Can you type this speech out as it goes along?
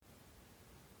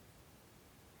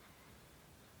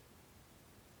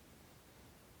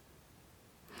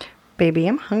Baby,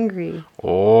 I'm hungry.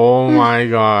 Oh my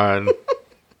God.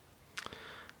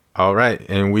 All right.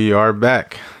 And we are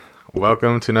back.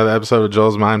 Welcome to another episode of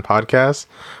Joel's Mind Podcast,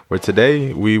 where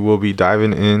today we will be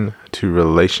diving into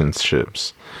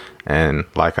relationships. And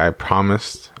like I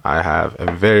promised, I have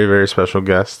a very, very special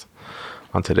guest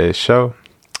on today's show.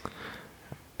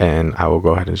 And I will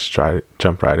go ahead and just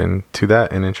jump right into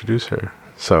that and introduce her.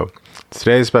 So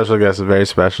today's special guest is very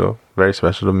special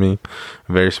to me,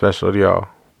 very special to y'all.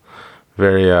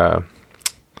 A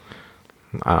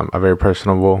very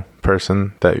personable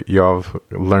person that y'all have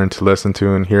learned to listen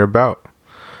to and hear about.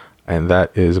 And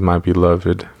that is my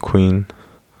beloved Queen,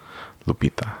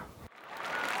 Lupita.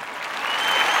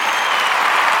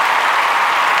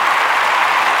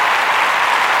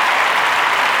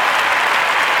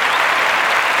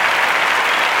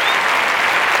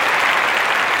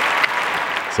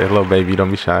 Say hello, baby.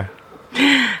 Don't be shy.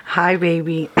 Hi,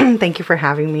 baby. Thank you for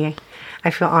having me.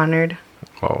 I feel honored.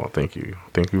 Oh, thank you.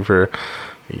 Thank you for,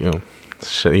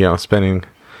 spending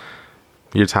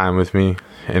your time with me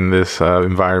in this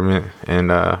environment and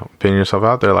putting yourself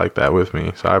out there like that with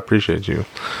me. So I appreciate you.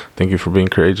 Thank you for being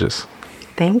courageous.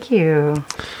 Thank you.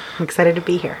 I'm excited to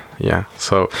be here. Yeah.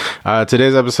 So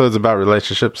today's episode is about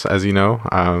relationships, as you know.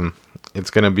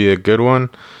 It's going to be a good one.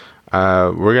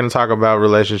 We're going to talk about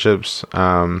relationships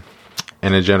in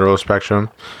a general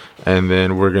spectrum. And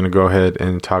then we're going to go ahead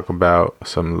and talk about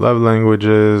some love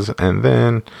languages. And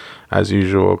then, as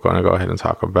usual, going to go ahead and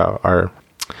talk about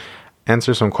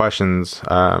answer some questions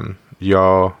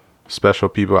y'all special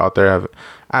people out there have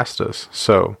asked us.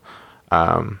 So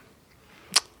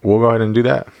we'll go ahead and do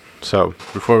that. So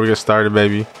before we get started,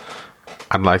 baby,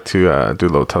 I'd like to do a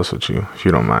little toast with you, if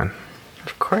you don't mind.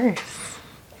 Of course.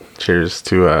 Cheers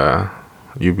to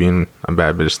you being a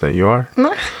bad bitch that you are.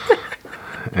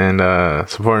 And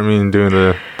supporting me in doing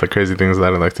the crazy things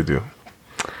that I like to do.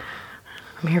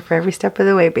 I'm here for every step of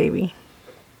the way, baby.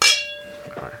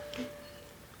 All right.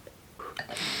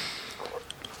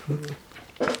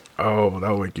 Oh,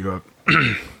 that'll wake you up.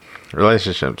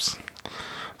 Relationships.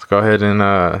 Let's go ahead and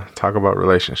talk about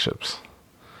relationships.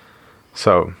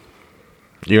 So,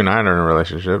 you and I are in a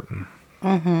relationship.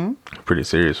 Mm-hmm. Pretty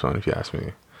serious one, if you ask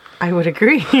me. I would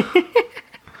agree.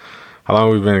 How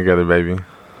long have we been together, baby?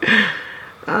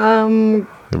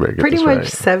 Pretty much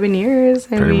 7 years.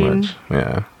 I mean, much,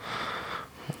 yeah.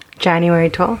 January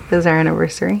 12th is our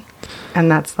anniversary, and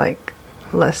that's like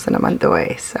less than a month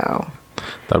away. So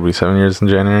that'll be 7 years in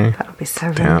January. That'll be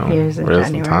 7 years in where's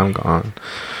January. The time gone?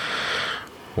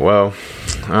 Well,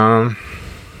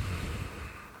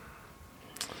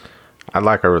 I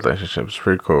like our relationship. It's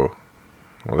pretty cool.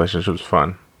 Relationship's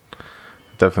fun.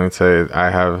 Definitely say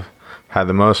I have had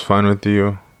the most fun with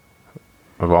you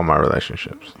of all my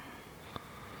relationships.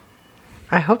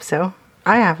 I hope so.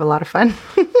 I have a lot of fun.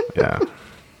 Yeah.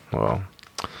 Well,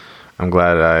 I'm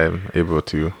glad I'm able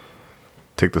to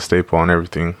take the staple on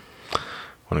everything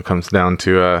when it comes down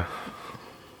to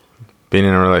being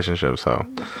in a relationship. So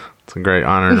it's a great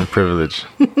honor and a privilege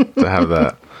to have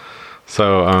that.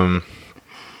 So,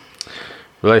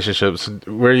 relationships.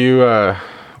 What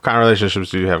kind of relationships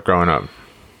do you have growing up?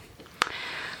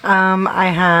 I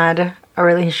had a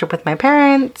relationship with my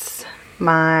parents,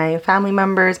 my family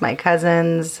members, my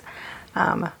cousins,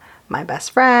 my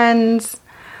best friends,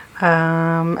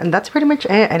 and that's pretty much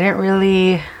it. I didn't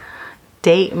really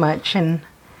date much in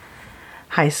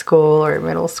high school or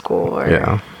middle school.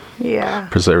 Yeah.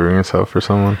 Preserving yourself for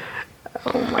someone.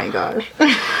 Oh my gosh.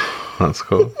 That's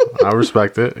cool. I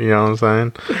respect it. You know what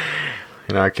I'm saying?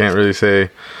 I can't really say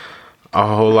a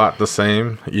whole lot the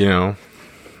same.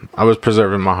 I was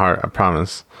preserving my heart, I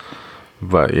promise.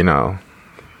 But,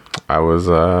 I was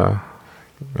a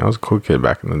cool kid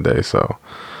back in the day, so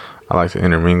I like to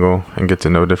intermingle and get to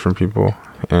know different people,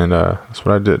 and that's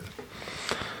what I did.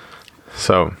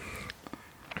 So,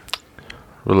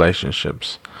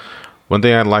 relationships. One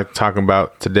thing I'd like to talk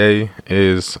about today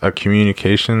is a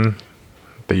communication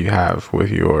that you have with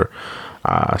your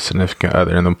significant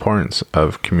other and the importance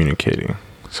of communicating.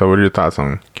 So, what are your thoughts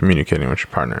on communicating with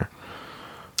your partner?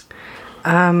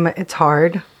 It's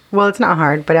hard. Well, it's not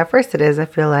hard, but at first it is. I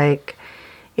feel like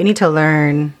you need to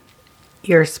learn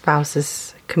your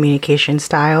spouse's communication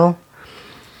style.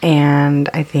 And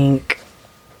I think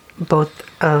both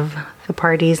of the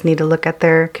parties need to look at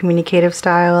their communicative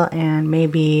style and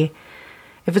maybe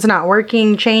if it's not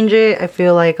working, change it. I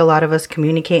feel like a lot of us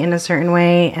communicate in a certain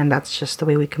way and that's just the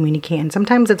way we communicate. And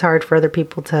sometimes it's hard for other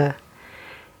people to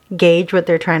gauge what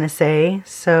they're trying to say.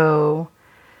 So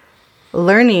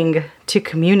learning to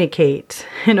communicate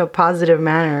in a positive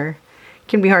manner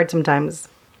can be hard sometimes.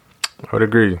 I would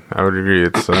agree.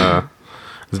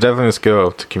 It's it's definitely a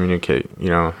skill to communicate, you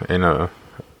know, in a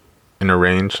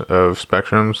range of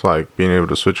spectrums, like being able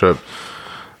to switch up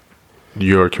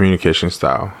your communication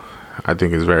style. I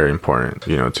think is very important,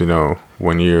 you know, to know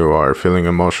when you are feeling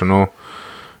emotional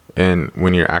and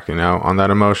when you're acting out on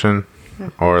that emotion,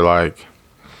 or like,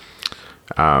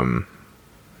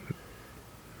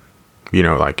 you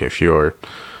know, like if you're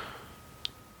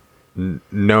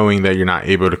knowing that you're not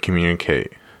able to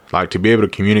communicate, like to be able to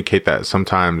communicate that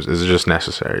sometimes is just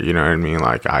necessary. You know what I mean?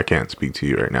 Like I can't speak to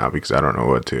you right now because I don't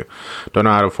know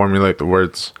how to formulate the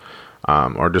words,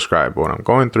 or describe what I'm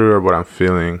going through or what I'm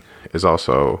feeling is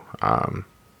also,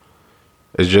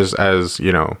 is just as,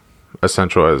 you know,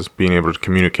 essential as being able to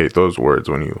communicate those words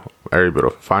when you are able to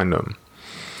find them.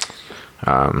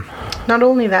 Not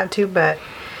only that too, but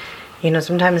you know,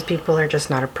 sometimes people are just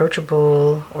not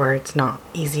approachable, or it's not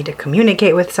easy to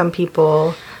communicate with some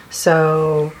people.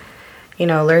 So, you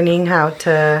know, learning how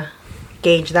to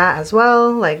gauge that as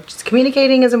well, like just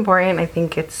communicating is important. I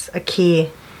think it's a key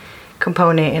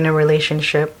component in a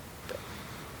relationship.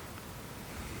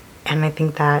 And I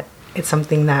think that it's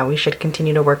something that we should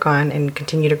continue to work on and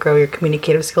continue to grow your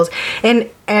communicative skills in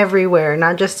everywhere,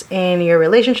 not just in your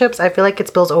relationships. I feel like it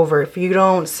spills over. If you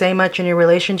don't say much in your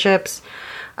relationships,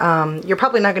 you're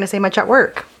probably not going to say much at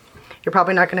work. You're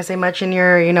probably not going to say much in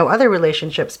your, you know, other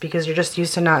relationships because you're just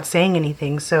used to not saying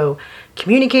anything. So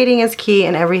communicating is key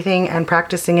in everything, and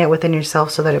practicing it within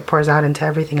yourself so that it pours out into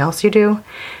everything else you do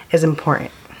is important.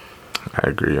 I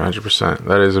agree 100%.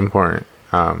 That is important.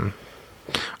 I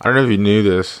don't know if you knew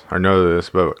this or know this,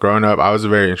 but growing up, I was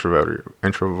very introverted. I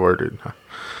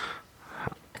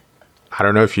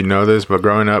don't know if you know this, but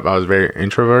growing up, I was very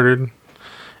introverted.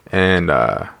 And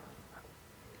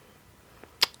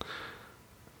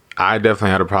I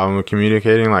definitely had a problem with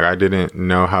communicating. Like, I didn't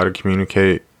know how to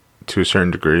communicate to a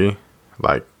certain degree,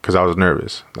 like, because I was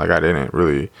nervous. Like, I didn't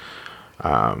really,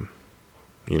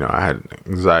 you know, I had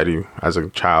anxiety as a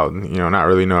child, you know, not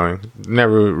really knowing,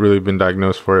 never really been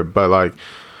diagnosed for it, but like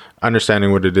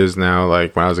understanding what it is now.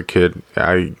 Like when I was a kid,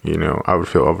 I would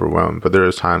feel overwhelmed, but there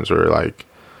was times where like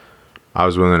I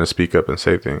was willing to speak up and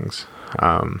say things.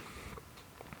 But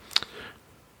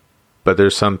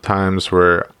there's some times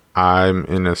where I'm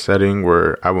in a setting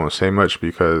where I won't say much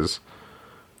because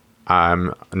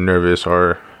I'm nervous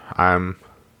or I'm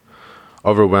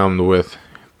overwhelmed with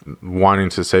wanting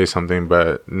to say something,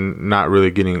 but not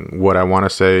really getting what I want to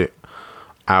say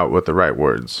out with the right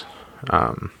words.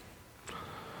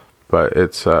 But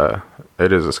it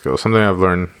is a skill, something I've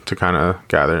learned to kind of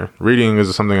gather. Reading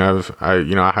is something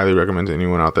I highly recommend to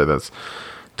anyone out there that's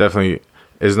definitely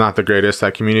is not the greatest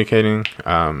at communicating,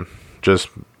 just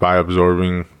by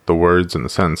absorbing the words and the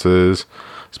sentences,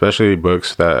 especially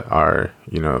books that are,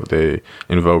 you know, they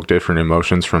invoke different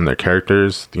emotions from their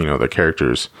characters. You know, the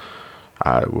characters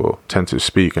will tend to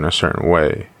speak in a certain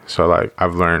way. So like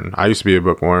I've learned, I used to be a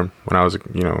bookworm when I was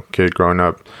a kid growing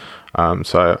up.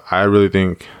 So I really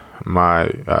think my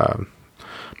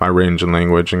range in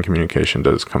language and communication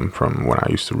does come from when I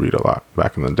used to read a lot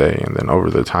back in the day, and then over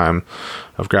the time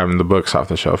of grabbing the books off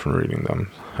the shelf and reading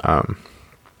them.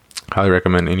 Highly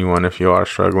recommend anyone, if you are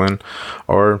struggling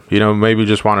or, you know, maybe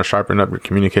just want to sharpen up your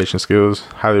communication skills,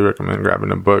 highly recommend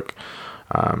grabbing a book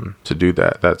to do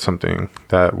that. That's something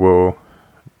that will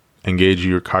engage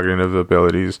your cognitive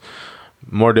abilities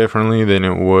more differently than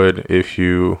it would if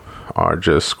you are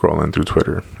just scrolling through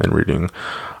Twitter and reading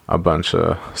a bunch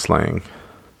of slang.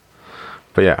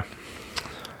 But yeah,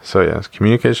 so yes,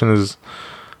 communication is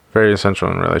very essential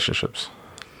in relationships.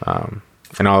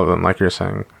 And all of them, like you're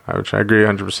saying, which I agree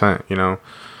 100%. You know,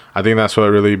 I think that's what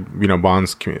really, you know,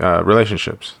 bonds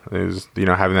relationships is, you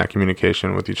know, having that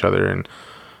communication with each other and,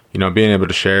 you know, being able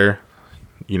to share,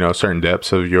 you know, certain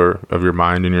depths of your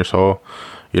mind and your soul,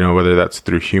 you know, whether that's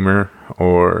through humor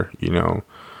or, you know,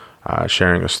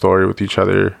 sharing a story with each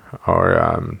other,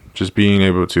 or just being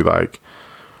able to, like,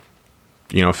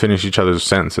 you know, finish each other's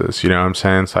sentences. You know what I'm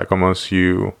saying? It's like almost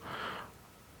you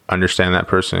understand that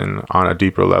person on a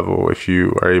deeper level if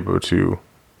you are able to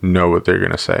know what they're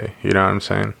gonna say. You know what I'm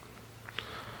saying?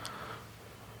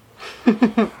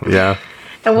 Yeah.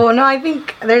 And well, no, I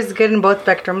think there's good in both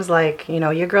spectrums. Like, you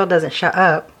know, your girl doesn't shut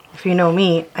up. If you know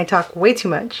me, I talk way too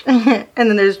much. And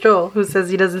then there's Joel, who says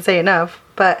he doesn't say enough.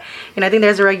 But, you know, I think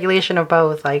there's a regulation of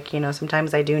both. Like, you know,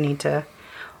 sometimes I do need to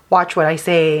watch what I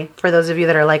say, for those of you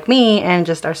that are like me and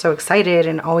just are so excited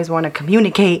and always want to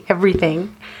communicate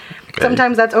everything. Okay.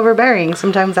 Sometimes that's overbearing.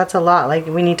 Sometimes that's a lot. Like,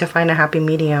 we need to find a happy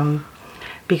medium,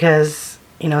 because,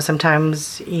 you know,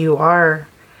 sometimes you over,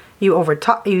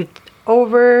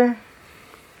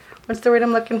 what what's the word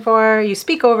I'm looking for? You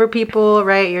speak over people,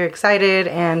 right? You're excited.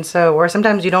 And so, or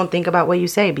sometimes you don't think about what you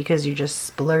say because you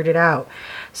just blurt it out.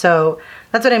 So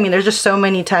that's what I mean. There's just so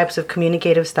many types of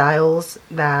communicative styles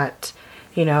that,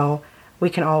 you know, we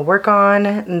can all work on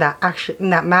and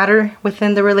that matter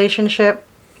within the relationship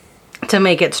to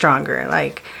make it stronger.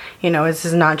 Like, you know, this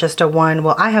is not just a one,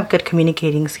 well, I have good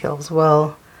communicating skills.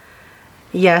 Well,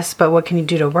 yes, but what can you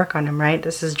do to work on them, right?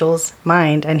 This is Joel's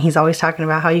mind, and he's always talking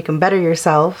about how you can better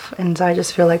yourself. And so I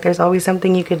just feel like there's always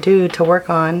something you could do to work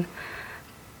on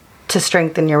to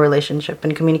strengthen your relationship,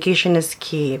 and communication is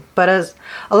key. But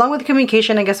along with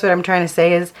communication, I guess what I'm trying to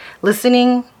say is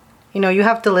listening. You know, you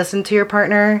have to listen to your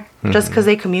partner. Just because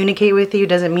they communicate with you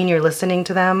doesn't mean you're listening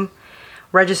to them.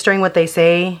 Registering what they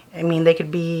say, I mean, they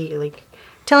could be like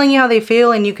telling you how they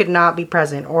feel and you could not be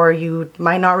present, or you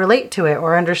might not relate to it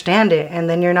or understand it, and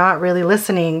then you're not really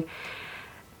listening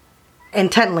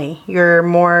intently. You're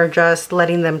more just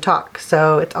letting them talk.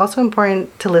 So it's also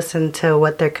important to listen to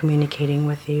what they're communicating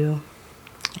with you.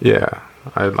 Yeah,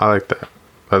 I like that.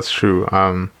 That's true.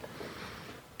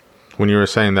 When you were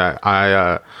saying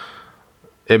that,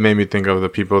 it made me think of the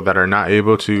people that are not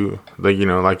able to, like, you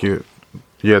know, like you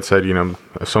had said, you know,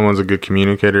 if someone's a good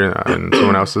communicator and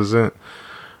someone else isn't,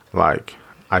 like,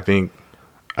 I think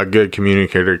a good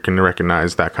communicator can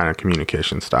recognize that kind of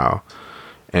communication style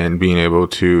and being able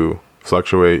to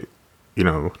fluctuate, you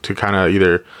know, to kind of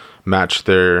either match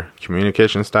their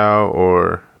communication style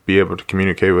or be able to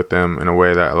communicate with them in a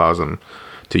way that allows them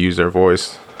to use their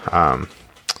voice.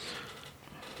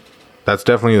 That's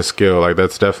definitely a skill. Like,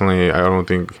 that's definitely, I don't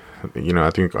think, you know, I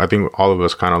think all of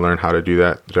us kind of learn how to do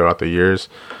that throughout the years.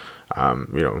 You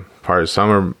know, probably some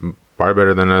are far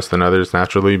better than us than others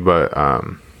naturally, but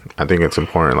I think it's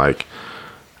important, like,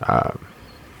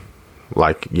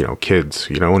 you know, kids,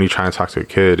 you know, when you try and talk to a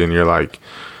kid and you're like,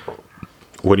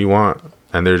 what do you want?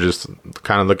 And they're just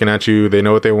kind of looking at you. They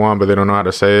know what they want, but they don't know how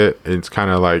to say it. It's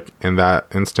kind of like in that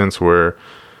instance where,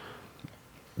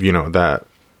 you know, that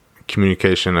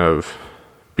communication of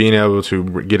being able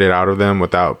to get it out of them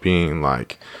without being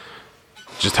like,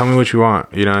 just tell me what you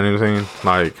want. You know what I'm saying?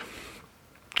 Like,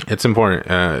 it's important.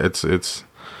 It's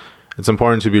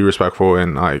important to be respectful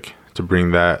and like to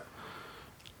bring that,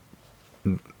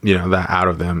 you know, that out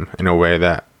of them in a way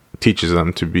that teaches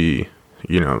them to be,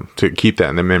 you know, to keep that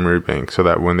in the memory bank so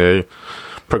that when they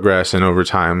progress and over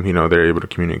time, you know, they're able to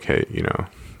communicate, you know.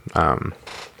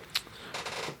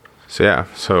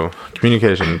 So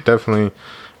communication definitely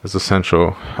is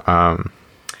essential.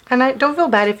 And I don't feel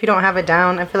bad if you don't have it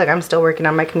down. I feel like I'm still working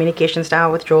on my communication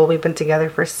style with Joel. We've been together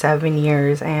for 7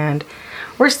 years and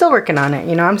we're still working on it.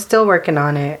 You know, I'm still working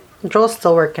on it. Joel's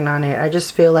still working on it. I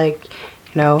just feel like,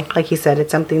 you know, like he said,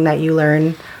 it's something that you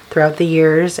learn throughout the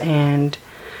years and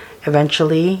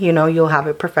eventually, you know, you'll have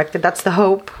it perfected. That's the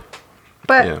hope.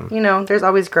 But, yeah, you know, there's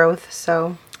always growth.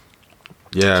 So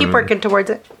yeah, keep working towards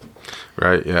it.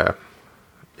 Right. Yeah.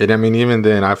 And I mean, even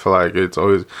then, I feel like it's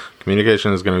always,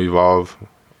 communication is going to evolve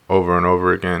over and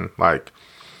over again. Like,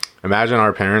 imagine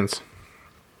our parents,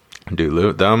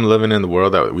 dude, them living in the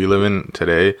world that we live in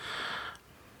today.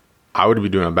 I would be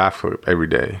doing a backflip every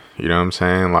day. You know what I'm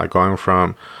saying? Like, going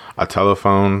from a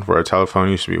telephone, where a telephone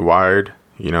used to be wired,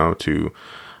 you know, to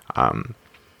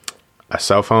a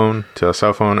cell phone,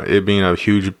 it being a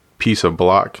huge piece of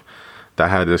block that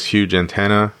had this huge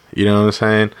antenna, you know what I'm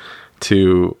saying?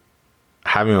 To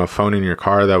having a phone in your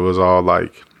car that was all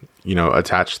like, you know,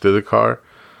 attached to the car,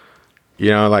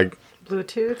 you know, like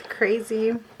Bluetooth,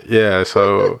 crazy. Yeah.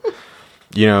 So,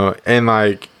 you know, and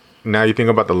like, now you think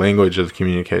about the language of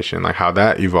communication, like how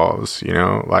that evolves, you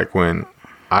know, like when,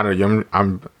 I don't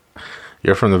know,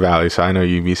 you're from the Valley, so I know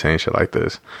you be saying shit like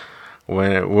this.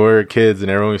 When we were kids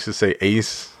and everyone used to say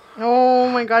ace. Oh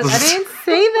my gosh, I didn't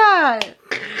say that.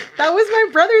 That was my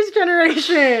brother's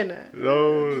generation.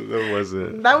 No, that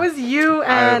wasn't. That was you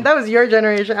and that was your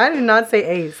generation. I did not say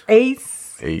ace.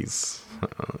 Ace.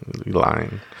 You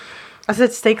lying. I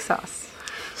said steak sauce.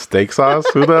 Steak sauce?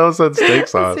 Who the hell said steak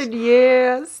sauce? I said,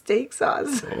 yeah, steak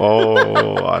sauce.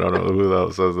 Oh, I don't know who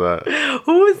else says that.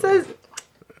 Who says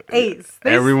ace?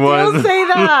 They Everyone still say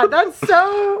that. That's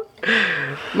so...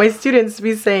 My students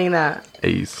be saying that.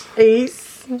 Ace. Ace.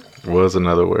 Was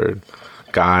another word.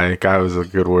 Guy was a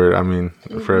good word. I mean,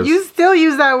 for us, you still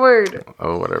use that word.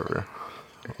 Oh, whatever.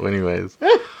 Well, anyways.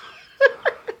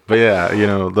 But yeah, you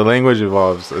know, the language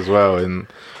evolves as well. And,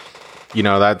 you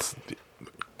know, that's...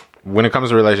 When it comes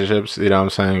to relationships, you know what I'm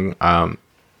saying?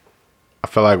 I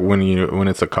feel like when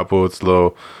it's a couple, it's a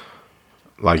little...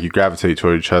 Like, you gravitate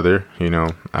toward each other, you know?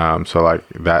 So, like,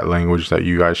 that language that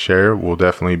you guys share will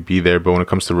definitely be there. But when it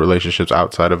comes to relationships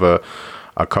outside of a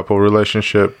couple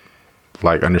relationship,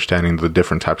 like understanding the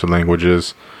different types of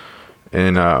languages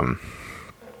and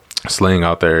slang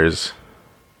out there is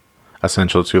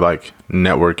essential to like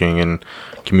networking and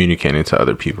communicating to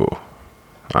other people.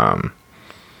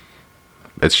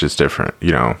 It's just different,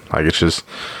 you know, like it's just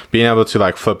being able to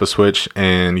like flip a switch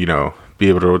and, you know, be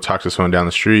able to talk to someone down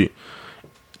the street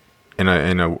in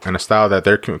a style that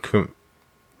they're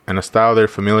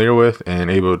familiar with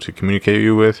and able to communicate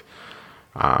you with,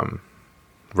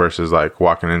 versus like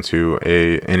walking into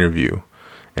a interview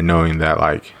and knowing that,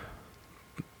 like,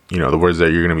 you know, the words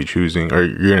that you're going to be choosing or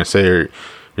you're going to say, or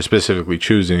you're specifically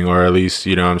choosing, or at least,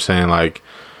 you know what I'm saying, like,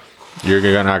 you're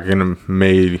not going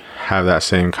to have that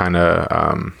same kind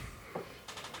of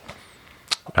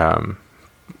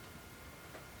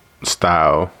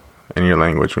style in your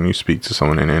language when you speak to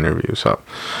someone in an interview. So,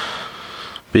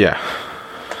 but yeah.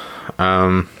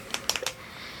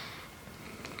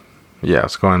 Yeah,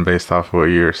 it's going based off of what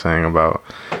you're saying about,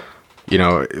 you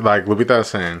know, like Lupita was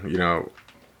saying, you know,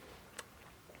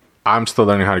 I'm still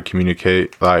learning how to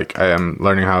communicate. Like, I am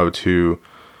learning how to,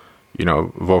 you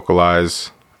know,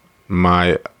 vocalize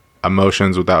my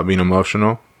emotions without being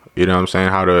emotional. You know what I'm saying?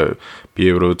 How to be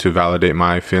able to validate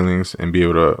my feelings and be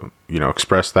able to, you know,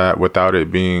 express that without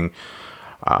it being,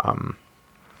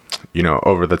 you know,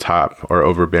 over the top or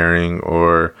overbearing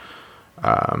or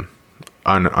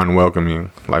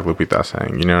unwelcoming, like Lupita's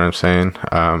saying. You know what I'm saying?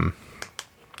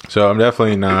 So I'm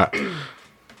definitely not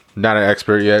an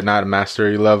expert yet, not a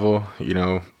mastery level, you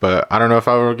know, but I don't know if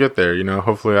I will get there. You know,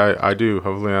 hopefully I do.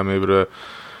 Hopefully I'm able to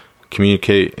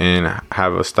communicate and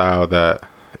have a style that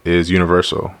is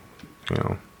universal, you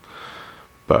know.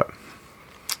 But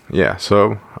yeah,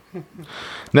 so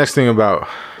next thing about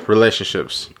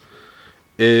relationships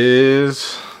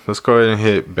is, let's go ahead and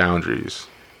hit boundaries.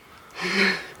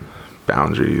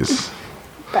 Boundaries.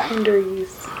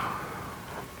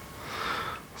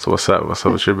 So what's up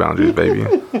with your boundaries, baby?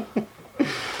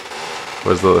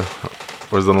 Where's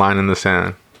the line in the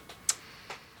sand?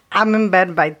 I'm in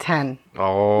bed by 10.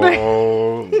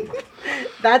 Oh.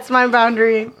 That's my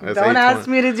boundary. Don't ask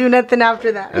me to do nothing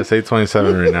after that. It's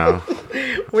 8:27 right now.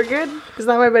 We're good? It's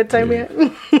not my bedtime yet.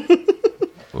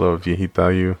 Little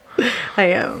viejita, you. I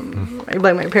am. I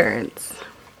blame my parents.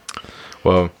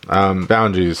 Well,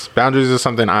 boundaries. Boundaries is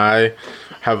something I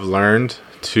have learned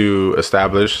to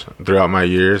establish throughout my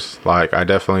years. Like, I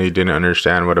definitely didn't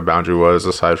understand what a boundary was,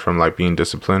 aside from like being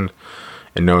disciplined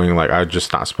and knowing like I'm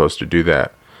just not supposed to do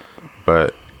that.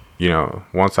 But, you know,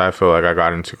 once I feel like I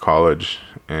got into college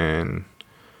and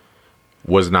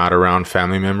was not around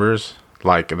family members,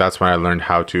 like, that's when I learned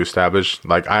how to establish,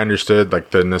 like, I understood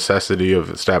like the necessity of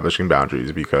establishing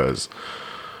boundaries, because,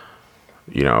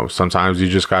 you know, sometimes you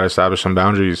just got to establish some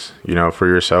boundaries, you know, for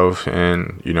yourself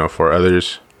and, you know, for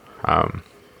others,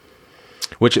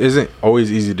 which isn't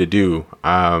always easy to do,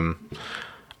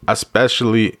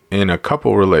 especially in a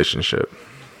couple relationship.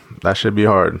 That should be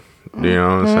hard. You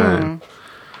know what I'm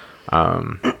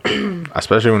saying?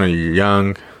 Especially when you're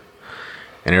young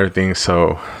and everything's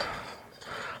so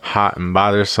hot and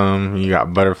bothersome. You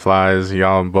got butterflies.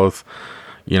 Y'all both,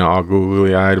 you know, all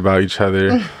googly eyed about each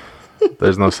other.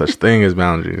 There's no such thing as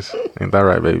boundaries. Ain't that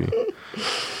right, baby?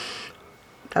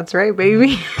 That's right,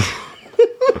 baby.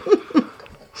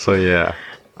 So yeah.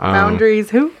 Boundaries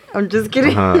who? I'm just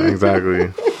kidding.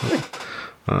 Exactly.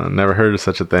 Never heard of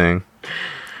such a thing.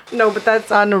 No, but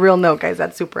that's on a real note, guys.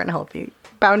 That's super unhealthy.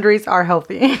 Boundaries are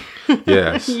healthy.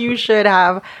 Yes. You should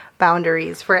have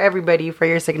boundaries for everybody, for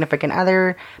your significant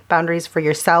other, boundaries for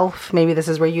yourself. Maybe this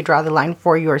is where you draw the line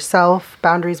for yourself.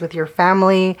 Boundaries with your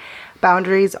family.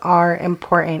 Boundaries are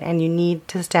important, and you need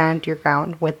to stand your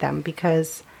ground with them,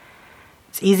 because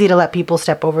it's easy to let people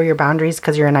step over your boundaries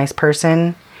because you're a nice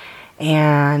person.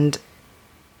 And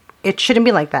it shouldn't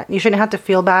be like that. You shouldn't have to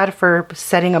feel bad for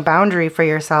setting a boundary for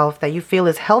yourself that you feel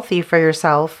is healthy for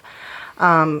yourself,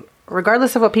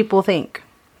 regardless of what people think.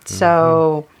 Mm-hmm.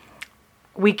 So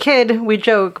we kid, we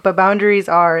joke, but boundaries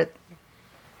they're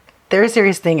a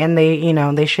serious thing, and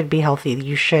they should be healthy.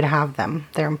 You should have them.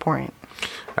 They're important.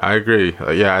 I agree.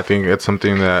 Yeah, I think it's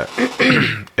something that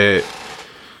it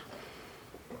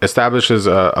establishes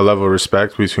a level of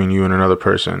respect between you and another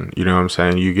person. You know what I'm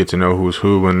saying? You get to know who's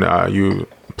who when you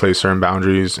place certain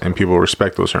boundaries, and people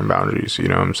respect those certain boundaries. You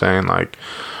know what I'm saying? Like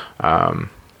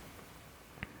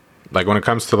when it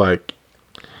comes to, like,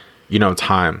 you know,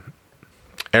 time,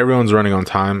 everyone's running on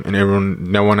time,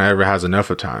 and no one ever has enough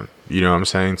of time. You know what I'm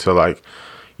saying? So, like,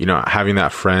 you know, having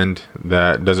that friend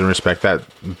that doesn't respect that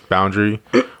boundary,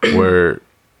 where,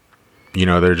 you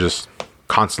know, they're just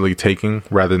constantly taking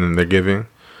rather than they're giving,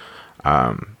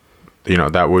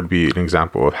 that would be an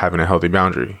example of having a healthy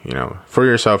boundary, for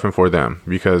yourself and for them.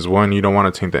 Because one, you don't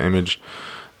want to taint the image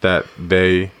that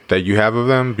you have of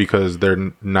them because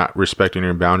they're not respecting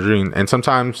your boundary. And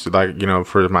sometimes, like,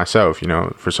 for myself,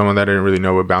 for someone that didn't really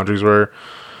know what boundaries were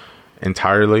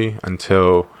entirely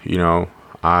until,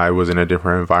 I was in a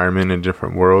different environment, in a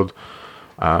different world.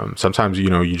 Sometimes,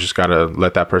 you just gotta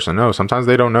let that person know. Sometimes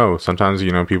they don't know. Sometimes,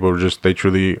 people they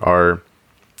truly are,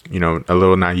 a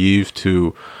little naive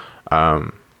to,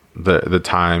 the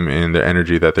time and the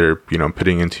energy that they're,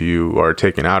 putting into you or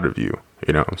taking out of you,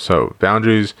 So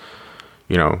boundaries,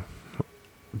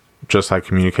 just like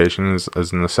communication is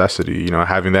a necessity,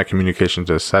 having that communication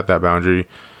to set that boundary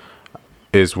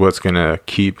is what's going to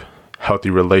keep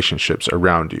healthy relationships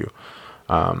around you.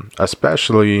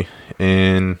 Especially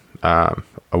in, a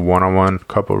one-on-one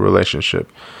couple relationship.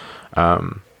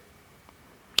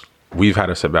 We've had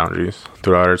to set boundaries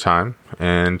throughout our time,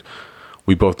 and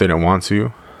we both didn't want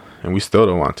to, and we still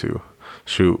don't want to.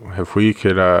 Shoot, if we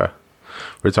could, we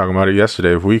were talking about it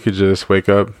yesterday, if we could just wake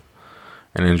up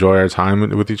and enjoy our time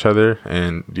with each other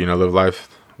and, live life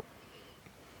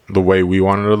the way we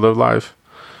wanted to live life,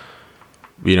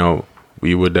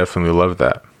 we would definitely love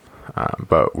that.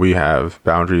 But we have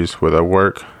boundaries with our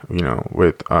work,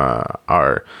 with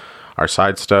our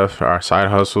side stuff, our side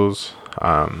hustles,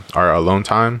 our alone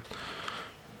time.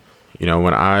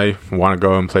 When I want to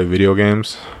go and play video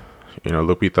games,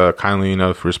 Lupita kindly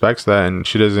enough respects that, and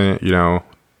she doesn't,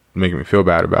 make me feel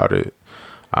bad about it.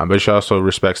 But she also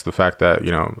respects the fact that,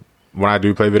 when I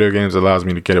do play video games, it allows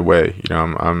me to get away.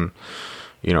 I'm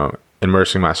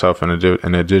immersing myself in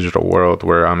a digital world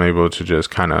where I'm able to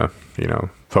just kind of,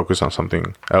 focus on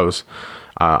something else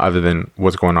other than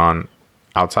what's going on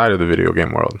outside of the video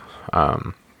game world.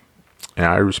 And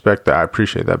I respect that. I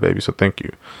appreciate that, baby. So thank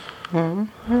you. You're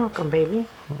welcome, baby.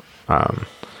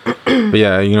 But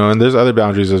yeah, and there's other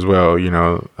boundaries as well,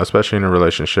 especially in a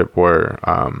relationship where,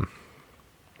 when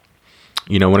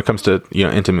it comes to,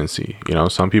 intimacy,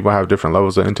 some people have different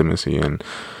levels of intimacy, and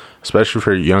especially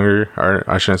for younger, or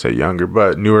I shouldn't say younger,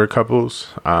 but newer couples,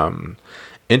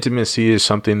 intimacy is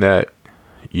something that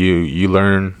you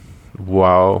learn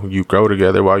while you grow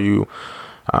together, while you,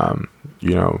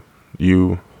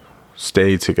 you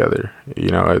stay together,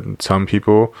 and some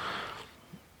people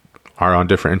are on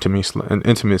different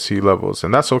intimacy levels,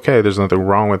 and that's okay. There's nothing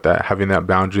wrong with that. Having that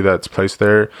boundary that's placed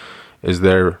there is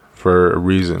there for a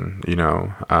reason.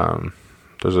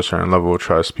 There's a certain level of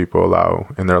trust people allow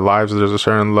in their lives. There's a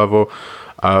certain level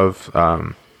of,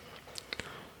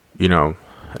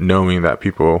 knowing that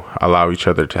people allow each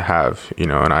other to have,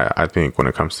 and I think when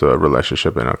it comes to a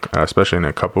relationship, and especially in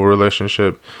a couple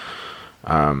relationship,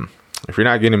 if you're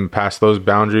not getting past those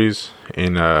boundaries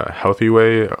in a healthy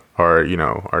way, or,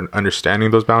 or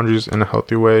understanding those boundaries in a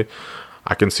healthy way,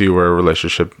 I can see where a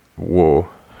relationship will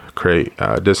create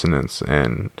dissonance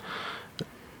and,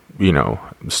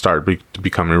 start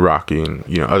becoming rocky,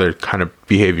 and, other kind of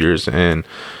behaviors and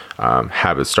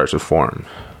habits start to form.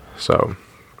 So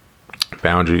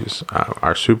boundaries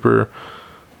are super,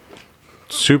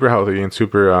 super healthy and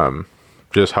super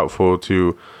just helpful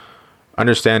to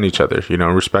understand each other,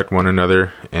 respect one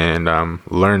another, and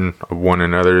learn of one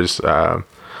another's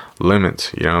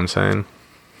limits. You know what I'm saying?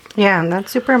 Yeah, and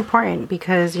that's super important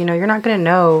because, you're not going to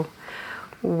know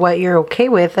what you're okay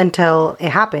with until it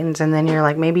happens. And then you're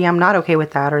like, maybe I'm not okay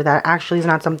with that, or that actually is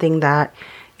not something that,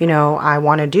 I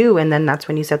want to do. And then that's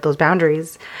when you set those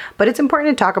boundaries. But it's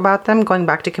important to talk about them. Going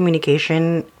back to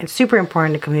communication, it's super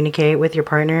important to communicate with your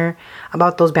partner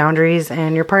about those boundaries.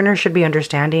 And your partner should be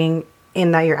understanding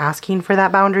in that you're asking for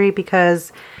that boundary,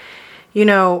 because,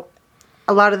 a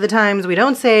lot of the times we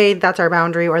don't say that's our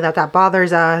boundary or that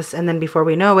bothers us. And then before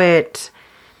we know it,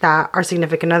 that our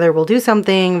significant other will do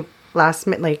something last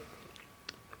minute, like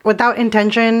without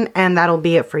intention, and that'll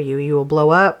be it for you. You will blow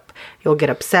up. You'll get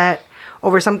upset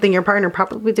over something your partner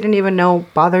probably didn't even know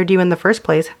bothered you in the first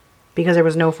place because there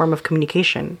was no form of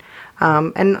communication.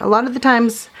 And a lot of the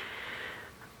times,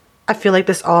 I feel like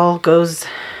this all goes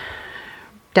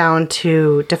down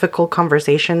to difficult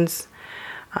conversations.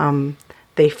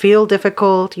 They feel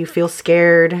difficult. You feel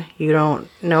scared. You don't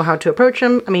know how to approach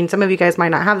them. I mean, some of you guys might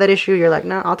not have that issue. You're like,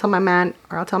 no, I'll tell my man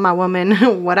or I'll tell my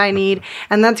woman what I need.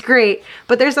 And that's great.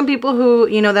 But there's some people who,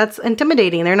 that's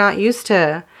intimidating. They're not used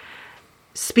to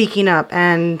speaking up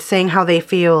and saying how they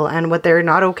feel and what they're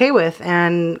not okay with.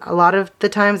 And a lot of the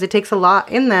times it takes a lot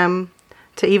in them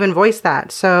to even voice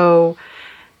that. So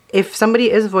if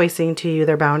somebody is voicing to you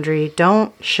their boundary,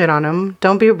 don't shit on them.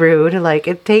 Don't be rude. Like,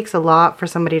 it takes a lot for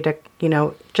somebody to,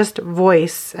 just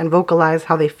voice and vocalize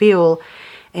how they feel.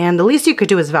 And the least you could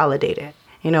do is validate it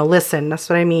listen. That's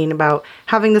what I mean about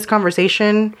having this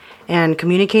conversation and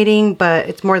communicating, but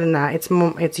it's more than that.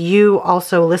 It's you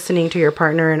also listening to your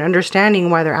partner and understanding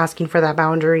why they're asking for that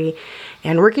boundary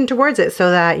and working towards it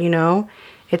so that,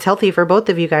 it's healthy for both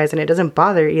of you guys and it doesn't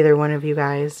bother either one of you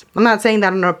guys. I'm not saying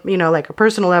that on a, like a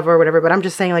personal level or whatever, but I'm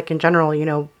just saying like in general,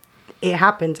 it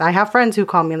happens. I have friends who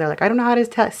call me and they're like, I don't know how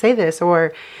to say this,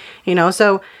 or,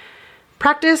 so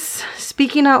practice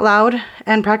speaking out loud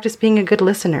and practice being a good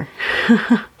listener.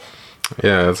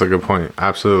 Yeah, that's a good point.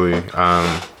 Absolutely.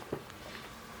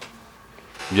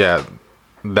 Yeah,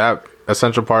 that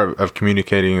essential part of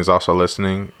communicating is also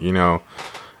listening,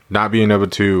 not being able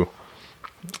to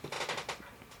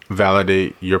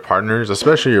validate your partners,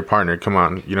 especially your partner. Come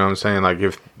on, you know what I'm saying? Like,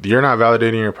 if you're not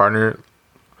validating your partner,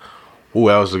 who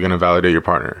else is going to validate your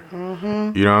partner?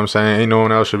 Mm-hmm. You know what I'm saying? Ain't no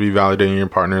one else should be validating your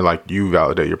partner like you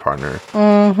validate your partner.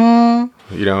 Mm-hmm.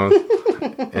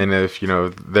 And if,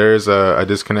 there's a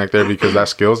disconnect there because that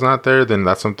skill's not there, then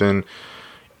that's something,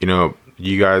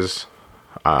 you guys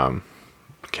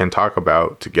can talk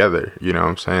about together. You know what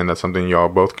I'm saying? That's something y'all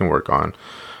both can work on.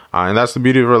 And that's the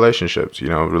beauty of relationships.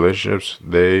 Relationships,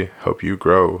 they help you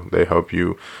grow. They help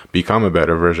you become a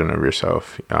better version of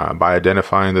yourself by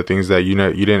identifying the things that you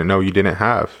didn't know you didn't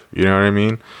have. You know what I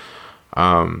mean?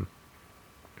 Yeah.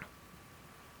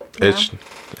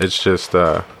 It's just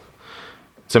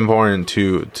it's important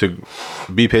to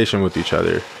be patient with each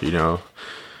other. And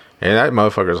that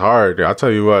motherfucker's hard. I'll tell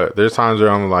you what. There's times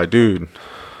where I'm like, dude,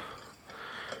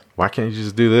 why can't you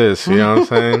just do this? You know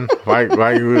what I'm saying? Why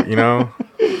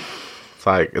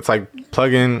It's like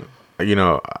plugging,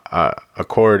 a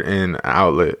cord in an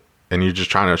outlet and you're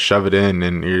just trying to shove it in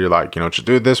and you're like, just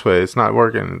do it this way. It's not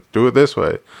working. Do it this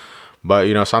way. But,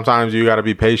 sometimes you got to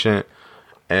be patient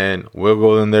and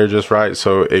wiggle in there just right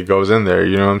so it goes in there.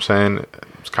 You know what I'm saying?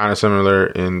 It's kind of similar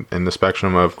in the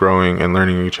spectrum of growing and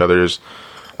learning each other's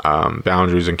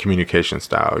boundaries and communication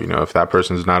style. If that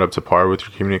person's not up to par with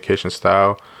your communication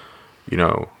style,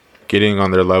 getting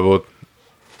on their level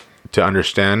to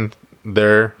understand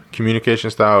their communication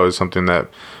style is something that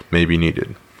may be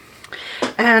needed.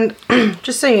 And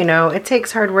just so you know, it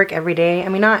takes hard work every day. I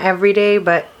mean, not every day,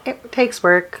 but it takes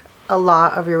work a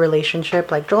lot of your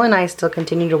relationship. Like Joel and I still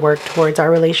continue to work towards our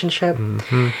relationship.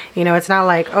 Mm-hmm. It's not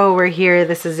like, oh, we're here,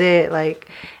 this is it. Like,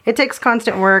 it takes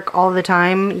constant work all the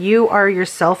time. You are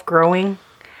yourself growing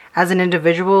as an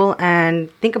individual,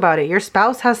 and think about it. Your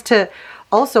spouse has to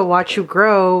also watch you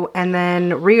grow and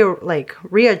then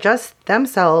readjust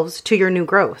themselves to your new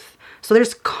growth. So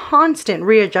there's constant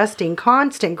readjusting,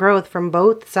 constant growth from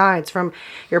both sides, from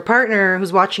your partner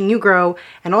who's watching you grow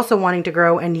and also wanting to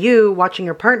grow, and you watching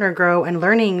your partner grow and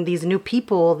learning these new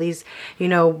people, these,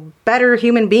 better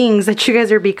human beings that you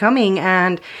guys are becoming.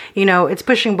 And, it's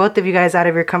pushing both of you guys out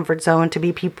of your comfort zone to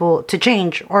be people to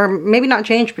change, or maybe not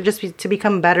change, but just to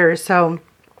become better. So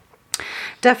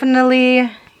definitely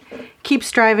keep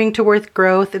striving towards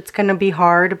growth. It's going to be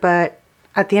hard, but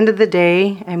at the end of the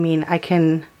day, I mean, I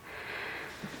can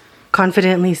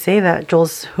confidently say that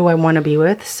Joel's who I want to be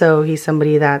with. So he's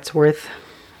somebody that's worth,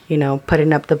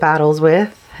 putting up the battles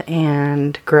with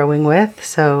and growing with.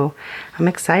 So I'm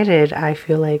excited. I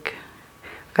feel like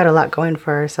we've got a lot going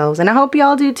for ourselves, and I hope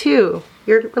y'all do too.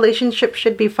 Your relationship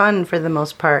should be fun for the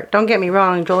most part. Don't get me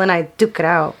wrong. Joel and I duke it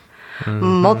out.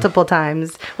 Mm-hmm. Multiple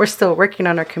times. We're still working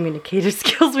on our communicative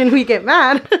skills when we get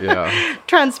mad. Yeah.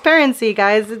 Transparency,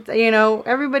 guys.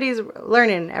 Everybody's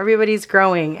learning, everybody's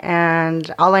growing,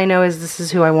 and all I know is this is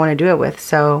who I want to do it with.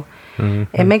 So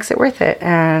it makes it worth it.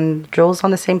 And Joel's on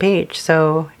the same page,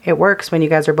 so it works when you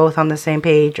guys are both on the same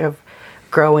page of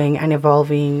growing and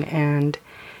evolving, and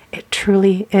it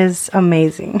truly is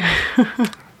amazing.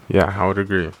 Yeah, I would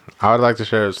agree. I would like to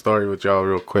share a story with y'all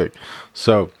real quick.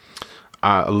 So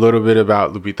a little bit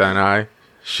about Lupita and I.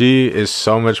 She is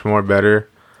so much more better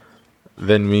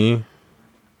than me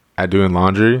at doing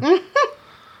laundry.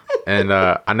 And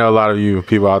I know a lot of you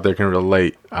people out there can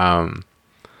relate. And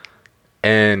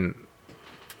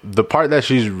the part that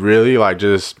she's really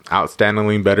just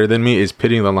outstandingly better than me is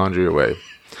putting the laundry away.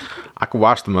 I can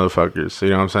wash the motherfuckers. You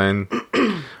know what I'm saying?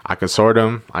 I can sort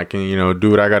them. I can, do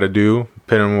what I got to do.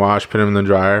 Put them in wash, put them in the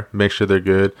dryer, make sure they're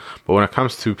good. But when it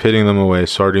comes to putting them away,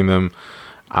 sorting them,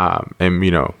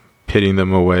 and pitting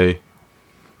them away,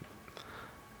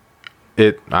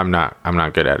 I'm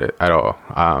not good at it at all.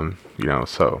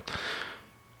 So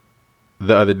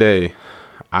the other day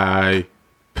I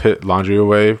put laundry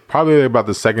away, probably about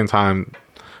the second time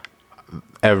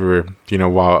ever,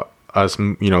 while us,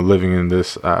 living in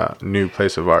this new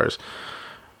place of ours.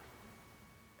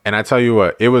 And I tell you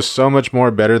what, it was so much more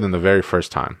better than the very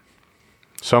first time.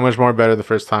 So much more better the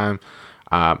first time.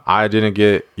 I didn't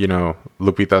get,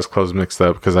 Lupita's clothes mixed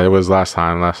up because I was last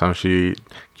time she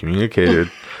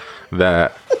communicated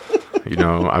that,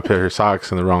 I put her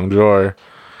socks in the wrong drawer.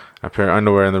 I put her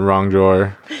underwear in the wrong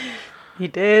drawer. He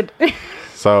did.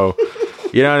 So,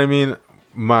 you know what I mean?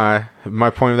 My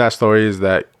point of that story is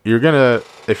that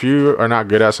if you are not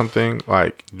good at something,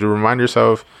 like, to remind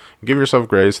yourself, give yourself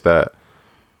grace that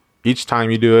each time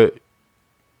you do it,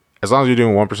 as long as you're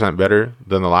doing 1% better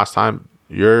than the last time,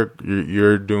 you're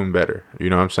doing better. You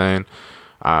know what I'm saying?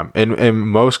 In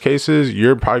most cases,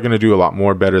 you're probably going to do a lot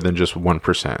more better than just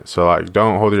 1%. So, like,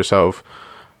 don't hold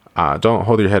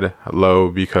your head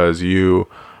low because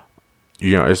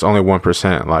it's only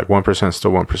 1%. Like, 1% is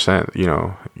still 1%.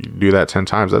 You do that 10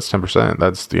 times, that's 10%.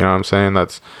 That's, you know what I'm saying?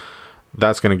 That's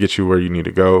going to get you where you need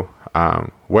to go.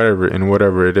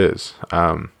 Whatever it is.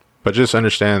 But just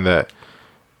understand that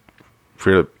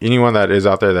for anyone that is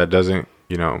out there that doesn't,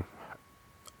 y'all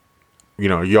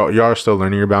are still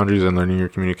learning your boundaries and learning your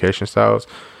communication styles.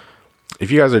 If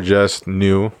you guys are just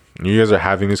new, and you guys are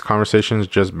having these conversations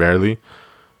just barely,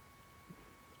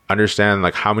 understand,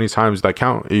 like, how many times, like,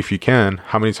 count, if you can,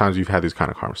 how many times you've had these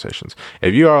kind of conversations.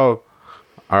 If you all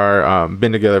are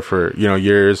been together for,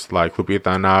 years, like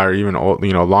Lupita and I, or even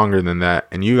longer than that,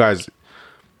 and you guys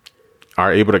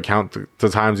are able to count the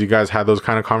times you guys had those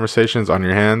kind of conversations on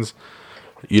your hands,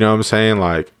 you know what I'm saying?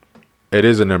 Like, it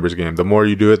is a numbers game. The more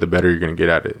you do it, the better you're going to get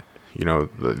at it.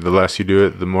 The less you do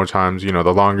it, the more times, the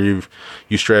longer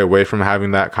you stray away from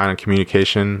having that kind of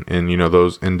communication and,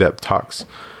 those in-depth talks.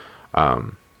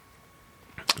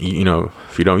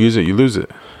 If you don't use it, you lose it.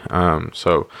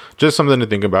 So just something to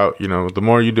think about. The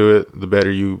more you do it, the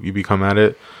better you become at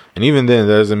it. And even then,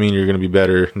 that doesn't mean you're going to be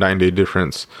better. 9-day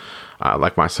difference,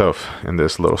 like myself in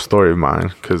this little story of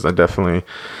mine, because I definitely,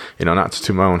 not to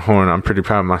toot my own horn, I'm pretty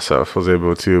proud of myself. I was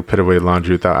able to put away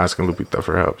laundry without asking Lupita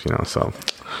for help, so.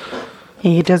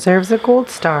 He deserves a gold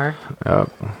star.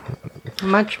 Yep.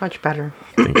 Much, much better.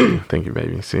 Thank you,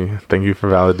 baby. See, thank you for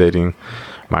validating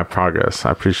my progress.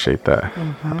 I appreciate that.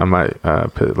 I might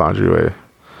put laundry away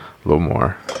a little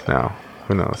more now.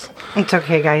 Who knows? It's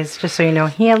okay, guys. Just so you know,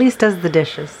 he at least does the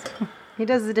dishes. He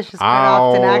does the dishes quite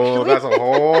often, actually. That's a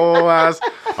whole ass.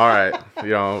 All right,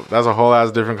 that's a whole ass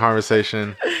different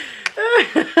conversation.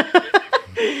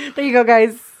 There you go,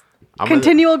 guys.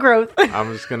 Continual growth.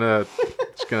 I'm just gonna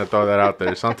throw that out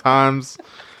there. Sometimes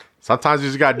you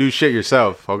just gotta do shit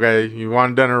yourself. Okay, you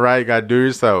want it done right, you gotta do it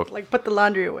yourself. Like, put the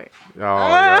laundry away. Oh,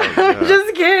 yeah. I'm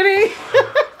just kidding.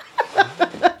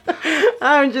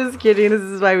 I'm just kidding. This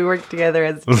is why we work together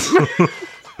as a team.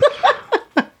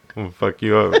 I'll fuck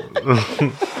you up.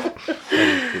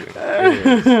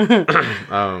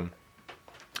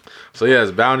 So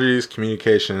yes, boundaries,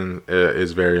 communication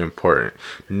is very important.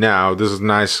 Now, this is a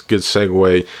nice, good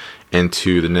segue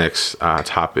into the next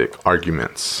topic: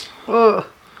 arguments. Ugh.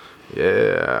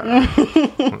 Yeah,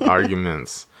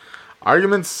 arguments.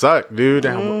 Arguments suck, dude.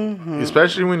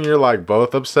 Especially when you're, like,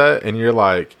 both upset and you're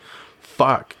like,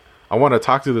 "Fuck, I want to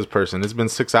talk to this person. It's been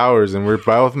 6 hours and we're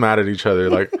both mad at each other.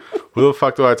 Like, who the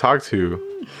fuck do I talk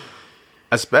to?"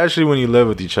 Especially when you live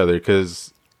with each other,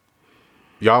 because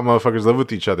y'all motherfuckers live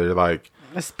with each other. Like,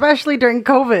 especially during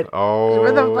COVID. Oh,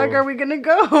 where the fuck are we gonna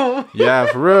go? Yeah,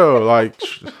 for real. Like,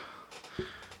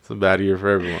 it's a bad year for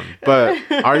everyone. But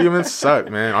arguments suck,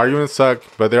 man. Arguments suck.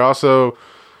 But they're also,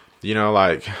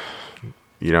 there's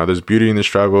beauty in the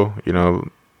struggle.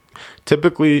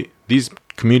 Typically these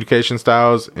communication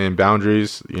styles and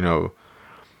boundaries,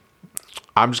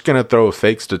 I'm just going to throw a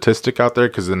fake statistic out there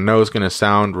because I know it's going to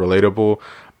sound relatable,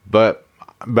 but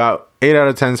about 8 out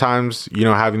of 10 times,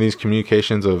 having these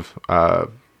communications of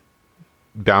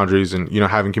boundaries and,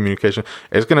 having communication,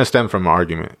 it's going to stem from an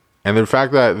argument. And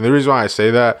the reason why I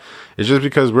say that is just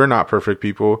because we're not perfect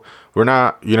people. We're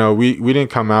not, we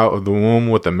didn't come out of the womb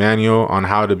with a manual on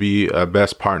how to be a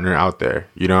best partner out there.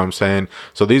 You know what I'm saying?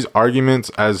 So these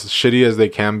arguments, as shitty as they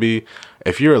can be,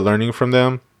 if you're learning from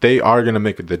them, they are going to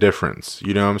make the difference.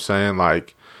 You know what I'm saying?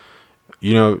 Like,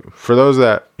 for those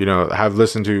that, have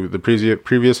listened to the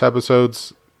previous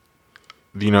episodes,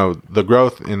 the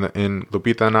growth in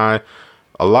Lupita and I,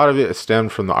 a lot of it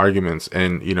stemmed from the arguments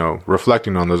and,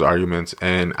 reflecting on those arguments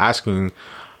and asking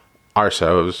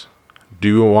ourselves,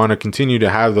 do we want to continue to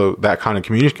have that kind of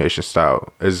communication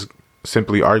style as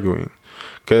simply arguing?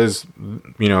 Because,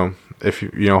 if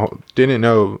you didn't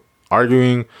know,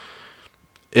 arguing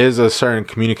is a certain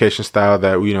communication style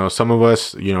that, some of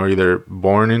us, are either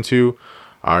born into,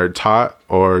 are taught,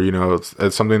 or,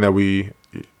 it's something that we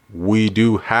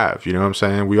do have, you know what I'm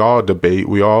saying? We all debate,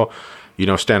 we all,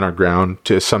 stand our ground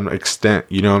to some extent,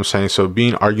 you know what I'm saying? So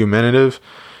being argumentative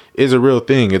is a real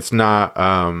thing. It's not,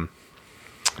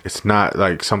 it's not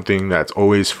like something that's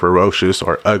always ferocious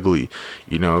or ugly.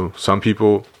 You know, some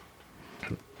people,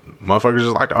 motherfuckers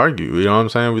just like to argue. You know what I'm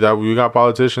saying? We got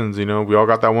politicians. You know, we all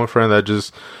got that one friend that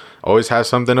just always has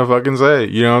something to fucking say.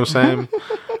 You know what I'm saying?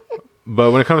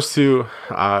 But when it comes to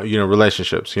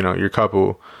relationships, your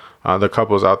couple, the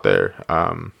couples out there,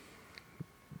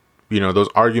 those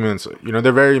arguments,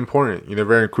 they're very important. They're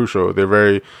very crucial. They're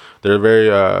very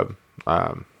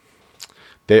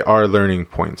they are learning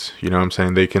points. You know what I'm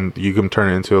saying? You can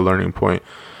turn it into a learning point.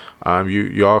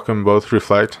 You all can both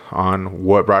reflect on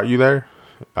what brought you there,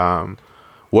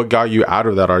 what got you out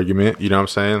of that argument. You know what I'm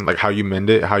saying? Like how you mend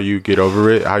it, how you get over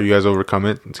it, how you guys overcome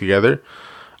it together.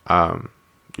 So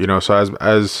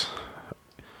as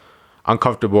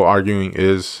uncomfortable arguing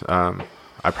is,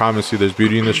 I promise you there's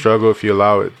beauty in the struggle if you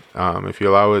allow it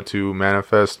to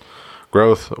manifest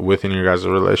growth within your guys'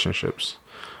 relationships.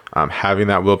 Having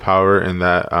that willpower and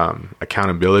that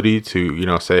accountability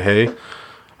to, say, hey,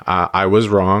 I was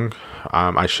wrong.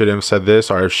 I should have said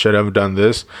this, or I should have done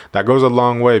this. That goes a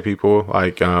long way, people.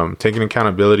 Like taking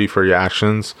accountability for your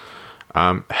actions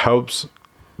helps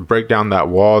break down that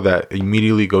wall that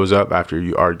immediately goes up after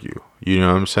you argue. You know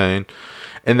what I'm saying?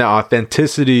 And the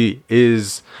authenticity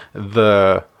is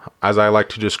as I like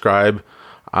to describe,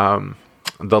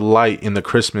 the light in the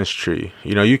Christmas tree.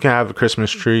 You can have a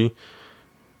Christmas tree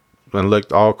and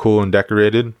look all cool and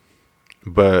decorated,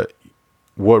 but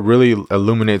what really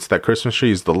illuminates that Christmas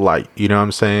tree is the light. You know what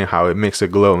I'm saying? How it makes it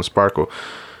glow and sparkle.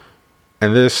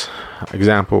 And this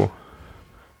example,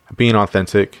 being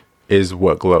authentic is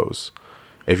what glows.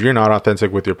 If you're not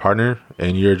authentic with your partner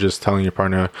and you're just telling your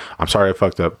partner, I'm sorry I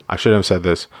fucked up, I shouldn't have said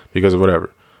this because of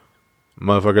whatever,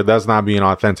 motherfucker, that's not being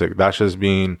authentic. That's just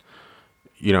being,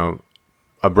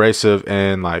 abrasive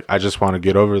and like, I just want to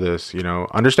get over this,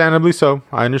 understandably so.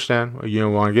 I understand,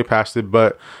 want to get past it,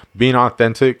 but being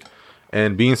authentic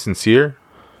and being sincere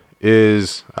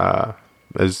is, I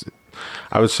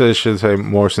should say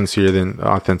more sincere than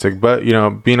authentic, but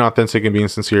being authentic and being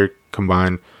sincere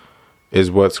combined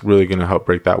is what's really going to help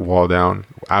break that wall down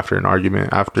after an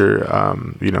argument, after,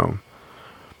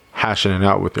 hashing it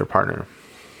out with your partner.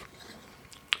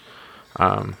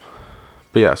 But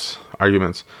yes,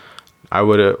 arguments. I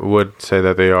would say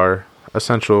that they are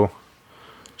essential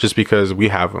just because we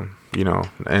have them,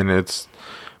 and it's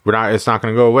not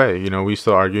going to go away. We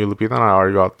still argue. Lupita and I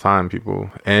argue all the time, people,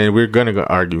 and we're going to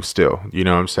argue still. You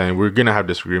know what I'm saying? We're going to have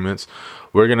disagreements.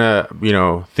 We're going to,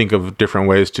 think of different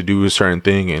ways to do a certain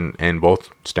thing and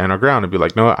both stand our ground and be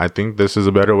like, no, I think this is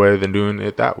a better way than doing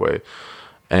it that way.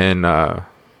 And,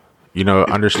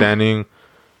 understanding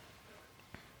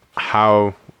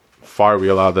how far we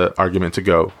allow the argument to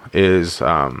go is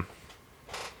also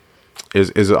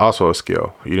a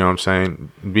skill. You know what I'm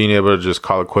saying? Being able to just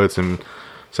call it quits and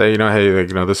say, hey, like,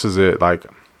 this is it. Like,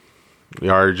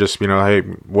 or just, hey,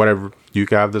 whatever, you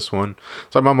can have this one.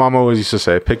 It's like my mom always used to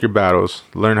say, pick your battles,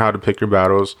 learn how to pick your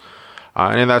battles.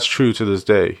 And that's true to this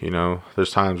day.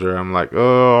 There's times where I'm like,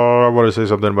 oh, I want to say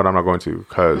something, but I'm not going to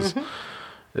because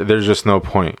there's just no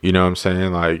point. You know what I'm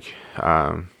saying? Like,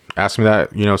 ask me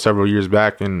that, several years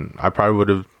back and I probably would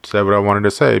have said what I wanted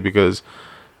to say because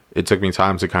it took me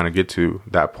time to kind of get to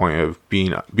that point of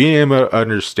being able to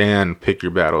understand, pick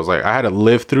your battles. Like I had to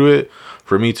live through it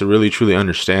for me to really truly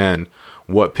understand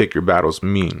what pick your battles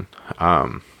mean.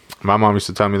 My mom used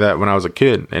to tell me that when I was a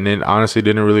kid, and it honestly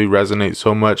didn't really resonate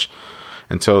so much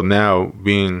until now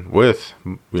being with,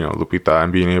 Lupita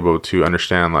and being able to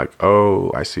understand like,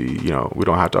 oh, I see, we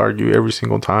don't have to argue every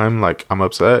single time. Like I'm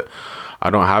upset. I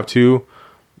don't have to,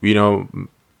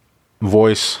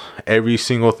 voice every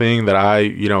single thing that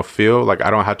I, feel. Like I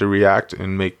don't have to react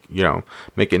and make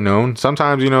it known.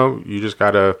 Sometimes, you just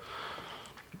gotta,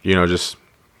 just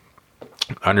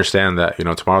understand that,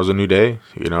 tomorrow's a new day,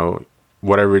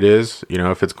 whatever it is,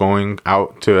 if it's going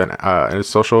out to a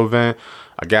social event,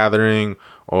 a gathering,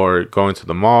 or going to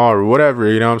the mall or whatever,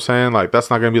 you know what I'm saying? Like that's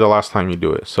not going to be the last time you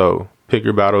do it. So pick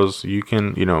your battles. You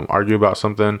can, argue about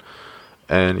something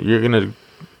and you're going to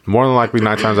more than likely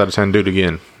 9 times out of 10 do it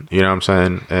again. You know what I'm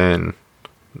saying? And,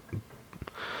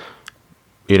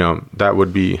 that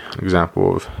would be an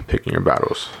example of picking your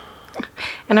battles.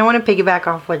 And I want to piggyback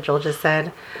off what Joel just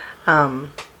said.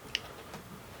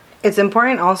 It's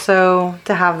important also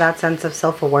to have that sense of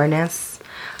self-awareness,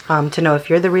 to know if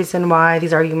you're the reason why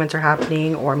these arguments are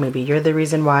happening, or maybe you're the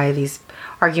reason why these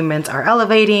arguments are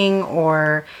elevating,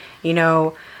 or,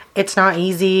 it's not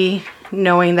easy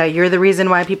knowing that you're the reason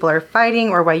why people are fighting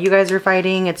or why you guys are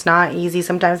fighting. It's not easy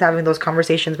sometimes having those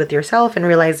conversations with yourself and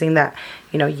realizing that,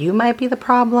 you might be the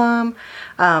problem.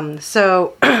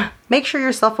 So make sure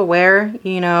you're self-aware,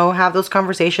 have those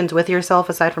conversations with yourself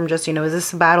aside from just, is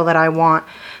this a battle that I want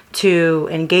to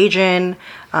engage in?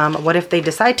 What if they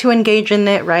decide to engage in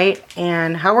it, right?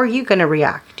 And how are you going to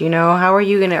react? Are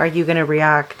you going to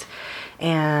react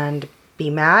and be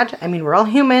mad? I mean, we're all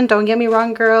human. Don't get me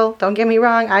wrong, girl. Don't get me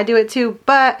wrong. I do it too.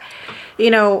 But,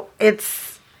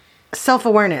 it's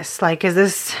self-awareness. Like, is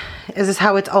this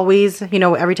how it's always,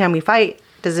 every time we fight?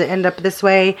 Does it end up this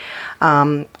way?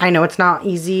 I know it's not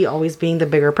easy always being the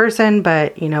bigger person,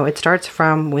 but it starts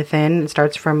from within. It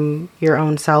starts from your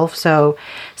own self. So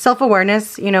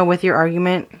self-awareness, with your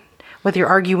arguing,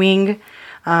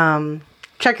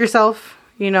 check yourself,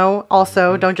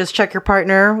 also don't just check your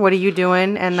partner. What are you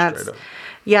doing? And that's,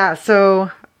 yeah.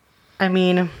 So, I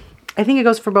mean, I think it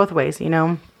goes for both ways,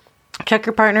 check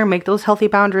your partner, make those healthy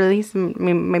boundaries.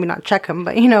 Maybe not check them,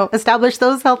 but, establish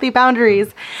those healthy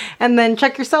boundaries, and then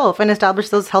check yourself and establish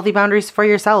those healthy boundaries for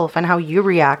yourself and how you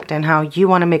react and how you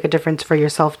want to make a difference for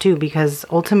yourself too, because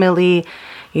ultimately,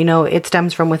 it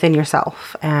stems from within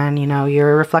yourself and,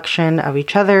 you're a reflection of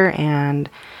each other. And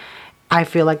I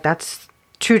feel like that's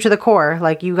true to the core.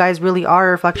 Like, you guys really are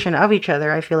a reflection of each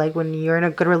other. I feel like when you're in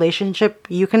a good relationship,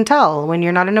 you can tell. When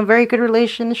you're not in a very good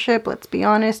relationship, let's be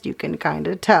honest, you can kind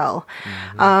of tell.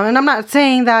 And I'm not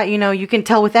saying that, you can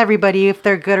tell with everybody if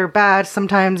they're good or bad.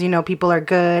 Sometimes, people are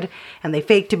good and they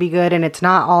fake to be good, and it's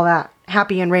not all that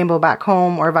happy and rainbow back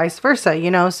home, or vice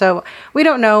versa, so we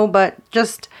don't know, but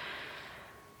just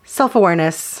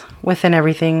self-awareness within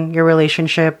everything, your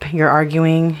relationship, your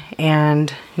arguing,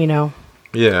 and,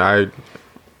 Yeah,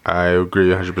 I agree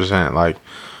 100%. Like,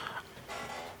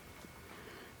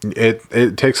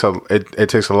 it takes a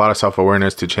lot of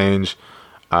self-awareness to change,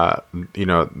 that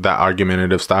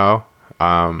argumentative style.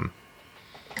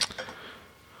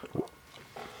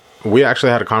 We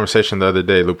actually had a conversation the other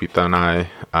day, Lupita and I,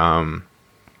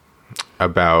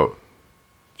 about,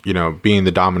 being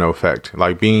the domino effect,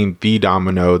 like being the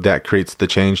domino that creates the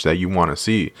change that you want to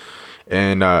see.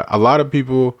 And a lot of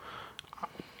people,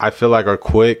 I feel like, are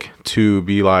quick to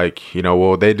be like,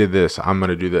 well, they did this, I'm going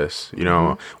to do this,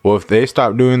 well, if they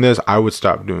stop doing this, I would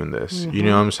stop doing this. You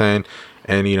know what I'm saying?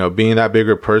 And, being that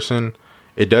bigger person,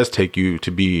 it does take you to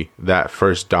be that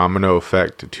first domino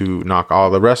effect to knock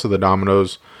all the rest of the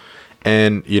dominoes.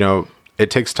 And, it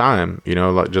takes time,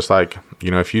 like,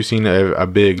 if you've seen a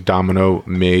big domino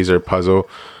maze or puzzle,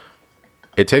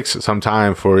 it takes some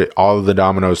time for all of the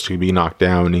dominoes to be knocked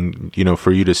down and,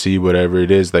 for you to see whatever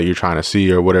it is that you're trying to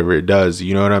see or whatever it does.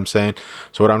 You know what I'm saying?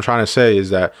 So what I'm trying to say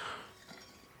is that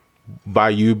by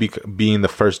you being the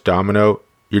first domino,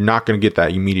 you're not going to get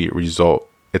that immediate result.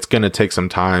 It's going to take some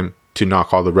time to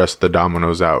knock all the rest of the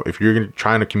dominoes out. If you're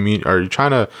trying to communicate, or you're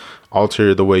trying to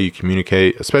alter the way you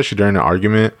communicate, especially during an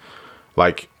argument,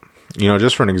 like,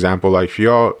 just for an example, like if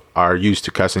y'all are used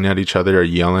to cussing at each other or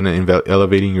yelling and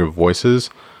elevating your voices,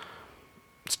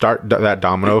 start that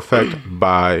domino effect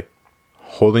by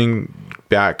holding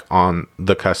back on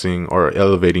the cussing or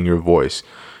elevating your voice.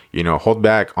 Hold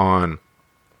back on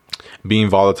being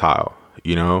volatile,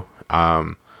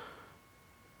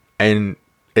 and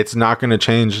it's not going to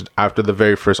change after the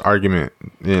very first argument.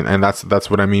 And that's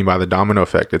what I mean by the domino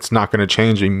effect. It's not going to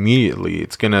change immediately.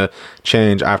 It's going to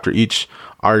change after each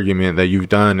argument that you've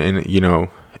done, and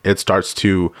it starts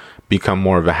to become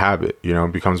more of a habit,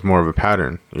 becomes more of a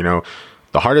pattern. The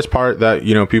hardest part that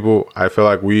people, I feel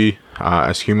like we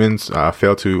as humans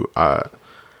fail to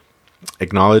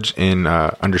acknowledge and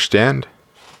understand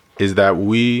is that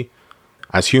we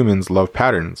as humans love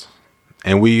patterns,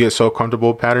 and we get so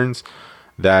comfortable with patterns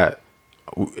that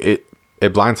it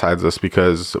blindsides us,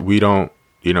 because we don't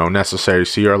necessarily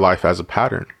see our life as a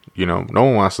pattern. No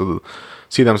one wants to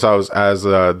see themselves as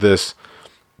this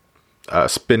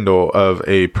spindle of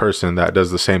a person that does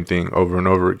the same thing over and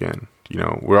over again.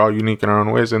 We're all unique in our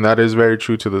own ways, and that is very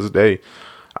true to this day.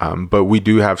 But we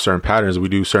do have certain patterns. We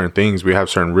do certain things. We have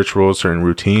certain rituals, certain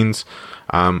routines,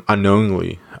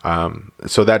 unknowingly.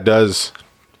 So that does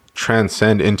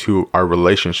transcend into our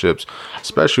relationships,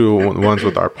 especially ones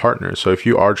with our partners. So if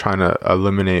you are trying to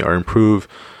eliminate or improve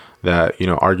that,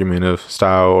 argumentative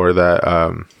style, or that,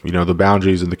 the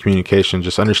boundaries and the communication,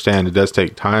 just understand it does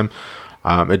take time.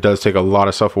 It does take a lot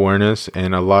of self-awareness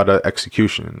and a lot of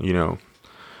execution.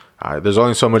 There's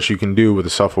only so much you can do with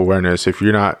the self-awareness. If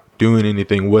you're not doing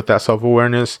anything with that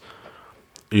self-awareness,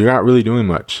 you're not really doing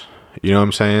much. You know what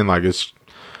I'm saying? Like, it's,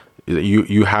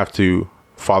 you have to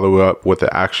follow up with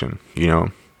the action,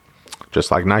 just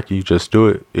like Nike, just do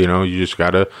it. You just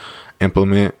got to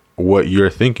implement what you're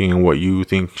thinking and what you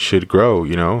think should grow,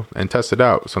 and test it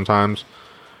out. Sometimes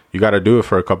you got to do it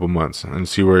for a couple months and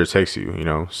see where it takes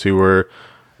you, see where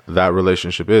that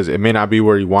relationship is. It may not be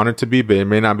where you want it to be, but it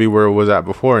may not be where it was at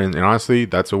before. And honestly,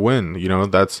 that's a win.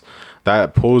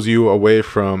 That pulls you away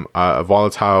from a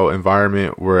volatile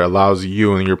environment where it allows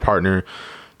you and your partner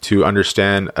to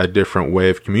understand a different way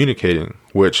of communicating,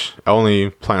 which only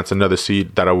plants another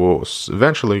seed that will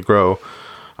eventually grow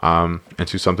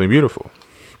into something beautiful.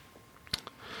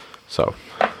 So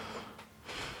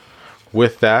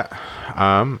with that,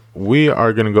 we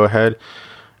are going to go ahead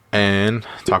and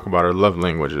talk about our love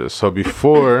languages. So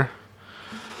before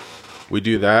we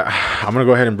do that, I'm going to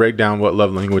go ahead and break down what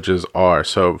love languages are.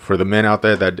 So for the men out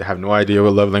there that have no idea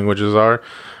what love languages are,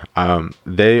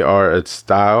 they are a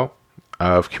style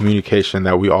of communication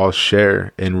that we all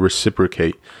share and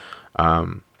reciprocate.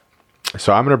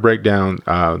 So I'm going to break down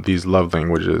these love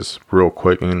languages real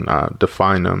quick and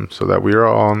define them so that we are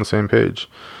all on the same page.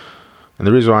 And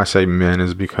the reason why I say men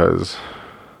is because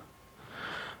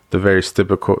this very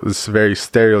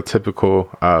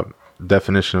stereotypical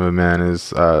definition of a man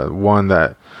is one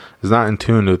that is not in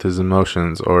tune with his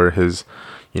emotions or his,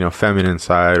 feminine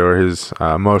side or his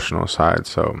emotional side.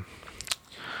 So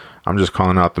I'm just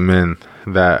calling out the men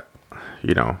that,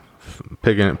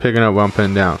 picking up what I'm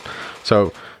putting down.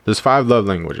 So there's 5 love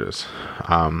languages.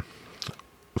 The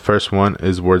first one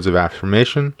is words of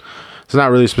affirmation. It's not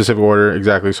really a specific order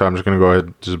exactly, so I'm just going to go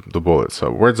ahead just the bullets.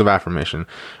 So words of affirmation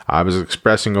is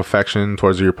expressing affection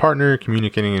towards your partner,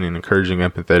 communicating in an encouraging,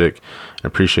 empathetic, and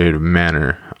appreciative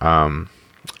manner.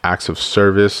 Acts of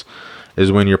service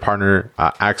is when your partner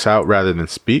acts out rather than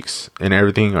speaks in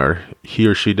everything or he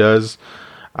or she does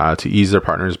to ease their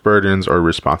partner's burdens or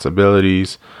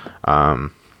responsibilities.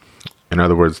 In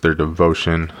other words, their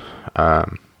devotion.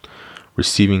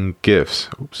 Receiving gifts.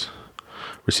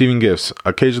 Receiving gifts,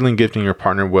 occasionally gifting your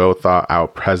partner well thought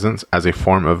out presents as a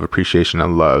form of appreciation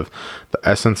and love. The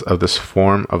essence of this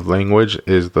form of language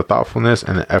is the thoughtfulness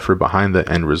and the effort behind the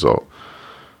end result.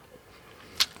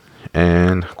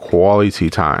 And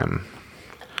quality time.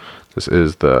 This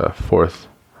is the 4th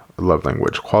love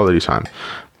language, quality time.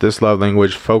 This love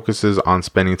language focuses on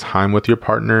spending time with your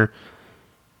partner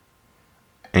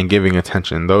and giving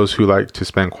attention. Those who like to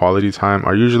spend quality time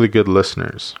are usually good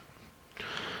listeners.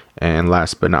 And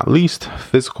last but not least,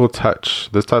 physical touch.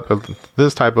 This type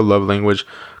of love language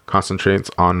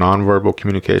concentrates on nonverbal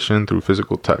communication through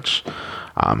physical touch.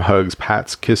 Hugs,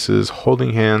 pats, kisses,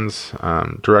 holding hands,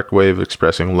 direct way of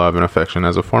expressing love and affection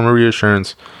as a form of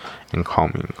reassurance and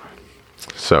calming.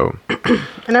 So,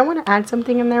 and I want to add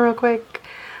something in there real quick.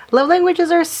 Love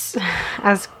languages are,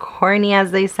 as corny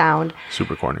as they sound,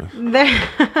 super corny.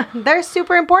 They're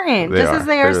super important. Just as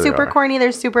they are super corny,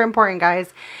 they're super important,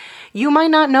 guys. You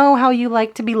might not know how you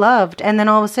like to be loved, and then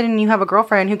all of a sudden you have a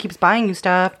girlfriend who keeps buying you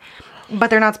stuff, but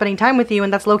they're not spending time with you,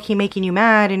 and that's low-key making you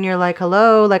mad, and you're like,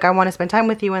 hello, like, I want to spend time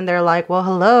with you, and they're like, well,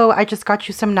 hello, I just got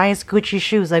you some nice Gucci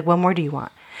shoes, like, what more do you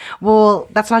want? Well,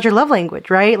 that's not your love language,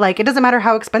 right? Like, it doesn't matter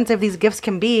how expensive these gifts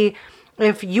can be.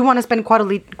 If you want to spend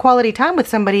quality time with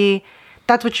somebody,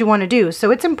 that's what you want to do.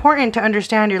 So it's important to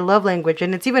understand your love language,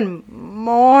 and it's even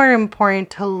more important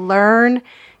to learn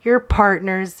your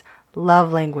partner's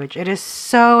love language. It is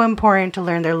so important to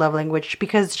learn their love language,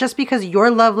 because just because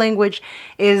your love language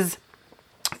is,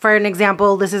 for an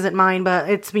example, this isn't mine, but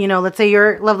it's, let's say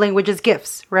your love language is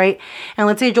gifts, right? And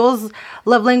let's say Joel's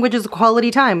love language is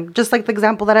quality time, just like the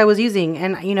example that I was using.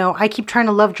 And, I keep trying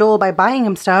to love Joel by buying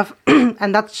him stuff.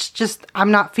 And that's just,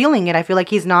 I'm not feeling it. I feel like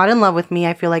he's not in love with me.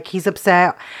 I feel like he's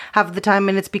upset half the time.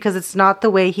 And it's because it's not the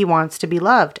way he wants to be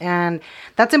loved. And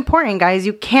that's important, guys.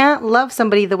 You can't love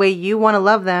somebody the way you want to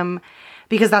love them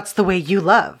because that's the way you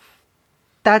love.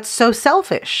 That's so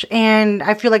selfish. And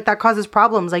I feel like that causes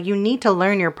problems. Like, you need to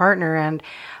learn your partner and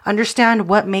understand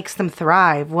what makes them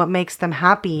thrive, what makes them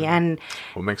happy, and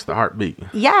what makes the heart beat.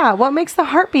 Yeah, what makes the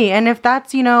heart beat. And if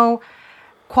that's,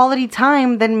 quality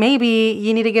time, then maybe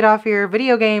you need to get off your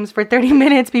video games for 30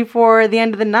 minutes before the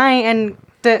end of the night and,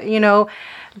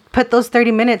 put those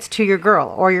 30 minutes to your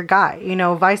girl or your guy,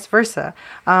 vice versa.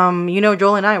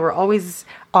 Joel and I were always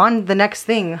on the next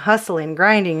thing, hustling,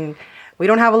 grinding. We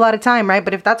don't have a lot of time, right?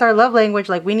 But if that's our love language,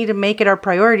 like, we need to make it our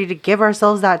priority to give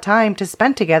ourselves that time to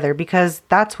spend together, because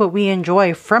that's what we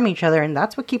enjoy from each other. And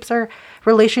that's what keeps our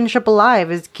relationship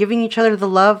alive, is giving each other the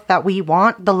love that we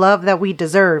want, the love that we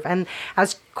deserve. And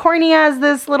as corny as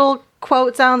this little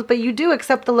quote sounds, but you do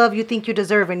accept the love you think you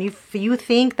deserve. And if you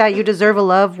think that you deserve a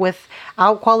love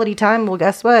without quality time, well,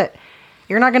 guess what?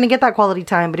 you're not going to get that quality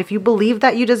time. But if you believe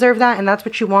that you deserve that and that's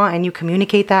what you want, and you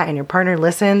communicate that, and your partner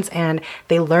listens and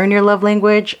they learn your love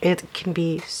language, it can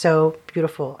be so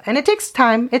beautiful. And it takes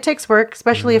time. It takes work,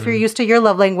 especially if you're used to your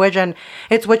love language and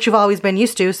it's what you've always been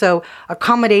used to. So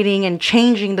accommodating and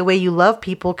changing the way you love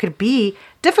people could be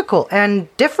difficult and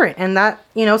different. And that,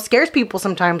 scares people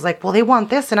sometimes. Like, well, they want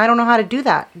this and I don't know how to do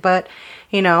that. But,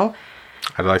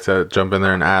 I'd like to jump in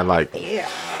there and add,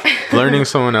 learning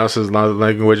someone else's love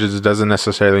languages doesn't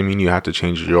necessarily mean you have to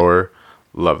change your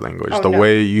love language. The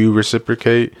way you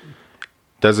reciprocate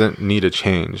doesn't need a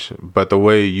change, but the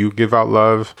way you give out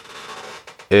love,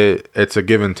 it's a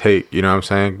give and take. You know what I'm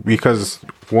saying? Because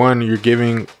one, you're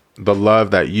giving the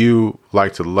love that you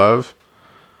like to love,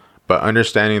 but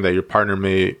understanding that your partner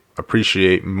may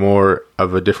appreciate more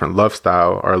of a different love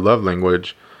style or love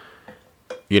language,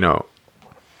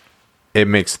 it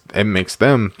makes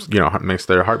them, it makes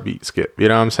their heartbeat skip. You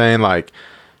know what I'm saying? Like,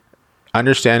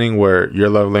 understanding where your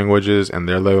love language is and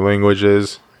their love language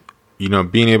is,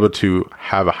 being able to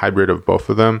have a hybrid of both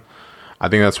of them, I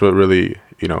think that's what really,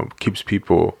 keeps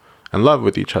people in love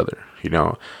with each other,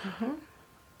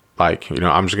 Like,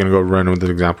 I'm just going to go run with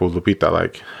the example of Lupita.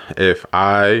 Like, if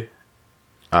I,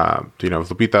 if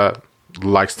Lupita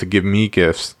likes to give me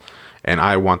gifts and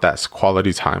I want that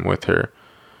quality time with her,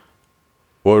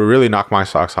 what would really knock my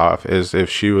socks off is if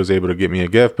she was able to get me a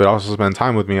gift, but also spend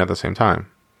time with me at the same time.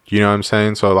 You know what I'm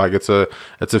saying? So like, it's a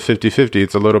 50-50.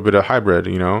 It's a little bit of hybrid,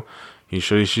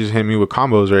 she's hit me with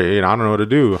combos, right? And I don't know what to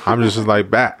do. I'm just like,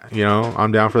 bat,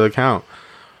 I'm down for the count.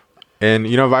 And,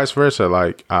 vice versa.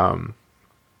 Like,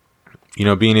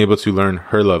 being able to learn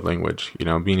her love language,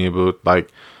 being able,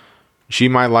 like, she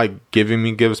might like giving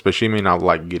me gifts, but she may not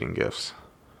like getting gifts.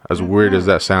 As weird as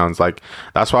that sounds. Like,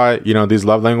 that's why, these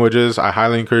love languages, I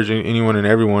highly encourage anyone and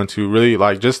everyone to really,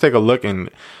 like, just take a look and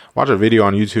watch a video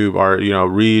on YouTube or,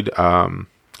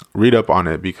 read up on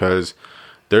it, because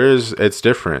it's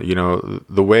different.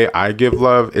 The way I give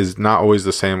love is not always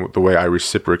the same with the way I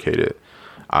reciprocate it.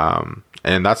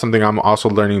 And that's something I'm also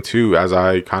learning too, as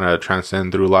I kind of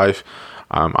transcend through life.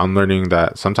 I'm learning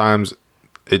that sometimes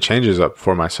it changes up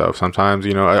for myself. Sometimes,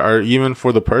 or even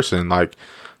for the person, like,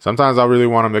 sometimes I really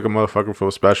want to make a motherfucker feel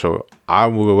special. I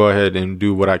will go ahead and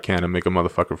do what I can to make a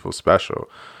motherfucker feel special.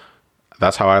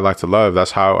 That's how I like to love.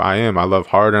 That's how I am. I love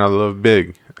hard and I love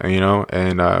big,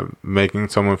 and making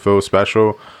someone feel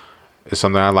special is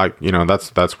something I like.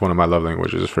 That's one of my love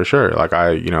languages for sure. Like,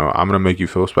 I'm going to make you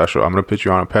feel special. I'm going to put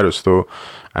you on a pedestal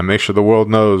and make sure the world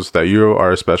knows that you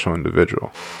are a special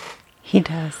individual. He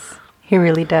does. He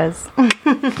really does.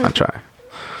 I try.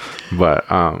 But,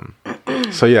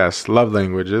 so yes, love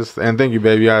languages. And thank you,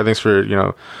 baby. Thanks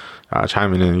for,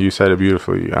 chiming in. You said it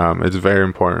beautifully. It's very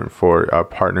important for a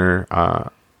partner,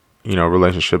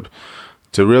 relationship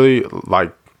to really,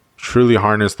 like, truly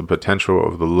harness the potential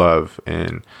of the love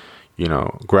and,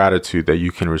 gratitude that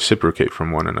you can reciprocate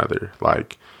from one another.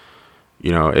 Like,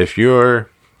 if you're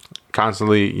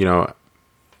constantly,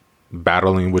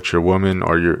 battling with your woman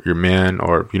or your man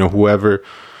or, whoever,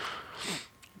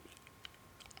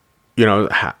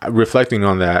 reflecting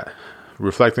on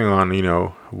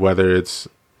whether it's,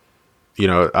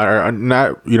 or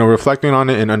not, reflecting on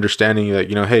it and understanding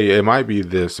that, hey, it might be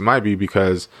this, it might be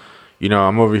because,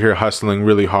 I'm over here hustling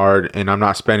really hard and I'm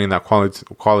not spending that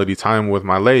quality time with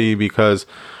my lady because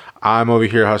I'm over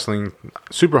here hustling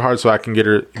super hard so I can get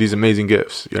her these amazing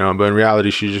gifts, but in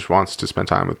reality, she just wants to spend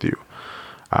time with you.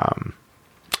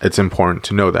 It's important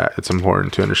to know that. It's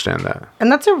important to understand that.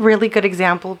 And that's a really good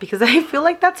example, because I feel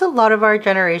like that's a lot of our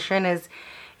generation is,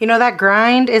 that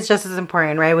grind is just as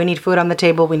important, right? We need food on the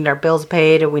table. We need our bills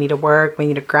paid. We need to work. We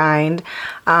need to grind.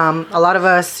 A lot of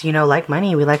us, like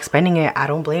money. We like spending it. I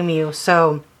don't blame you.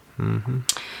 So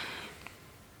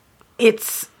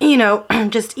it's,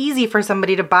 just easy for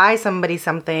somebody to buy somebody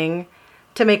something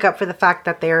to make up for the fact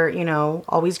that they're,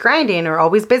 always grinding or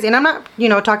always busy. And I'm not,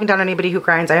 talking down on anybody who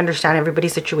grinds. I understand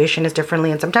everybody's situation is differently.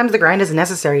 And sometimes the grind is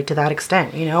necessary to that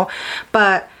extent,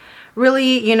 But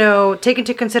really, take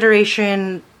into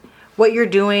consideration what you're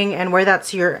doing and where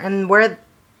where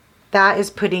that is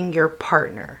putting your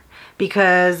partner.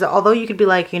 Because although you could be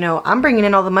like, I'm bringing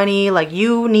in all the money, like,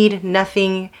 you need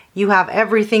nothing. You have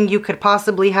everything you could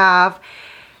possibly have.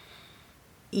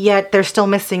 Yet they're still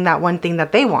missing that one thing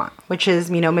that they want, which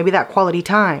is, maybe that quality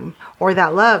time or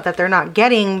that love that they're not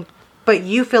getting, but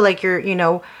you feel like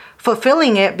you're,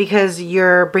 fulfilling it because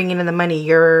you're bringing in the money,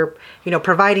 you're,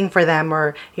 providing for them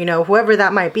or, whoever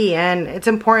that might be. And it's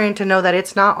important to know that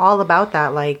it's not all about that.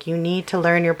 Like, you need to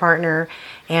learn your partner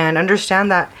and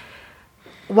understand that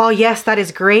while yes, that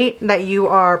is great that you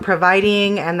are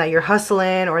providing and that you're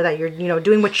hustling or that you're,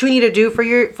 doing what you need to do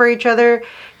for each other,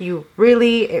 it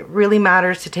really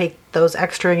matters to take those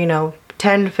extra,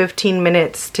 10, 15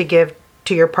 minutes to give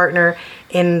to your partner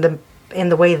in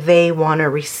the way they want to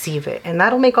receive it. And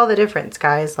that'll make all the difference,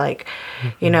 guys. Like,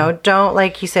 don't,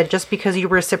 like you said, just because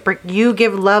you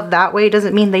give love that way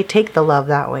doesn't mean they take the love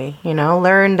that way.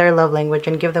 Learn their love language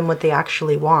and give them what they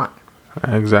actually want.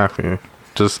 Exactly.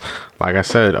 Just like I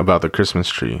said about the Christmas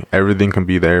tree, everything can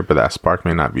be there, but that spark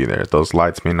may not be there. Those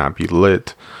lights may not be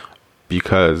lit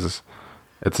because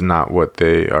it's not what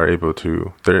they are able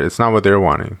to. It's not what they're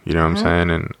wanting. You know what I'm saying?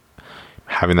 And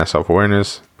having that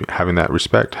self-awareness, having that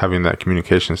respect, having that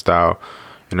communication style,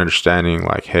 and understanding,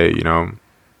 like, hey,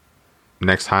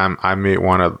 next time I may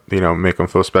want to, make them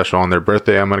feel special on their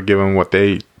birthday. I'm gonna give them what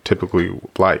they typically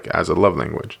like as a love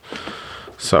language.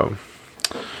 So.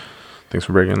 Thanks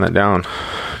for breaking that down.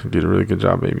 You did a really good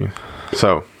job, baby.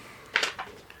 So,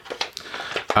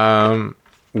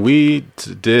 we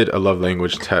did a love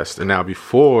language test. And now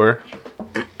before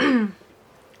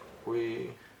we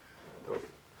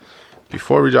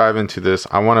dive into this,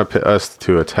 I want to put us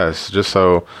to a test just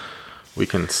so we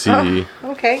can see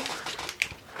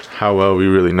how well we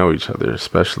really know each other,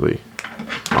 especially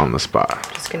on the spot.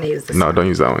 Just going to use this. No, don't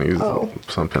use that one. Use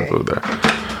some pencil over there.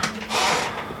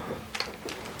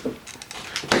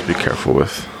 Be careful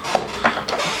with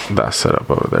that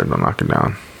setup over there. Don't knock it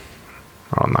down.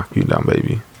 I'll knock you down,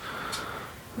 baby.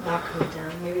 Knock me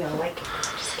down. Maybe I'll like it.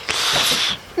 Just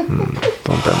kidding.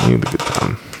 Don't bet me the good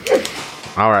time.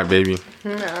 All right, baby.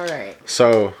 All right.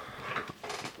 So,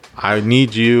 I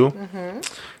need you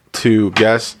to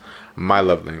guess my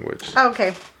love language.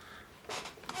 Okay.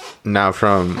 Now,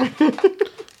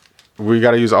 we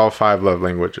got to use all 5 love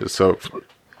languages. So,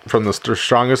 from the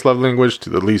strongest love language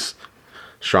to the least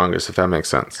strongest, if that makes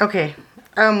sense. Okay.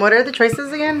 What are the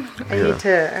choices again? I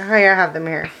have them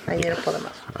here. I need to pull them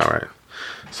up. All right.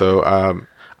 So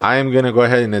I am going to go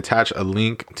ahead and attach a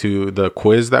link to the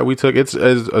quiz that we took. It's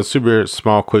a super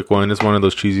small, quick one. It's one of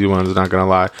those cheesy ones, not going to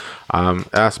lie. It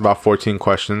asks about 14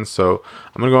 questions. So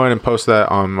I'm going to go ahead and post that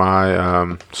on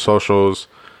my socials.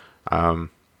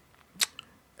 And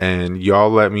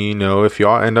y'all let me know if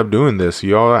y'all end up doing this.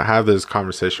 Y'all have this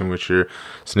conversation with your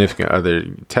significant other.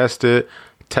 Test it.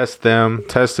 Test them.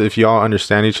 Test if y'all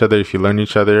understand each other, if you learn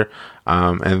each other.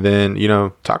 And then,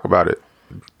 talk about it.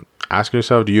 Ask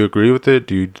yourself, do you agree with it?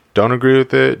 Do you don't agree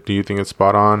with it? Do you think it's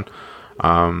spot on?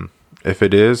 If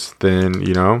it is, then,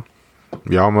 y'all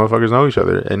motherfuckers know each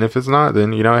other. And if it's not,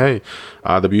 then, hey,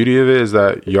 the beauty of it is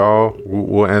that y'all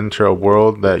will enter a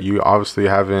world that you obviously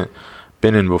haven't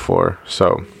been in before.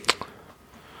 So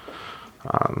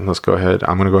let's go ahead.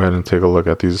 I'm going to go ahead and take a look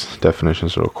at these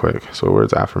definitions real quick. So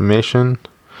words: affirmation,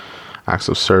 acts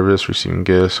of service, receiving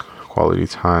gifts, quality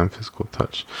time, physical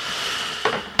touch.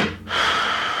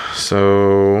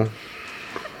 So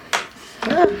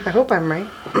I hope I'm right.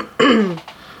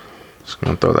 Just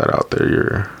going to throw that out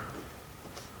there.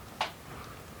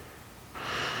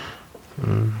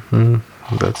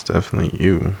 That's definitely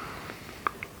you.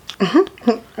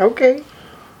 Okay.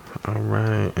 All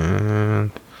right,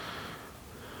 and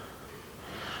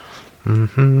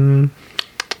don't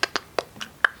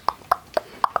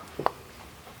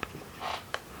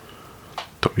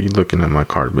be looking at my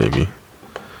card, baby.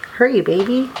 Hurry,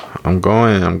 baby. I'm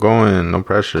going. No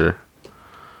pressure.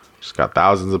 Just got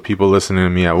thousands of people listening to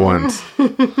me at once.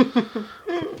 1, 2, 3, 4,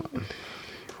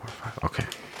 5. Okay.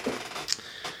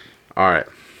 All right.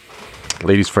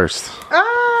 Ladies first.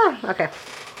 Okay.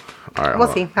 All right.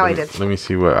 We'll see how I did. Let me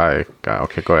see what I got.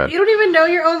 Okay, go ahead. You don't even know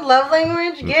your own love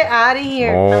language? Get out of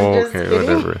here. Oh, I'm just okay, kidding.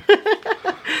 whatever.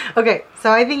 Okay,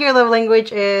 so I think your love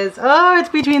language is, it's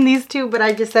between these two, but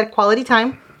I just said quality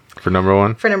time. For number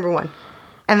 1? For number 1.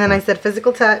 And then I said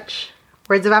physical touch,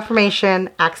 words of affirmation,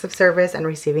 acts of service, and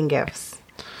receiving gifts.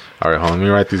 All right, hold on. Let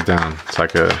me write these down so I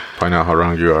could point out how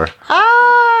wrong you are.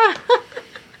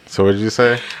 So what did you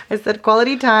say? I said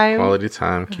quality time. Quality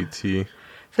time, QT.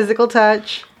 Physical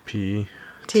touch. PT.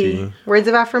 Words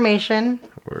of affirmation.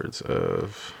 Words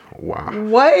of... Wow.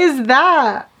 What is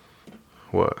that?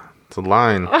 What? It's a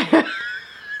line.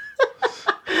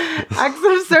 Acts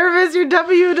of service. Your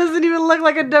W doesn't even look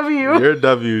like a W. You're a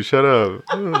W. Shut up.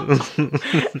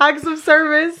 Acts of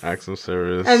service. Acts of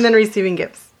service. And then receiving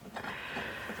gifts.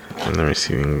 Okay,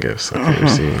 receiving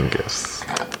gifts.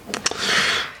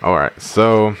 All right,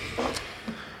 so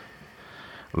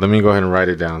let me go ahead and write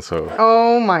it down. So.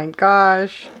 Oh my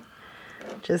gosh.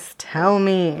 Just tell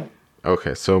me.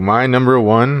 Okay, so my number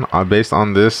 1, based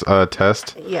on this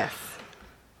test. Yes.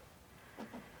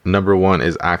 Number 1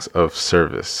 is acts of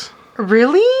service.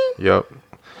 Really? Yep.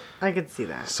 I could see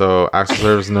that. So acts of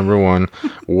service is number 1.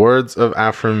 Words of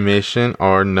affirmation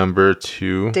are number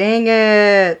 2. Dang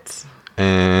it.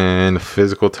 And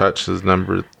physical touch is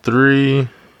number 3.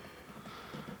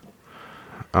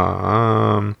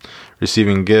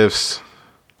 Receiving gifts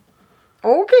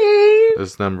Okay.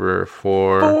 is number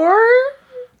 4. 4?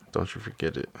 Don't you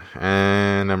forget it.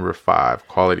 And number 5,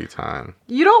 quality time.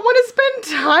 You don't want to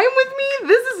spend time with me?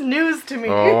 This is news to me.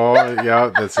 Oh,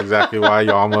 yeah, that's exactly why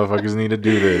y'all motherfuckers need to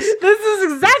do this. This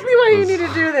is exactly why you need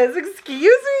to do this.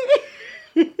 Excuse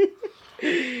me?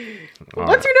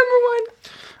 What's your number 1?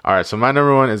 All right, so my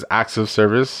number 1 is acts of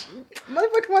service.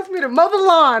 Motherfucker wants me to mow the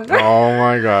lawn. Oh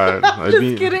my god.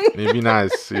 Just kidding. It'd be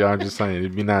nice. Yeah, I'm just saying,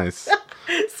 it'd be nice.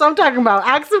 So I'm talking about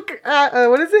acts of,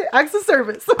 what is it? Acts of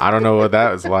service. I don't know what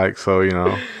that is like, so, you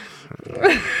know.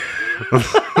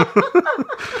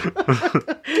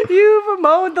 You've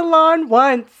mowed the lawn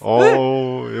once.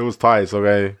 Oh, it was twice,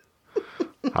 okay?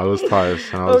 I was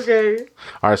twice. Okay.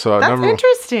 All right, so That's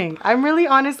interesting. I'm really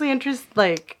honestly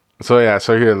interested, So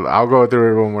here, I'll go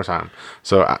through it one more time.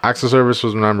 So acts of service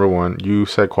was number 1. You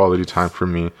said quality time for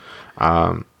me.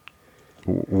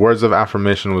 Words of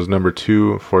affirmation was number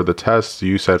 2 for the test.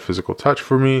 You said physical touch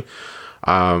for me.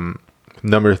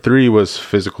 Number 3 was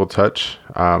physical touch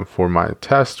for my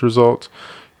test result.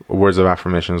 Words of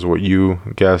affirmation is what you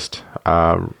guessed.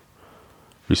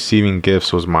 Receiving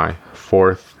gifts was my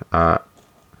 4th.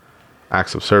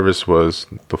 Acts of service was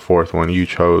the 4th one you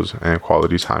chose, and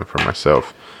quality time for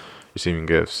myself. Receiving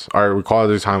gifts. All right,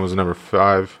 quality time was number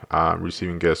 5.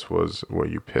 Receiving gifts was what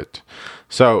you picked.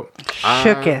 So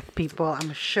shooketh, people.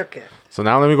 I'm shooketh. So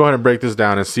now let me go ahead and break this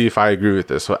down and see if I agree with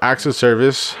this. So acts of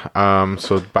service.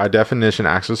 So by definition,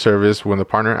 acts of service when the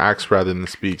partner acts rather than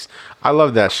speaks. I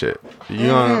love that shit. You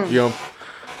know,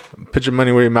 put your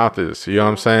money where your mouth is. You know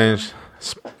what I'm saying?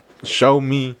 Show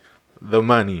me the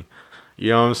money. You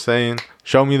know what I'm saying?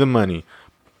 Show me the money.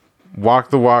 Walk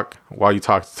the walk while you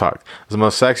talk the talk. It's the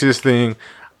most sexiest thing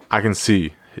I can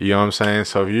see. You know what I'm saying?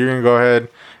 So if you're going to go ahead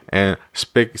and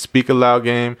speak a loud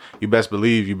game, you best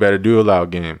believe you better do a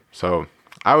loud game. So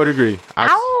I would agree.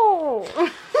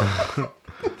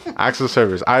 Acts of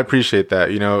service. I appreciate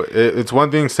that. You know, it's one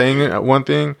thing saying it, one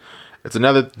thing. It's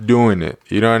another doing it.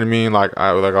 You know what I mean? Like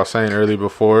I was saying earlier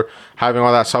before, having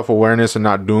all that self-awareness and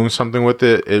not doing something with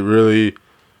it, it really,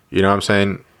 you know what I'm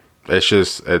saying? It's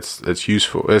just, it's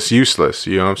useful. It's useless.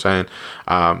 You know what I'm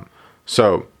saying?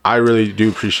 So I really do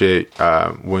appreciate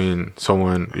when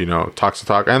someone, you know, talks the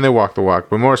talk and they walk the walk,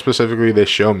 but more specifically, they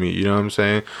show me, you know what I'm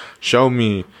saying? Show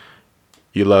me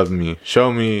you love me.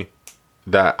 Show me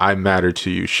that I matter to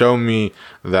you. Show me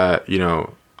that, you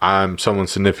know, I'm someone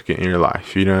significant in your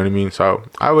life. You know what I mean? So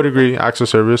I would agree. Acts of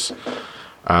service.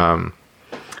 I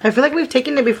feel like we've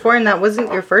taken it before and that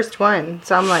wasn't your first one.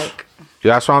 So I'm like,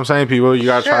 yeah, that's what I'm saying, people. You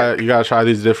gotta try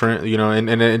these different, you know, and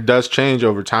it does change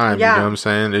over time. Yeah. You know what I'm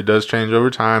saying? It does change over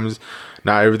time.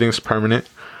 Not everything's permanent,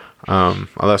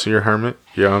 unless you're a hermit.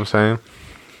 You know what I'm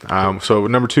saying? So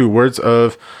number 2, words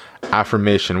of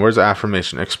affirmation. Words of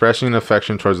affirmation: expressing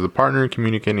affection towards the partner,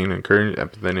 communicating in an encouraging,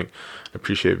 empathetic,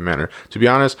 appreciative manner. To be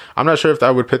honest, I'm not sure if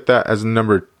I would put that as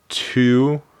number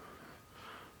 2.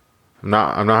 I'm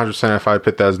not 100% if I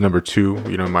put that as number 2,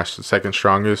 you know, my second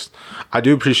strongest. I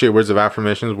do appreciate words of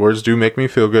affirmations. Words do make me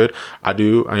feel good. I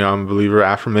do. You know, I'm a believer of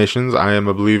affirmations. I am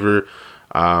a believer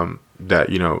that,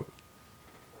 you know,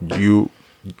 you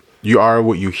are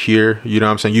what you hear. You know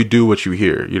what I'm saying? You do what you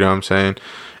hear. You know what I'm saying?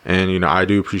 And, you know, I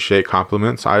do appreciate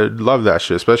compliments. I love that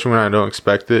shit, especially when I don't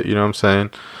expect it. You know what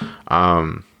I'm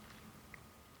saying?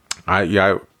 I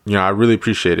really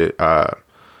appreciate it.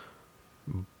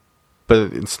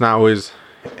 But it's not always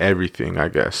everything, I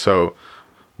guess. So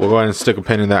we'll go ahead and stick a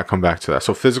pin in that, come back to that.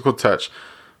 So physical touch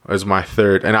is my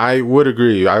 3rd. And I would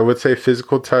agree. I would say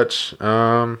physical touch is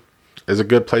a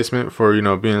good placement for, you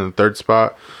know, being in the 3rd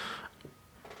spot.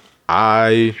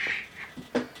 I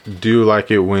do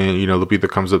like it when, you know, Lupita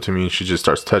comes up to me and she just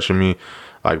starts touching me,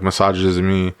 like massages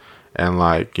me. And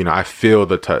like, you know, I feel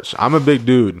the touch. I'm a big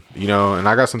dude, you know, and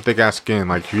I got some thick ass skin.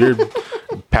 Like if you're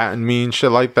patting me and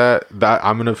shit like that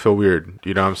I'm gonna feel weird.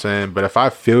 You know what I'm saying? But if I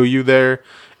feel you there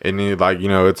and it, like, you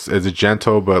know, it's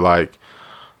gentle, but like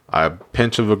a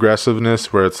pinch of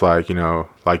aggressiveness where it's like, you know,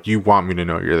 like you want me to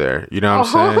know you're there. You know what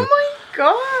I'm saying? Oh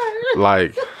my God.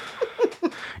 Like,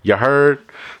 you heard?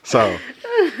 So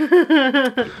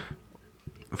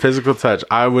physical touch,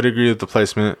 I would agree with the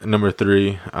placement. Number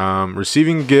 3,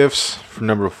 receiving gifts for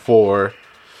number 4.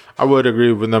 I would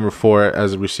agree with number 4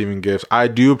 as receiving gifts. I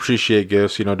do appreciate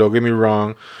gifts. You know, don't get me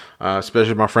wrong.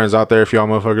 Especially my friends out there, if y'all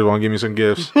motherfuckers want to give me some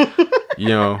gifts, you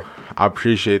know, I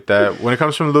appreciate that. When it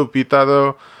comes from Lupita,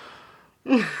 though,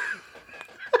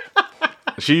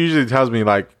 she usually tells me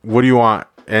like, "What do you want?"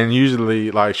 And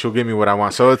usually like she'll give me what I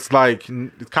want. So it's like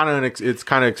it's kind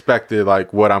of expected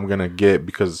like what I'm gonna get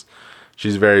because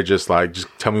she's very just like, just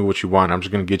tell me what you want. I'm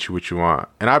just gonna get you what you want,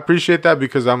 and I appreciate that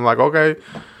because I'm like, okay,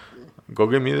 go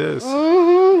get me this.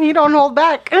 You don't hold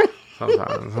back.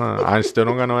 Sometimes I still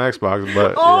don't got no Xbox,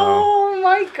 but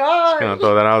my god! just gonna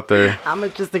throw that out there. I'm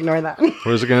gonna just ignore that.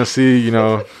 We're just gonna see,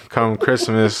 come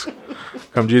Christmas,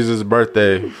 come Jesus'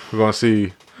 birthday, we're gonna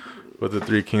see what the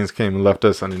three kings came and left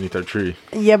us underneath our tree.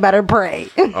 You better pray.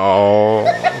 Oh,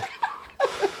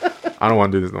 I don't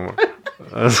want to do this no more.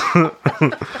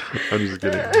 I'm just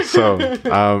kidding. So,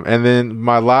 and then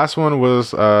my last one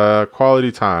was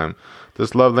quality time.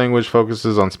 This love language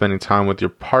focuses on spending time with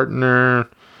your partner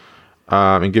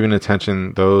and giving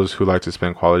attention those who like to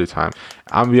spend quality time.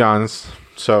 I'll be honest.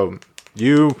 So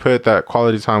you put that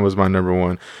quality time was my number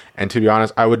one. And to be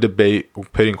honest, I would debate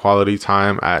putting quality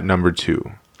time at number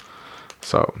 2.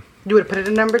 So You would put it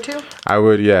in number 2? I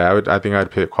would, yeah. I think I'd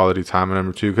put quality time at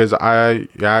number 2 because I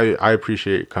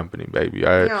appreciate company, baby.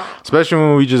 Especially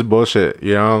when we just bullshit,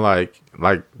 like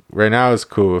right now it's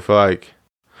cool. I feel like,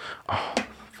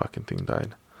 fucking thing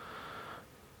died.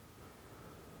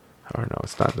 Or no,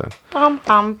 it's not done. Bum,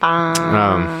 bum,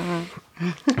 bum.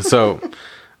 So,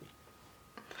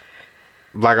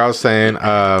 like I was saying,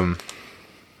 I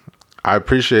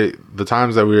appreciate the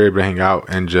times that we were able to hang out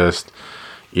and just,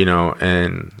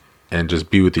 and just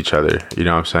be with each other. You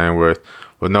know what I'm saying?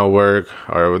 With no work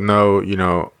or with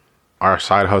no, our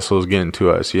side hustles getting to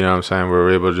us. You know what I'm saying?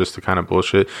 We're able just to kind of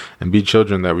bullshit and be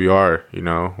children that we are.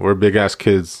 We're big ass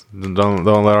kids. Don't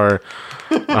let our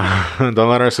don't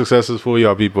let our successes fool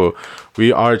y'all, people.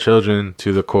 We are children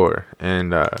to the core,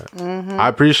 and I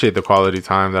appreciate the quality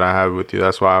time that I have with you.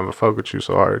 That's why I fuck with you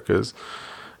so hard because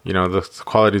the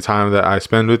quality time that I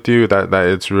spend with you, that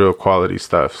it's real quality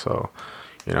stuff. So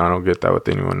I don't get that with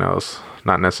anyone else,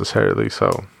 not necessarily.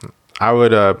 So I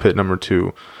would put number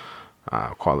 2.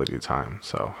 Quality time.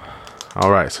 So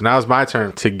all right, so now it's my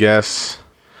turn to guess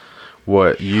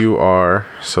what you are.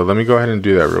 So let me go ahead and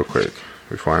do that real quick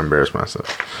before I embarrass myself.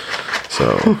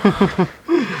 So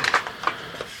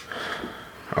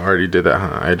I already did that,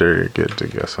 huh? I did get to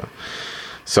guess, huh?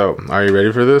 So are you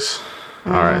ready for this?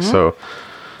 All right, so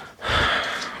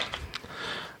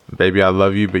baby, I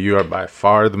love you, but you are by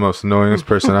far the most annoyingest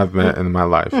person I've met in my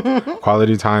life.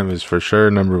 Quality time is for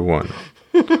sure number 1.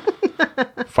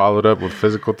 Followed up with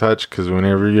physical touch because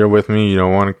whenever you're with me, you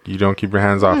don't keep your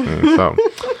hands off me. So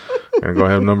I'm gonna go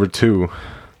ahead with number 2.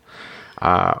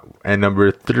 And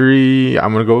number 3,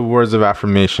 I'm gonna go with words of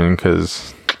affirmation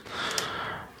because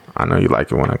I know you like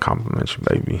it when I compliment you,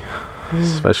 baby.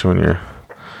 Especially when you're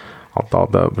all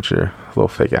dolled up with your little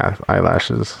fake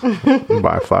eyelashes.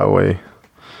 Bye, fly away.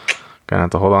 Gonna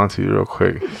have to hold on to you real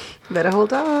quick. Better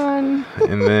hold on.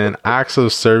 And then acts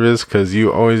of service because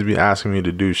you always be asking me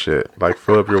to do shit like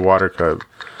fill up your water cup.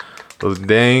 Those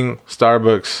dang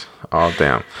Starbucks. Oh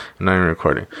damn, I'm not even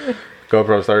recording.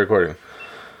 GoPro, start recording.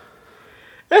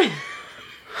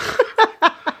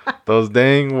 Those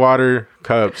dang water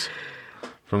cups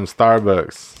from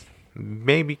Starbucks.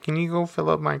 Baby, can you go fill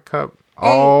up my cup?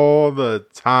 All the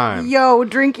time. Yo,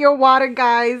 drink your water,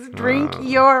 guys. Drink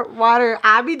your water.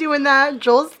 I be doing that.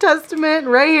 Joel's Testament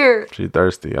right here. She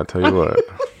thirsty, I tell you what.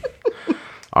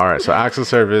 All right, so acts of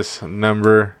service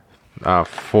number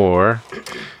 4.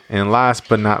 And last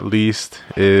but not least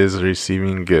is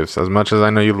receiving gifts. As much as I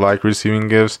know you like receiving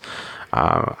gifts,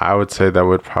 I would say that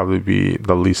would probably be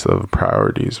the least of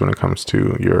priorities when it comes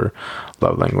to your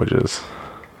love languages.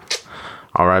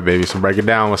 All right, baby. So break it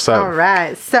down. What's up? All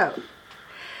right. So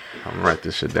I'm gonna write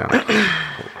this shit down.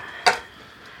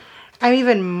 I'm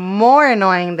even more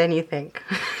annoying than you think.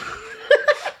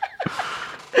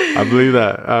 I believe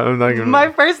that. I'm not gonna...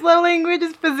 My first love language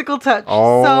is physical touch.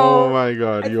 Oh so my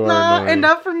god, you it's are not annoying.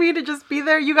 enough for me to just be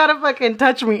there. You gotta fucking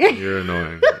touch me. You're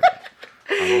annoying.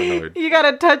 I'm annoyed. You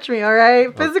gotta touch me, all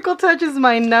right? Physical touch is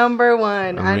my number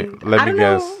 1. I don't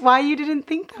know why you didn't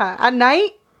think that. At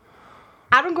night,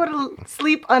 I don't go to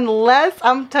sleep unless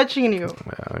I'm touching you.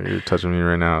 Yeah, you're touching me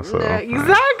right now. So Yeah,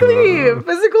 exactly.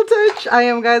 Physical touch. I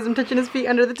am, guys. I'm touching his feet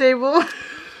under the table.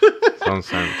 I'm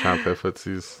trying to play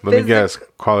footsies. Let me guess.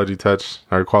 Quality touch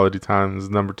or quality time is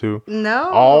number 2. No.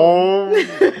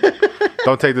 Oh.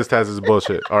 Don't take this test as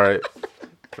bullshit. All right.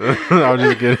 I'm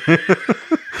just kidding.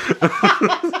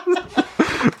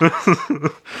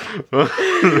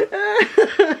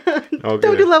 Okay.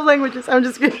 Don't do love languages. I'm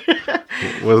just kidding.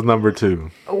 What's number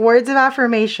 2? Words of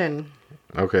affirmation.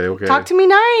 Okay. Talk to me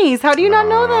nice. How do you not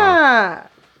know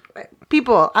that?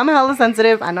 People, I'm hella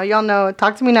sensitive. I know y'all know.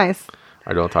 Talk to me nice. All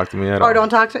Or don't talk to me at all. Or don't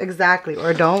talk to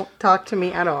or don't talk to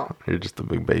me at all. You're just a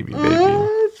big baby.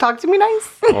 Talk to me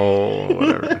nice. Oh,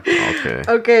 whatever. Okay.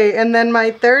 Okay, and then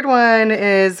my third one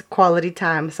is quality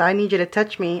time. So I need you to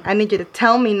touch me. I need you to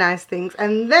tell me nice things,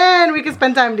 and then we can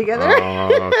spend time together.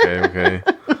 Oh, okay.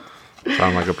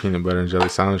 Sound like a peanut butter and jelly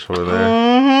sandwich over there.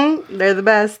 Mm-hmm. They're the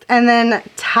best. And then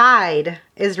tied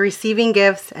is receiving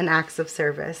gifts and acts of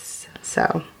service.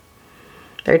 So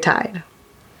they're tied.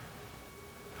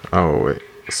 Oh, wait.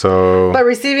 So... But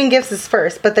receiving gifts is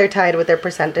first, but they're tied with their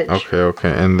percentage.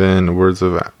 Okay. And then words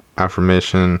of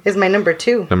affirmation... Is my number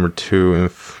 2. Number 2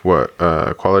 and what?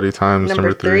 Quality times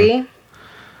number 3?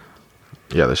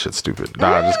 Yeah, this shit's stupid.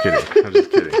 Nah, I'm just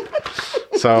kidding.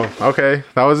 So, okay.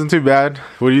 That wasn't too bad.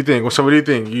 What do you think? So, what do you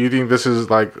think? You think this is,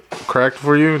 like, correct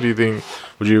for you?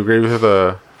 Would you agree with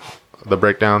the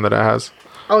breakdown that it has?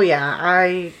 Oh,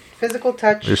 yeah. Physical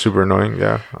touch. You're super annoying,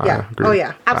 yeah. Yeah. Oh,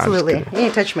 yeah. Absolutely. You need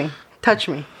to touch me. Touch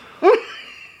me.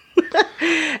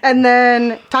 And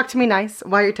then talk to me nice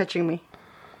while you're touching me.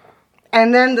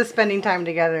 And then the spending time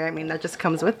together. I mean, that just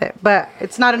comes with it. But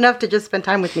it's not enough to just spend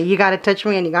time with me. You got to touch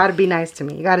me and you got to be nice to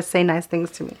me. You got to say nice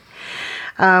things to me.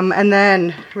 And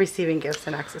then receiving gifts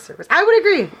and acts of service. I would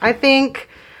agree. I think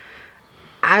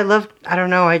I don't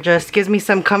know. It just gives me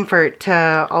some comfort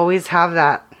to always have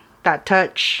that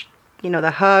touch. You know,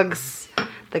 the hugs,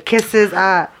 the kisses.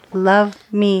 Love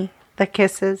me, the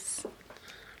kisses.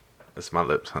 It's my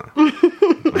lips, huh?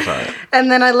 I'm sorry.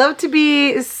 And then I love to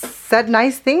be said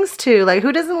nice things to. Like,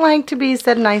 who doesn't like to be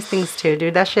said nice things to,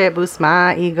 dude? That shit boosts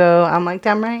my ego. I'm like,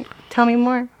 damn right. Tell me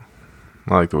more.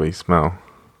 I like the way you smell.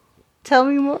 Tell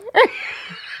me more.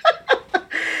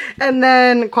 And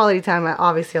then quality time. I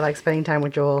obviously like spending time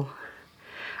with Joel.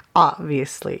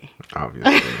 Obviously.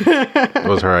 It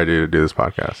was her idea to do this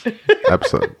podcast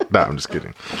episode. No, I'm just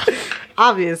kidding.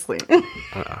 Obviously.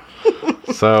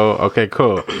 So, okay,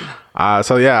 cool.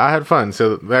 So yeah, I had fun.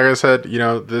 So like I said,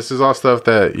 this is all stuff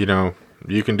that,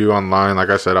 you can do online. Like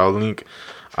I said, I'll link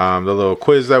the little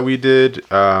quiz that we did.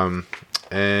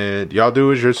 And y'all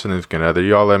do as your significant other.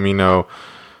 Y'all let me know.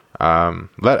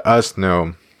 Let us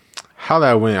know how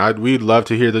that went. We'd love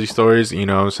to hear these stories, you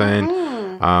know what I'm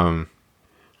saying?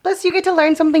 Plus, you get to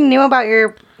learn something new about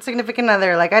your significant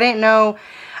other. Like, I didn't know.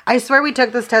 I swear we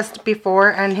took this test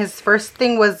before, and his first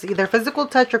thing was either physical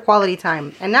touch or quality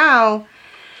time. And now,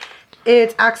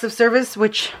 it's acts of service,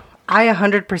 which I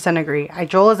 100% agree.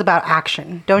 Joel is about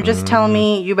action. Don't just tell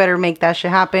me, you better make that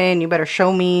shit happen. You better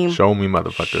show me. Show me,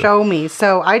 motherfucker. Show me.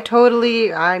 So,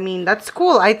 I mean, that's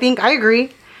cool. I think I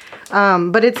agree.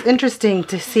 But it's interesting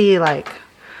to see, like,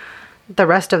 the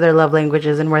rest of their love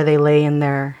languages and where they lay in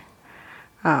their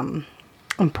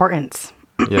importance.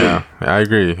 Yeah, I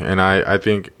agree. And I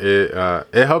think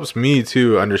it helps me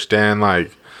to understand,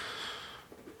 like,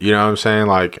 you know what I'm saying?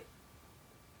 Like,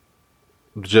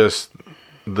 just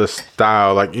the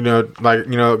style, like,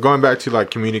 going back to, like,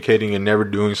 communicating and never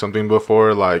doing something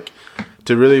before, like,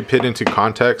 to really put into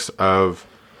context of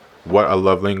what a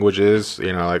love language is,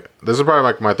 like, this is probably,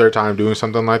 like, my third time doing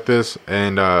something like this.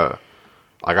 And,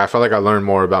 like, I felt like I learned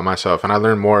more about myself, and I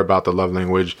learned more about the love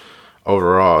language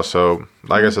overall. So,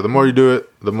 like I said, the more you do it,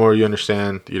 the more you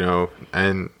understand,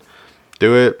 and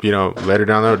do it, later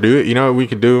down there, do it. You know what we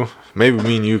could do? Maybe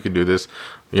me and you could do this.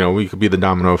 We could be the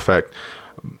domino effect.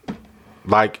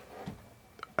 Like,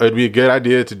 it'd be a good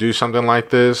idea to do something like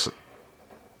this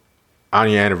on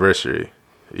your anniversary.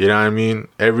 You know what I mean?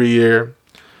 Every year,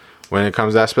 when it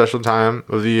comes that special time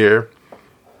of the year,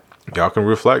 y'all can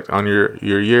reflect on your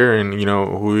year and,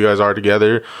 who you guys are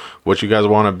together, what you guys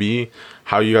want to be,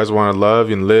 how you guys want to love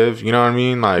and live. You know what I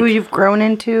mean? Like, who you've grown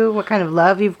into, what kind of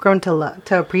love you've grown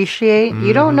to appreciate.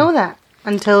 You don't know that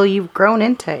until you've grown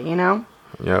into it,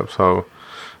 Yep. So,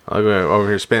 I'm over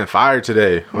here spitting fire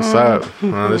today. What's up?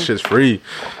 This shit's free.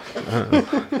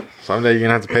 Someday you're going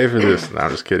to have to pay for this. No,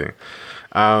 I'm just kidding.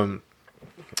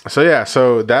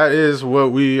 So that is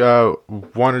what we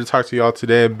wanted to talk to y'all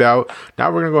today about.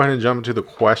 Now we're going to go ahead and jump into the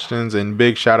questions. And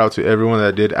big shout out to everyone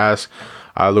that did ask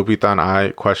Lupita and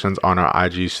I questions on our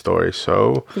IG story.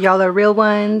 So y'all are real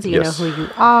ones. You know who you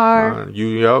are.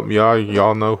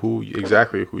 Y'all know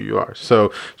exactly who you are.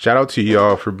 So shout out to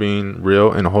y'all for being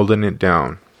real and holding it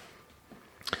down.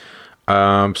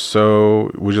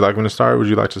 So would you like me to start? Would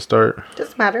you like to start?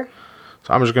 Doesn't matter.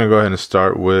 So I'm just going to go ahead and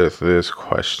start with this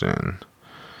question.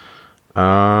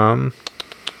 How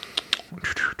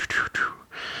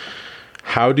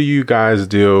do you guys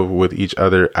deal with each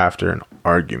other after an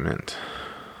argument?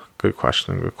 Good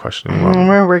question. Well,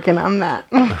 we're working on that.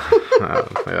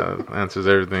 Yeah, answers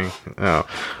everything. No.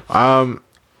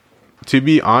 To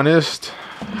be honest,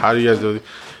 how do you guys do it?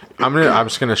 I'm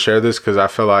just gonna share this because I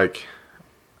feel like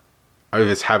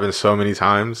it's happened so many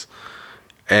times,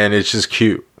 and it's just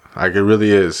cute. Like, it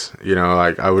really is. You know,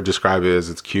 like, I would describe it as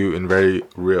it's cute and very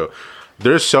real.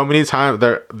 There's so many times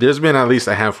there's been at least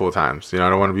a handful of times. You know, I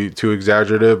don't want to be too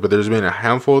exaggerative, but there's been a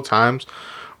handful of times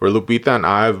where Lupita and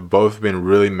I have both been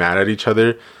really mad at each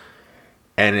other.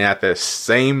 And at the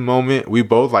same moment, we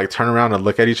both like turn around and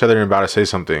look at each other and about to say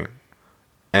something.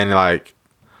 And like,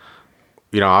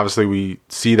 you know, obviously we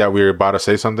see that we're about to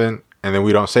say something and then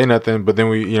we don't say nothing. But then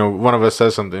we, you know, one of us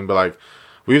says something. But like,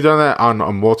 we've done that on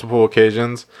multiple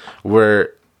occasions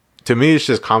where, to me, it's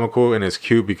just comical and it's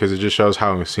cute because it just shows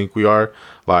how in sync we are.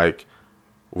 Like,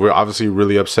 we're obviously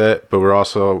really upset, but we're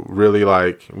also really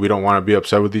like, we don't want to be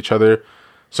upset with each other.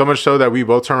 So much so that we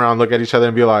both turn around, look at each other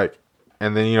and be like,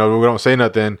 and then, you know, we don't say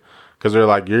nothing because they're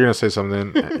like, you're going to say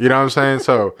something. You know what I'm saying?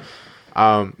 So,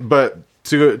 but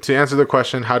to answer the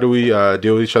question, how do we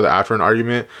deal with each other after an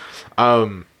argument?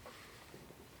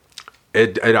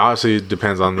 It honestly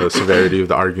depends on the severity of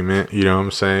the argument. You know what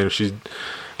I'm saying? If she's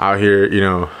out here, you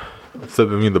know,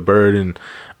 flipping me the bird and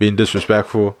being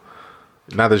disrespectful,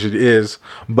 not that she is,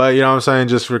 but you know what I'm saying,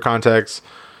 just for context,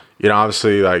 you know,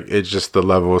 obviously, like, it's just the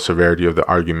level of severity of the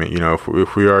argument. You know,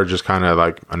 if we are just kind of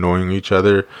like annoying each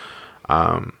other,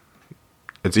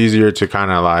 it's easier to kind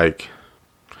of like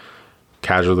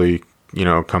casually, you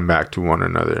know, come back to one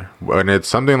another. And it's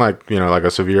something like, you know, like a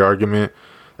severe argument,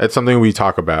 it's something we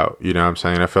talk about. You know what I'm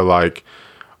saying? I feel like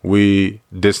we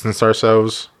distance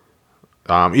ourselves.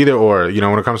 Either or, you know,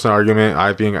 when it comes to an argument,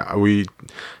 I think we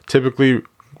typically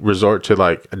resort to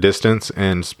like a distance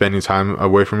and spending time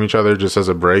away from each other just as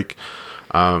a break.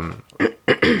 You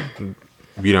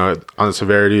know, on the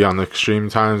severity, on the extreme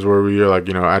times where we are like,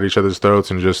 you know, at each other's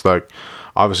throats and just like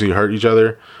obviously hurt each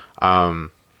other.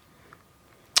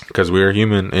 Because we are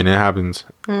human and it happens.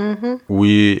 Mm-hmm.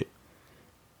 We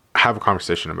have a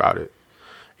conversation about it,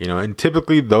 you know, and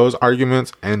typically those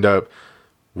arguments end up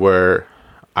where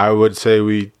I would say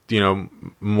we, you know,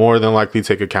 more than likely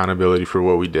take accountability for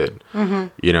what we did,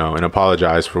 you know, and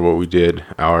apologize for what we did,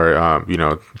 or, you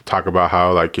know, talk about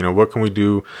how, like, you know, what can we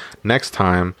do next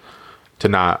time to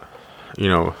not, you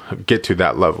know, get to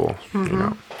that level, you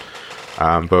know.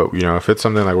 But, you know, if it's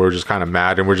something like we're just kind of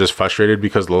mad and we're just frustrated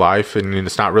because of life and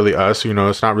it's not really us, you know,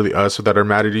 it's not really us that are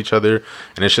mad at each other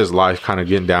and it's just life kind of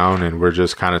getting down and we're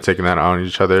just kind of taking that on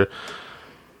each other.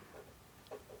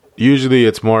 Usually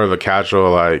it's more of a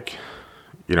casual, like,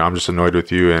 you know, I'm just annoyed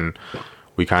with you and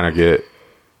we kind of get,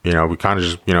 you know, we kind of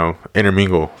just, you know,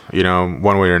 intermingle, you know,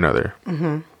 one way or another.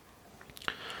 Mm-hmm.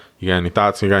 You got any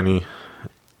thoughts? You got any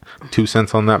 2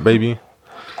 cents on that, baby?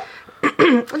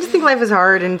 I just think life is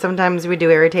hard and sometimes we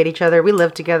do irritate each other. We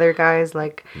live together, guys.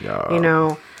 Like, you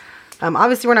know,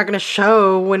 obviously we're not going to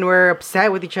show when we're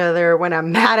upset with each other, when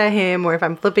I'm mad at him or if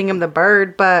I'm flipping him the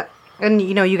bird, but... And,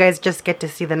 you know, you guys just get to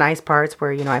see the nice parts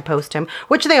where, you know, I post him,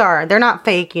 which they are. They're not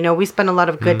fake. You know, we spend a lot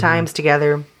of good times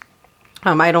together.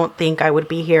 I don't think I would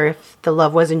be here if the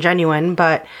love wasn't genuine,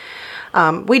 but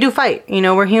we do fight. You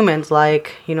know, we're humans.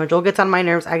 Like, you know, Joel gets on my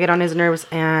nerves. I get on his nerves.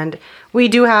 And we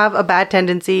do have a bad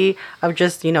tendency of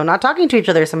just, you know, not talking to each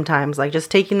other sometimes. Like,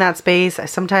 just taking that space.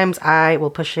 Sometimes I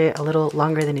will push it a little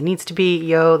longer than it needs to be.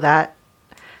 Yo, that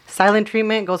silent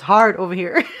treatment goes hard over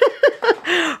here.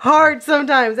 Hard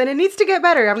sometimes, and it needs to get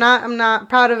better. I'm not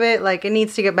proud of it. Like, it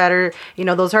needs to get better. You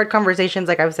know, those hard conversations,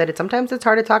 like I've said, sometimes it's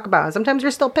hard to talk about, and sometimes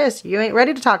you're still pissed. You ain't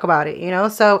ready to talk about it, you know?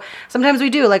 So sometimes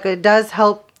we do. Like, it does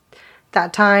help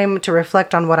that time to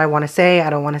reflect on what I want to say.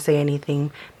 I don't want to say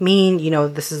anything mean. You know,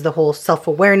 this is the whole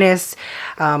self-awareness,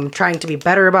 trying to be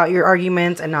better about your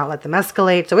arguments and not let them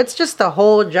escalate. So it's just the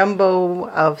whole jumbo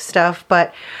of stuff,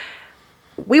 but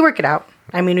we work it out.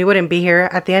 I mean, we wouldn't be here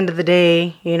at the end of the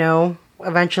day, you know.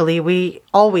 Eventually, we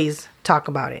always talk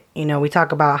about it. You know, we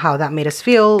talk about how that made us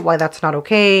feel, why that's not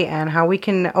okay, and how we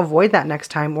can avoid that next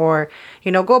time, or,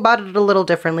 you know, go about it a little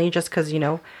differently, just because, you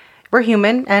know, we're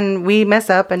human and we mess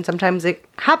up and sometimes it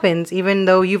happens, even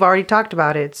though you've already talked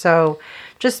about it. So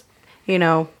just, you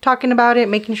know, talking about it,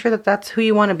 making sure that that's who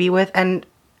you want to be with and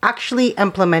actually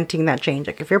implementing that change.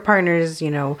 Like, if your partner is,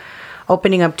 you know,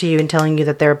 opening up to you and telling you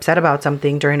that they're upset about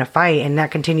something during a fight and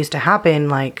that continues to happen,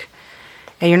 like,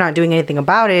 and you're not doing anything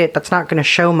about it, that's not going to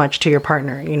show much to your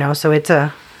partner, you know? So it's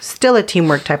still a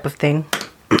teamwork type of thing.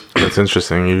 That's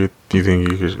interesting. Do you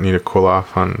think you need to cool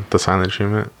off on the silent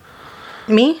treatment?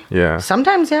 Me? Yeah.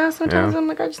 Sometimes, yeah. Sometimes I'm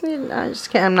like, I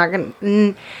just can't. I'm not going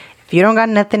to. If you don't got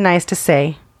nothing nice to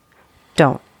say,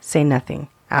 don't say nothing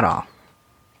at all.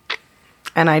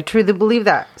 And I truly believe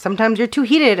that. Sometimes you're too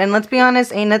heated, and let's be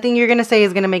honest, ain't nothing you're going to say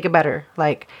is going to make it better.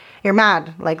 Like, you're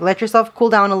mad. Like, let yourself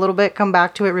cool down a little bit, come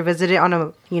back to it, revisit it on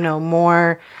a, you know,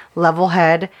 more level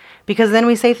head. Because then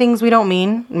we say things we don't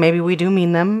mean. Maybe we do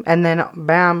mean them. And then,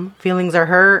 bam, feelings are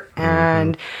hurt.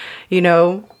 And,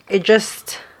 it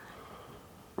just...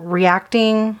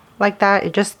 reacting like that,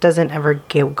 it just doesn't ever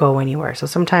go anywhere. So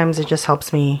sometimes it just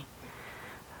helps me.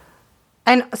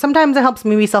 And sometimes it helps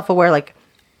me be self-aware. Like,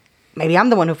 maybe I'm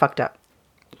the one who fucked up.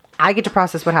 I get to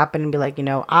process what happened and be like,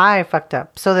 I fucked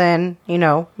up. So then,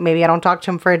 maybe I don't talk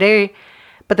to him for a day.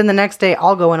 But then the next day,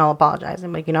 I'll go and I'll apologize.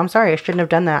 I'm like, I'm sorry. I shouldn't have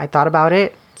done that. I thought about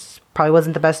it. Probably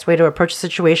wasn't the best way to approach the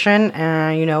situation.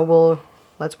 And,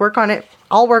 let's work on it.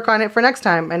 I'll work on it for next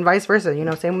time. And vice versa.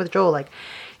 Same with Joel. Like,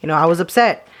 I was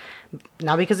upset.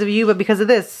 Not because of you, but because of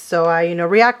this. So I,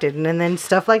 reacted. And then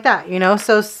stuff like that,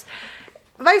 So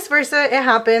vice versa. It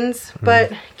happens.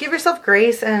 But give yourself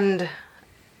grace and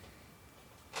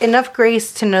enough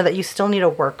grace to know that you still need to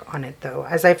work on it, though.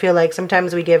 As I feel like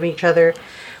sometimes we give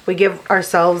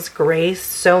ourselves grace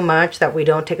so much that we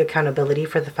don't take accountability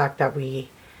for the fact that we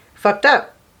fucked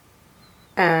up.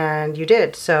 And you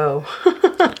did. So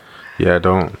yeah,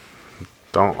 don't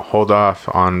hold off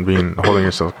on holding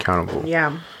yourself accountable.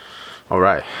 Yeah. All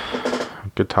right.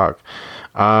 Good talk.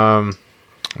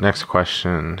 Next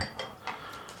question.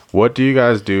 What do you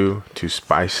guys do to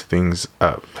spice things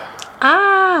up?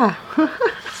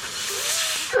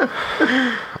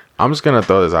 I'm just gonna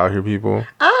throw this out here, people.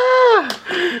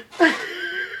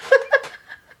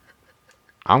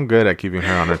 I'm good at keeping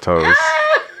her on her toes.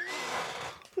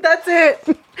 That's it.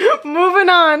 Moving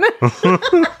on.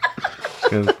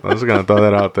 I'm just gonna throw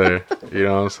that out there. You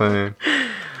know what I'm saying?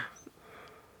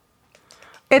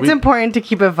 It's important to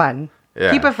keep it fun.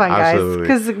 Yeah, keep it fun, guys.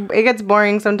 Because it gets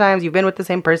boring sometimes. You've been with the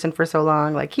same person for so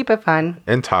long. Like, keep it fun.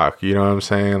 And talk. You know what I'm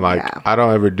saying? Like, yeah. I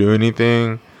don't ever do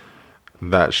anything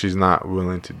that she's not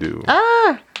willing to do.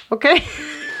 Okay.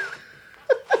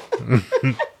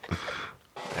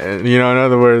 And, in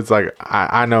other words, like,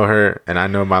 I know her and I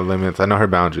know my limits. I know her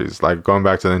boundaries. Like, going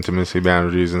back to the intimacy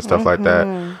boundaries and stuff like that.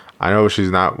 I know what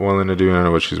she's not willing to do and I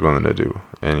know what she's willing to do.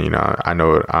 And, I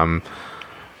know what I'm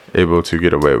able to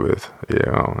get away with,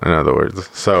 in other words.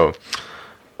 So,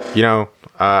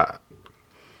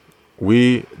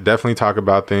 we definitely talk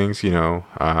about things, we're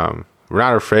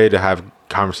not afraid to have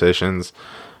conversations,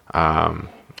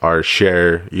 or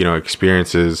share,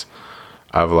 experiences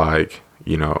of like,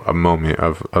 a moment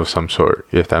of some sort,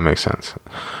 if that makes sense.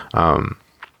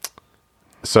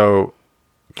 So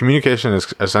communication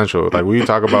is essential. Like, we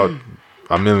talk about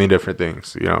a million different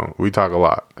things, we talk a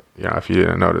lot, if you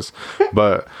didn't notice,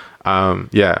 but,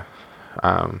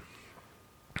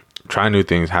 trying new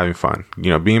things, having fun,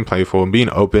 being playful and being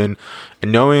open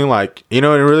and knowing, like, and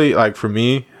really, like, for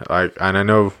me, like, and I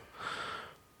know,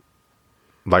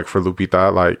 like, for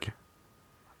Lupita, like,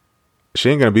 she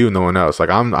ain't gonna be with no one else. Like,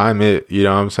 I'm it, you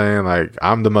know what I'm saying? Like,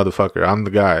 I'm the motherfucker, I'm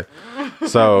the guy.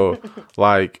 So,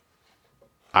 like,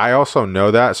 I also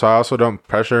know that, so I also don't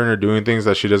pressure her into doing things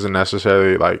that she doesn't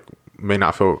necessarily, like, may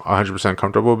not feel 100%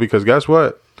 comfortable, because guess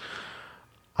what?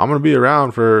 I'm going to be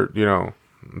around for,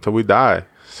 until we die.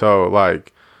 So,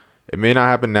 like, it may not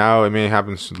happen now, it may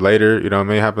happen later, it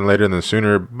may happen later than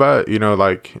sooner, but,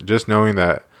 like, just knowing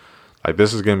that, like,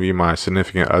 this is going to be my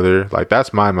significant other, like,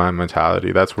 that's my mind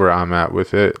mentality. That's where I'm at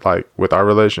with it. Like, with our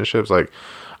relationships, like,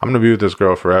 I'm going to be with this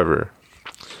girl forever.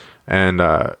 And,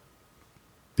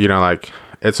 like,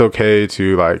 it's okay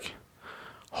to, like,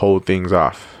 hold things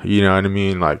off. You know what I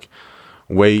mean? Like,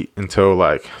 wait until,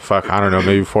 like, I don't know,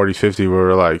 maybe 40, 50, where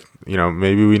we're like,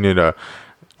 maybe we need to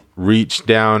reach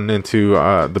down into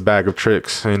the bag of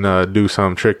tricks and do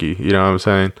something tricky. You know what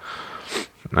I'm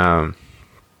saying?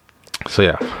 So,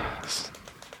 yeah.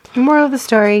 Moral of the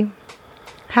story,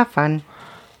 have fun.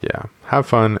 Yeah, have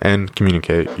fun and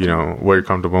communicate, what you're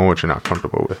comfortable and what you're not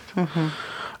comfortable with. Mm-hmm.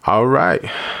 All right.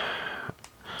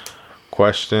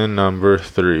 Question number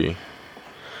 3.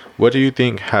 What do you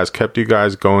think has kept you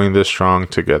guys going this strong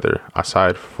together,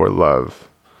 aside for love?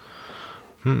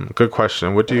 Good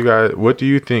question. What do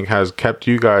you think has kept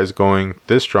you guys going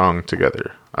this strong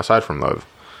together, aside from love?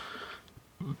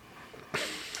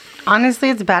 Honestly,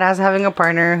 it's badass having a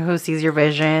partner who sees your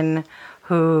vision,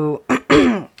 who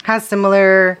has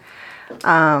similar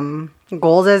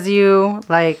goals as you.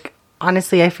 Like,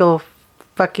 honestly, I feel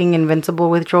fucking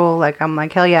invincible with Joel. Like, I'm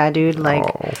like, hell yeah, dude. Like,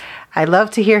 I love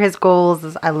to hear his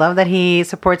goals. I love that he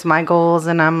supports my goals.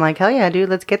 And I'm like, hell yeah, dude,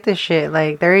 let's get this shit.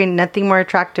 Like, there ain't nothing more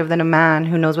attractive than a man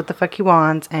who knows what the fuck he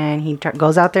wants. And he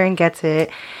goes out there and gets it.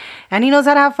 And he knows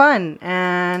how to have fun.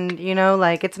 And,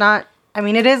 like, it's not... I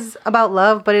mean, it is about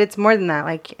love, but it's more than that.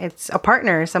 Like, it's a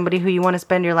partner, somebody who you want to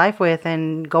spend your life with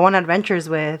and go on adventures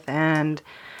with. And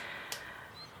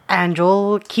And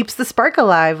Joel keeps the spark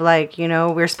alive. Like, you know,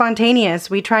 we're spontaneous.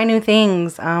 We try new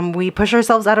things. We push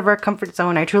ourselves out of our comfort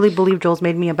zone. I truly believe Joel's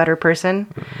made me a better person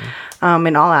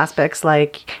in all aspects.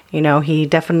 Like, you know, he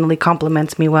definitely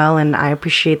compliments me well, and I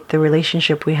appreciate the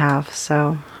relationship we have.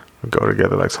 So we go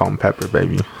together like salt and pepper,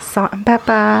 baby. Salt and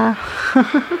pepper.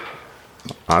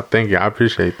 Thank you. I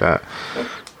appreciate that.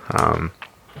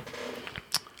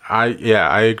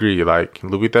 I agree. Like,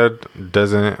 Lupita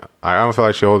I don't feel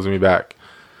like she holds me back.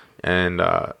 And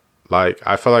like,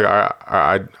 I feel like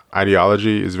our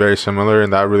ideology is very similar,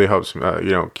 and that really helps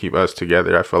keep us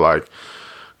together. I feel like,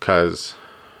 because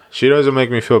she doesn't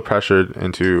make me feel pressured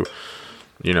into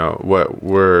what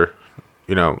we're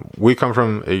we come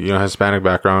from a Hispanic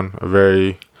background, a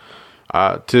very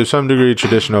to some degree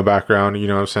traditional background, you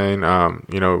know what I'm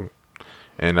saying,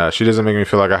 and she doesn't make me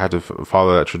feel like I had to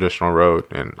follow that traditional road.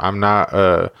 And I'm not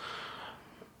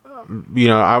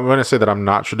I wouldn't say that I'm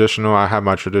not traditional. I have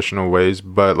my traditional ways,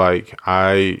 but like,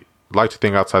 I like to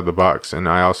think outside the box, and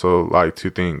I also like to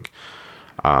think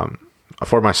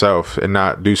for myself and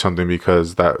not do something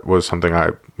because that was something I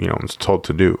was told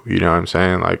to do. You know what I'm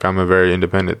saying? Like, I'm a very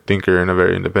independent thinker and a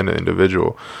very independent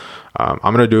individual. I'm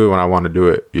gonna do it when I want to do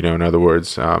it. In other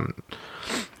words,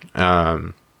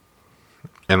 and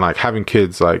like, having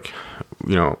kids, like,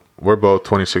 we're both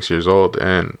 26 years old,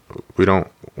 and we don't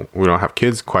have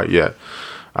kids quite yet.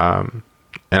 And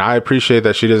I appreciate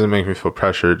that she doesn't make me feel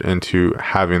pressured into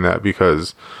having that,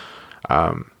 because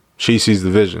she sees the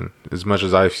vision as much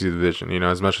as I see the vision.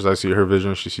 As much as I see her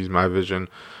vision, she sees my vision.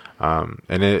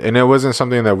 And it wasn't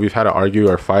something that we've had to argue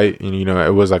or fight. And,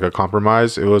 it was like a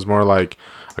compromise. It was more like,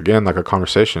 again, like a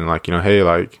conversation. Like, hey,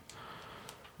 like,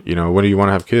 when do you want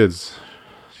to have kids?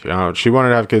 She wanted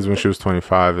to have kids when she was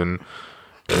 25, and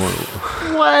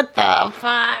what the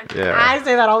fuck? Yeah. I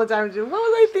say that all the time. What was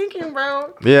I thinking,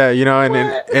 bro? Yeah,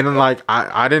 and like,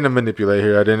 I didn't manipulate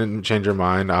her. I didn't change her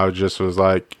mind. I was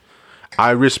like, I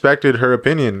respected her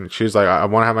opinion. She was like, I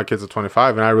want to have my kids at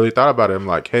 25, and I really thought about it. I'm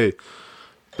like, hey,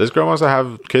 this girl wants to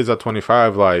have kids at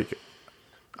 25. Like,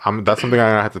 that's something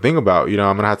I have to think about. I'm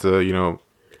gonna have to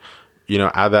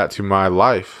add that to my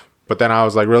life. But then I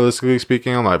was like, realistically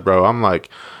speaking, I'm like, bro,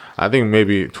 I think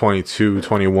maybe 22,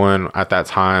 21 at that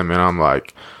time. And I'm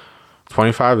like,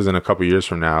 25 is in a couple years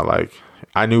from now. Like,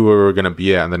 I knew where we were going to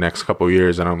be at in the next couple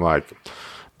years. And I'm like,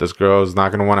 this girl is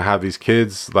not going to want to have these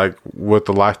kids, like, with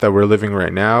the life that we're living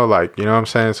right now. Like, you know what I'm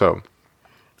saying? So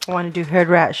I want to do hood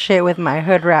rat shit with my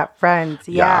hood rat friends.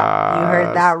 Yeah, you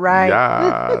heard that right.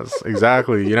 Yes,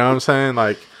 exactly. You know what I'm saying?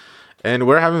 Like, and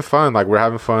we're having fun. Like, we're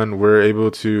having fun. We're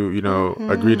able to,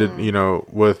 agree to,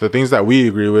 with the things that we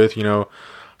agree with.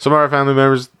 Some of our family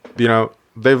members,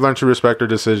 they've learned to respect our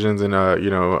decisions and,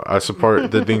 support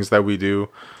the things that we do,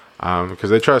 because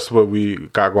they trust what we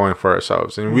got going for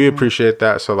ourselves. And we appreciate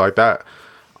that. So, like, that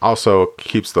also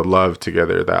keeps the love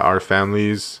together, that our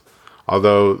families,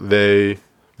 although they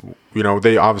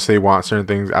obviously want certain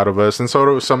things out of us, and so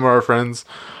do some of our friends.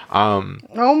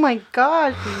 Oh my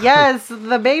gosh, yes,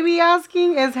 the baby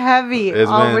asking is heavy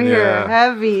over here.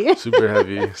 Heavy. Super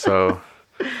heavy. So,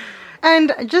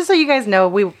 and just so you guys know,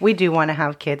 we do want to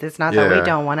have kids. It's not that we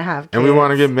don't want to have kids. And we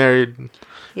want to get married.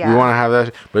 Yeah. We want to have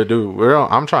that. But dude,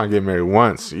 I'm trying to get married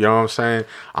once. You know what I'm saying?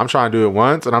 I'm trying to do it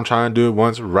once, and I'm trying to do it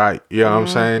once right. You know what I'm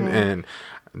saying? And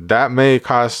that may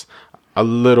cost a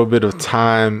little bit of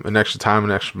time, an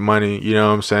extra money. You know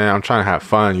what I'm saying? I'm trying to have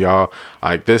fun, y'all.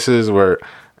 Like, this is where,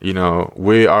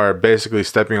 we are basically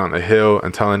stepping on the hill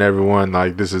and telling everyone,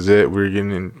 like, this is it. We're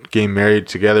getting married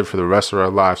together for the rest of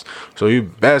our lives. So you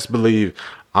best believe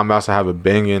I'm about to have a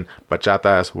banging bachata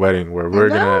ass wedding where we're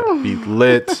gonna be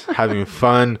lit, having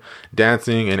fun,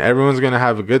 dancing, and everyone's gonna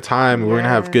have a good time. We're gonna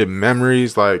have good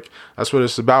memories. Like, that's what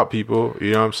it's about, people.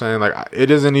 You know what I'm saying? Like, it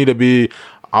doesn't need to be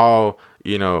all,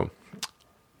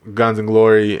 guns and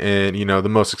glory and, the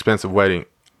most expensive wedding.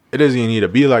 It doesn't even need to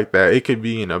be like that. It could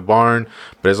be in a barn,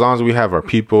 but as long as we have our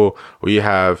people, we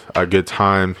have a good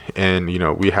time, and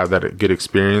we have that good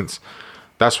experience.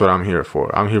 That's what I'm here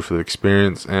for. I'm here for the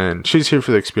experience, and she's here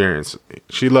for the experience.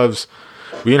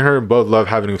 We and her both love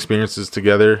having experiences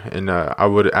together, and I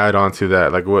would add on to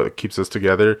that, like, what keeps us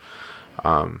together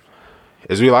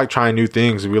is we like trying new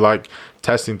things. We like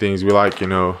testing things. We like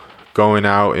going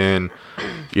out and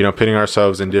putting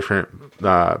ourselves in different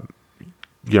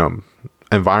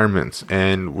environments,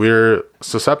 and we're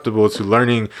susceptible to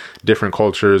learning different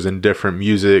cultures and different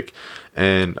music,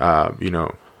 and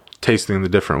tasting the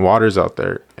different waters out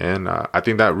there. And I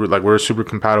think that, like, we're super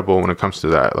compatible when it comes to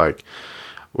that. Like,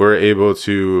 we're able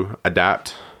to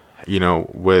adapt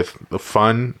with the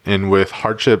fun and with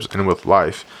hardships and with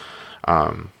life.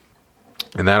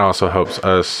 And that also helps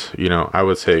us, I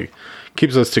would say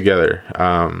keeps us together,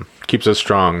 keeps us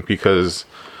strong, because,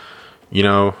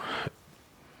 if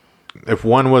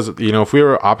one was, if we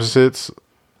were opposites,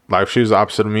 like if she was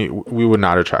opposite of me, we would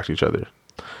not attract each other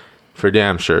for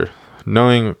damn sure.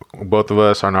 Knowing both of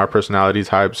us on our personality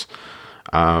types,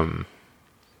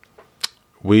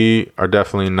 we are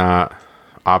definitely not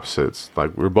opposites.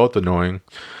 Like, we're both annoying.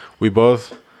 We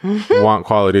both want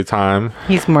quality time.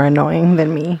 He's more annoying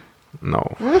than me.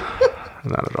 No,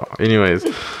 not at all. Anyways,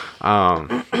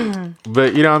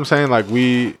 but you know what I'm saying? Like,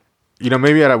 we,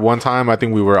 maybe at one time, I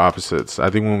think we were opposites.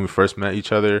 I think when we first met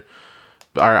each other,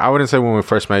 or I wouldn't say when we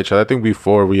first met each other, I think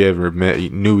before we ever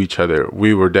knew each other,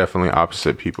 we were definitely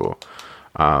opposite people.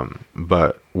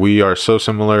 But we are so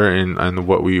similar in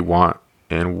what we want,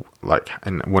 and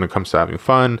when it comes to having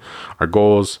fun, our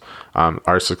goals,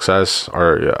 our success,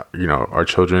 our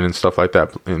children and stuff like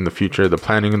that in the future, the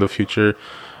planning of the future,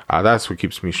 that's what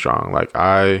keeps me strong. Like,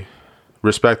 I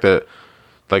respect that,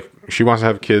 like, she wants to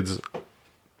have kids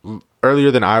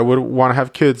earlier than I would want to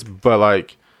have kids, but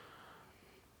like,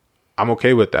 I'm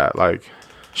okay with that. Like,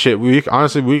 shit, we could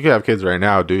have kids right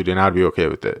now, dude, and I'd be okay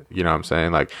with it. You know what I'm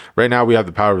saying? Like, right now we have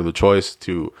the power of the choice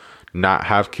to not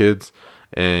have kids,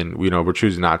 and we're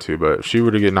choosing not to. But if she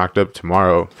were to get knocked up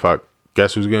tomorrow, fuck,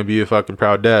 guess who's gonna be a fucking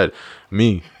proud dad?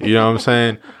 Me. You know what I'm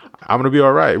saying? I'm gonna be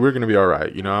all right. We're gonna be all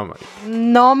right. I'm like,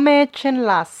 no me echen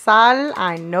la sal.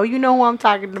 I know you know who I'm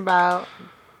talking about.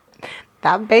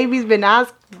 That baby's been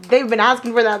they've been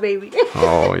asking for that baby.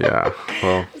 Oh yeah.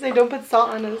 Well, say, don't put salt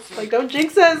on us. Like, don't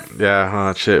jinx us.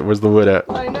 Yeah, shit. Where's the wood at?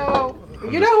 I know.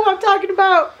 You know who I'm talking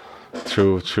about.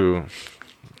 True.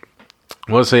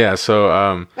 Well, so yeah,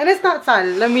 and it's not sal.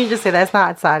 Let me just say that's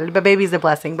not sal. But baby's a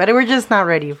blessing. But we're just not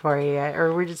ready for it yet,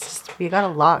 or we got a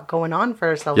lot going on for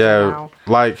ourselves right now.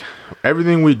 Like,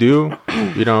 everything we do,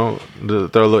 throw a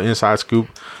little inside scoop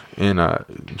in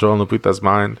Joel and Lupita's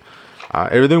mind.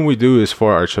 Everything we do is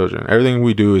for our children. Everything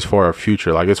we do is for our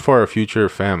future. Like, it's for our future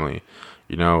family.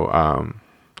 Our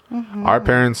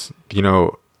parents,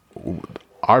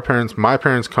 my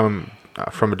parents come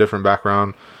from a different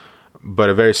background,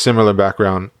 but a very similar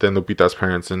background than Lupita's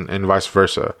parents, and vice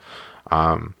versa.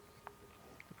 And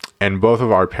both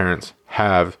of our parents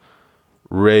have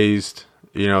raised,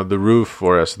 the roof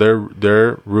for us. Their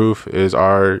roof is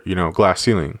our, glass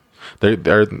ceiling.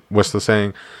 Their what's the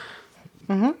saying?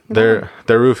 Mm-hmm. Their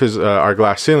roof is our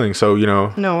glass ceiling. So,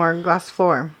 No, our glass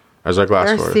floor. As our glass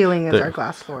floor. Their ceiling is our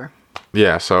glass floor.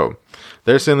 Yeah, so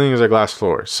their ceiling is our glass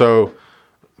floor. So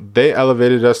they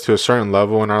elevated us to a certain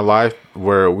level in our life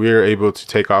where we're able to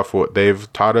take off what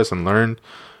they've taught us and learned,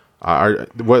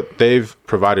 what they've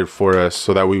provided for us,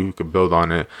 so that we could build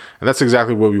on it. And that's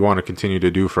exactly what we want to continue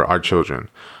to do for our children.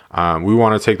 We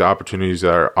want to take the opportunities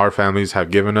that our families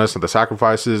have given us, and the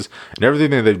sacrifices and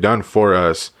everything that they've done for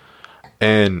us,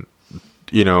 and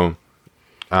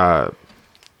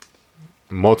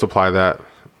multiply that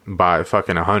by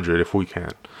fucking 100 if we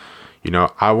can.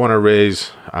 I want to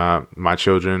raise my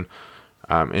children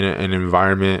in an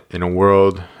environment, in a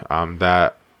world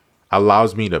that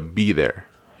allows me to be there.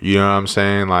 You know what I'm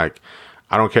saying? Like,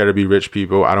 I don't care to be rich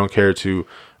people. I don't care to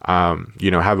have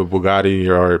a Bugatti,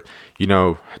 or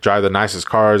drive the nicest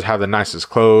cars, have the nicest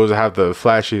clothes, have the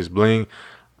flashiest bling.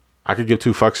 I could give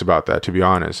two fucks about that, to be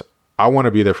honest. I want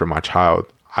to be there for my child.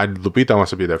 Lupita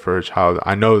wants to be there for her child.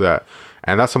 I know that.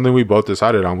 And that's something we both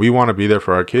decided on. We want to be there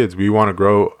for our kids. We want to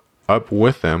grow up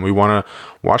with them. We want to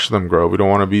watch them grow. We don't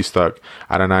want to be stuck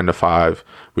at a 9 to 5.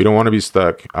 We don't want to be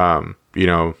stuck,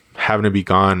 having to be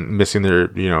gone, missing their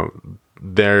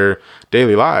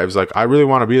daily lives. Like, I really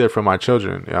want to be there for my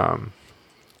children.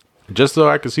 Just so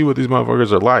I can see what these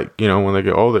motherfuckers are like, when they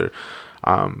get older.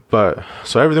 But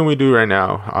so everything we do right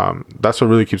now, that's what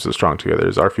really keeps us strong together,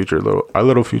 is our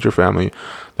little future family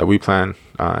that we plan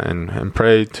and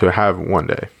pray to have one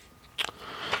day.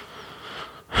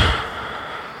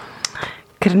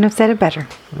 Couldn't have said it better.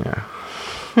 Yeah,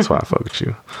 that's why I fuck with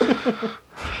you.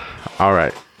 All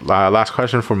right, last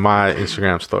question for my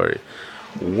Instagram story.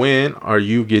 When are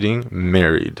you getting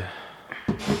married?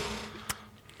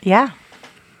 Yeah,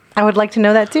 I would like to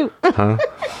know that too. Huh?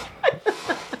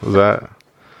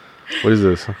 What is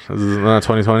this? Is this not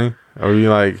 2020? Are we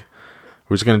we're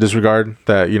just gonna disregard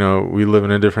that, we live in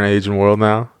a different age and world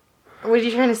now? What are you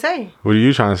trying to say? What are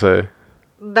you trying to say?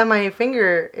 That my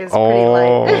finger is pretty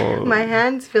light. My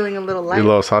hand's feeling a little light. Your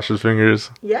little Sasha's fingers?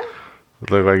 Yeah.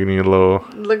 Look like you need a little...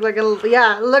 Look like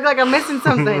I'm missing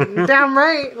something. Damn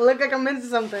right. Look like I'm missing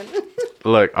something.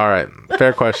 Look, all right.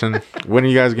 Fair question. When are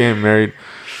you guys getting married?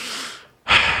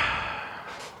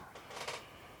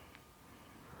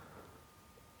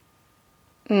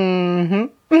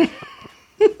 Mm-hmm.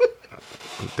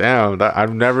 Damn,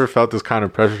 I've never felt this kind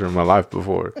of pressure in my life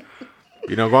before.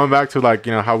 You know, going back to like,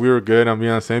 you know, how we were good on being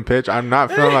on the same page. I'm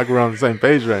not feeling like we're on the same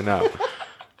page right now.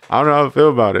 I don't know how I feel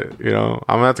about it. You know,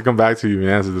 I'm gonna have to come back to you and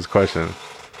answer this question.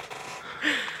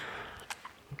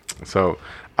 So,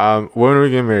 when are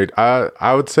we getting married?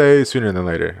 I would say sooner than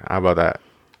later. How about that?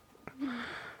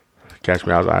 Catch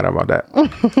me outside. How about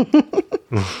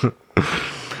that?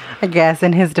 I guess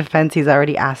in his defense, he's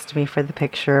already asked me for the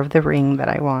picture of the ring that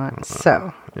I want.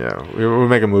 So yeah, we're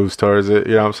making moves towards it.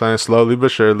 You know what I'm saying? Slowly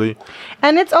but surely.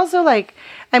 And it's also like,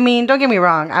 I mean, don't get me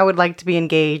wrong. I would like to be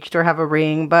engaged or have a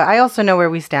ring, but I also know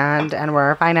where we stand and where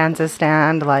our finances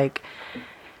stand. Like,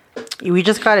 we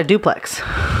just got a duplex.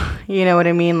 You know what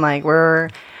I mean? Like, we're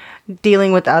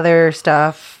dealing with other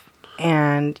stuff,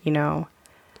 and, you know,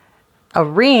 a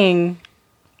ring,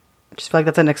 I just feel like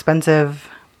that's an expensive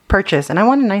purchase, and I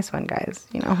want a nice one, guys.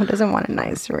 You know, who doesn't want a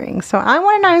nice ring? So I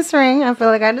want a nice ring. I feel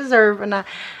like I deserve a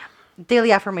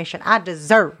daily affirmation. I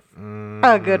deserve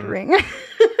a good ring.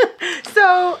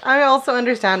 So I also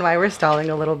understand why we're stalling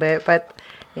a little bit, but,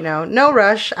 you know, no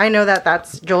rush. I know that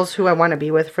that's Joel's who I want to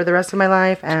be with for the rest of my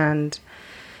life, and,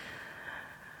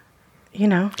 you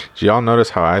know. Do y'all notice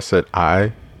how I said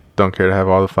I don't care to have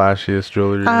all the flashiest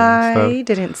jewelry and stuff? I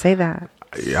didn't say that.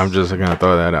 I'm just gonna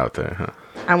throw that out there. Huh?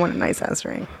 I want a nice ass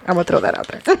ring. I'm gonna throw that out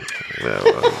there. Yeah,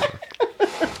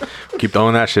 well, keep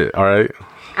throwing that shit. All right.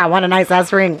 I want a nice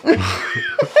ass ring.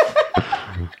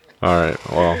 All right.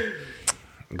 Well,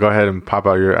 go ahead and pop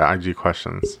out your IG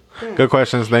questions. Good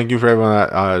questions. Thank you for everyone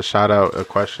that shout out a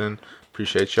question.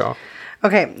 Appreciate y'all.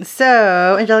 Okay,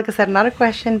 so Angelica said, not a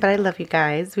question, but I love you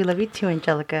guys. We love you too,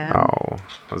 Angelica. Oh,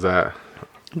 was that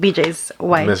BJ's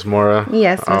wife? Miss Mora?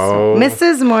 Yes, Oh,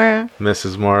 Mrs. Mora.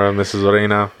 Mrs. Mora, Mrs.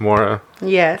 Lorena Mora.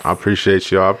 Yes. I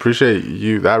appreciate y'all. I appreciate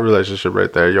you. That relationship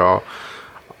right there, y'all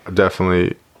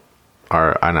definitely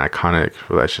are an iconic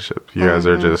relationship. You guys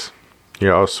are just,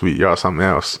 you're all sweet. Y'all something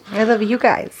else. I love you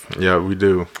guys. Yeah, we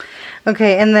do.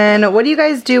 Okay, and then what do you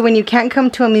guys do when you can't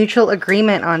come to a mutual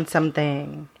agreement on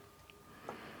something?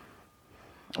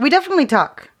 We definitely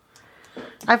talk.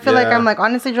 I feel like I'm like,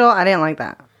 honestly, Joel, I didn't like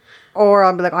that. Or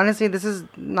I'll be like, honestly, this is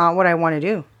not what I want to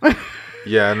do.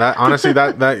 Yeah, and that honestly,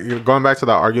 that going back to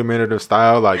the argumentative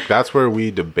style, like that's where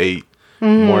we debate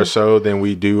more so than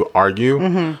we do argue.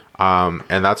 And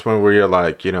that's when we're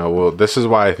like, you know, well, this is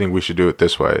why I think we should do it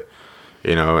this way.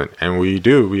 You know, and we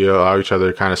allow each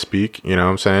other to kind of speak, you know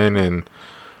what I'm saying? And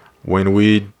when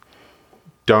we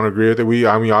don't agree with it,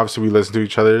 obviously we listen to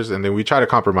each other's, and then we try to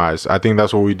compromise. I think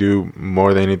that's what we do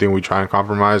more than anything. We try and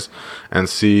compromise and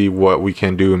see what we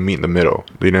can do and meet in the middle.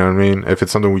 You know what I mean? If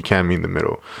it's something we can meet in the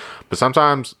middle. But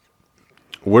sometimes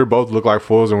we're both look like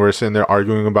fools and we're sitting there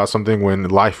arguing about something when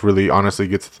life really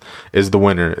honestly is the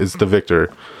winner, is the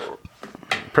victor.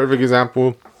 Perfect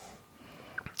example.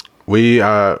 We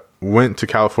went to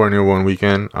California one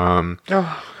weekend. And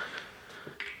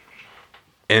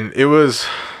it was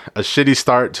a shitty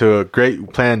start to a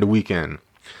great planned weekend.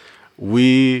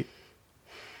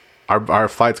 Our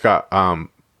flights got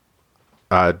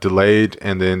delayed,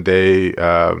 and then they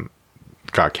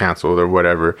got canceled or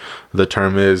whatever the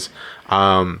term is.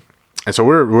 And so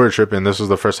we're tripping. This was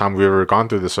the first time we ever gone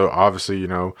through this. So obviously, you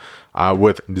know,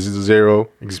 with zero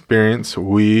experience,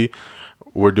 we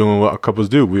were doing what couples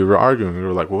do. We were arguing. We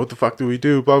were like, well, what the fuck do we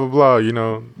do? Blah, blah, blah. You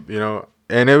know.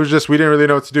 And it was just, we didn't really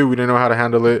know what to do. We didn't know how to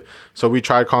handle it. So we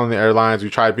tried calling the airlines. We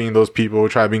tried being those people. We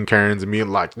tried being Karens and being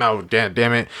like, no,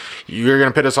 damn it. You're going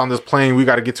to put us on this plane. We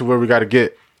got to get to where we got to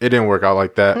get. It didn't work out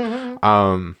like that.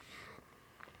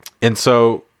 And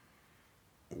so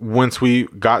once we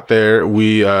got there, did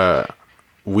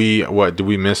we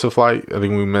miss a flight? I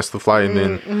think we missed the flight, and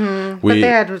then but they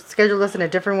had scheduled us in a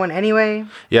different one anyway.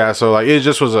 Yeah. So like, it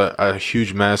just was a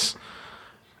huge mess.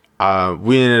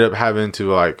 We ended up having to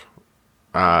like,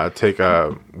 take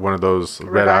one of those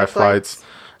red eye flights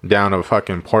down to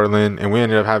fucking Portland, and we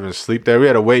ended up having to sleep there. We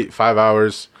had to wait 5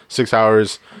 hours, 6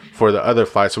 hours for the other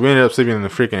flight, so we ended up sleeping in the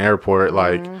freaking airport,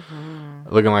 like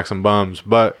looking like some bums.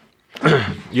 But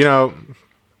you know,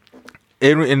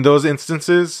 in those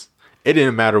instances, it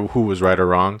didn't matter who was right or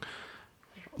wrong.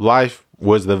 Life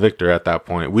was the victor at that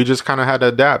point. We just kind of had to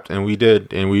adapt, and we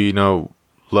did. And we, you know,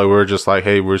 like, we're just like,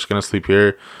 hey, we're just gonna sleep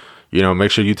here. You know,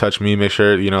 make sure you touch me. Make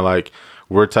sure, you know, like,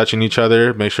 we're touching each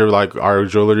other. Make sure like our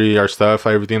jewelry, our stuff,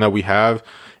 everything that we have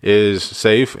is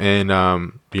safe. And,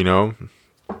 you know,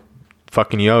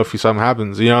 fucking yo, if something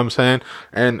happens, you know what I'm saying?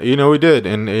 And, you know, we did.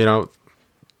 And, you know,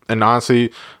 and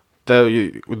honestly,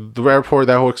 the airport,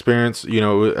 that whole experience, you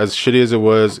know, as shitty as it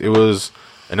was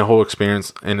a whole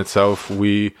experience in itself.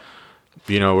 We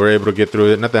we're able to get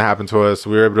through it. Nothing happened to us.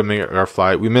 We were able to make our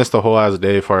flight. We missed a whole ass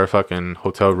day for our fucking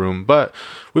hotel room, but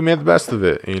we made the best of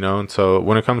it, And so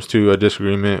when it comes to a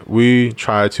disagreement, we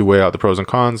try to weigh out the pros and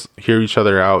cons, hear each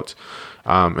other out,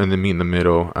 and then meet in the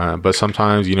middle. But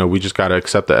sometimes, we just got to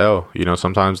accept the L.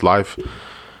 Sometimes life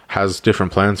has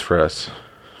different plans for us.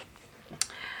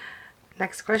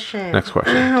 Next question.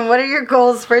 What are your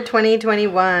goals for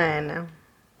 2021?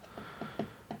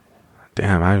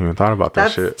 Damn, I haven't even thought about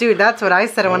that shit. Dude, that's what I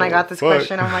said when I got this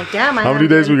question. I'm like, damn, how many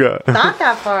days we got? Not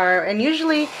that far. And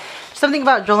usually, something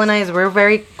about Joel and I is we're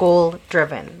very goal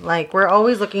driven. Like, we're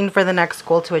always looking for the next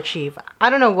goal to achieve. I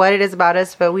don't know what it is about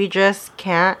us, but we just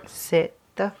can't sit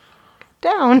the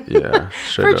down. Yeah,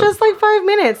 for just like 5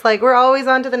 minutes. Like, we're always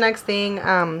on to the next thing.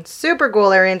 Super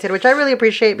goal oriented, which I really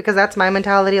appreciate because that's my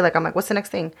mentality. Like, I'm like, what's the next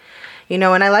thing? And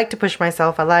I like to push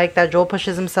myself. I like that Joel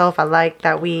pushes himself. I like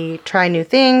that we try new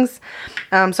things.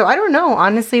 So I don't know,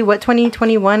 honestly, what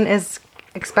 2021 is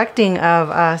expecting of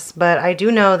us. But I do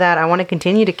know that I want to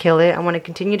continue to kill it. I want to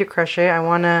continue to crush it. I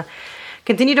want to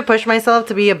continue to push myself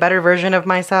to be a better version of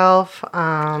myself.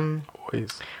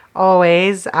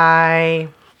 Always. I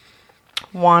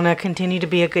want to continue to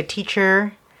be a good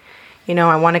teacher.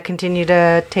 I want to continue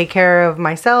to take care of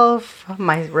myself,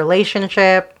 my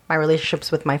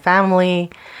relationships with my family,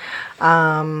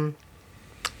 and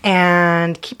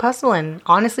keep hustling.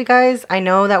 Honestly, guys, I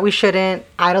know that we shouldn't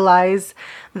idolize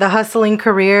the hustling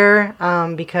career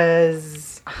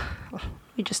because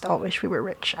we just all wish we were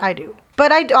rich. I do.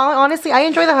 But honestly, I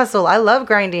enjoy the hustle. I love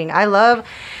grinding. I love,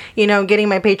 getting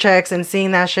my paychecks and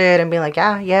seeing that shit and being like,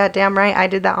 yeah, damn right, I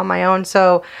did that on my own.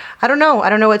 So I don't know. I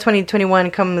don't know what 2021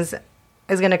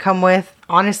 is going to come with.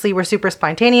 Honestly, we're super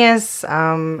spontaneous.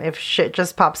 If shit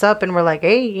just pops up and we're like,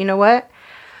 hey, you know what?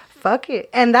 Fuck it.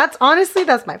 And that's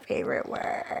my favorite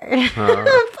word.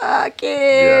 Fuck it.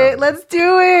 Yeah. Let's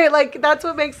do it. Like, that's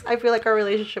what makes, I feel like, our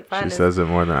relationship fun. She says it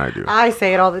more than I do. I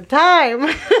say it all the time.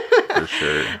 For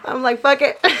sure. I'm like, fuck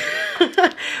it.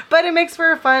 But it makes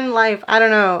for a fun life. I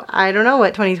don't know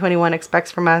what 2021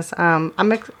 expects from us. I'm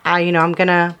going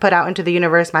to put out into the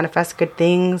universe, manifest good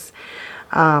things.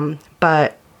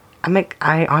 But I'm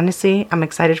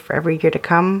excited for every year to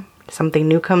come. Something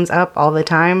new comes up all the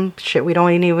time. Shit we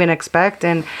don't even expect.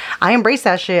 And I embrace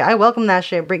that shit. I welcome that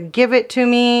shit. Give it to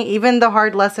me. Even the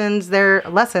hard lessons, they're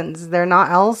lessons. They're not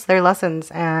else. They're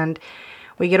lessons. And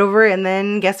we get over it. And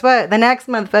then guess what? The next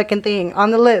motherfucking thing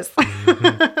on the list.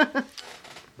 Mm-hmm.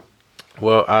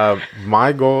 Well,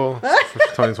 my goal for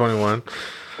 2021,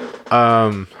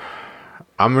 I'm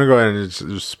going to go ahead and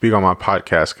just speak on my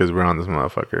podcast because we're on this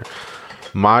motherfucker.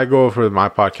 My goal for my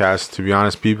podcast, to be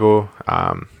honest, people,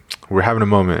 we're having a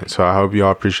moment. So I hope you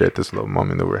all appreciate this little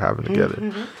moment that we're having together.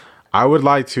 Mm-hmm. I would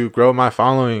like to grow my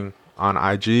following on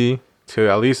IG to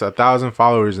at least 1,000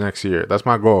 followers next year. That's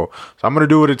my goal. So I'm going to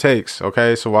do what it takes.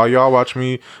 Okay. So while y'all watch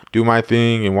me do my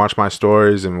thing and watch my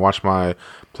stories and watch my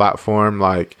platform,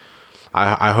 like,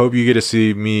 I hope you get to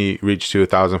see me reach to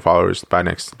 1,000 followers by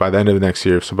the end of next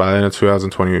year. So by the end of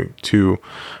 2022,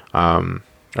 or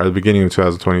the beginning of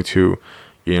 2022,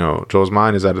 Joel's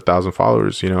Mind is at 1,000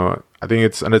 followers. I think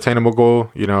it's an attainable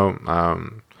goal.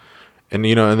 And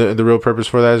the real purpose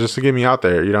for that is just to get me out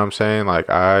there. You know what I'm saying? Like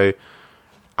I'm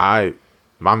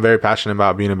very passionate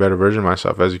about being a better version of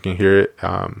myself, as you can hear it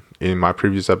in my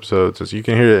previous episodes, as you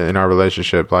can hear it in our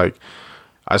relationship. Like,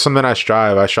 something I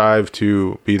strive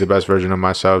to be the best version of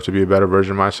myself, to be a better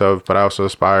version of myself, but I also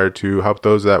aspire to help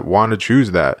those that want to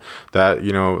choose that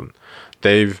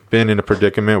they've been in a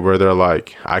predicament where they're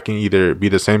like, I can either be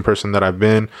the same person that I've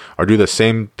been or do the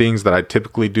same things that I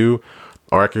typically do,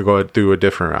 or I could go through a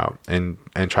different route and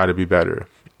try to be better.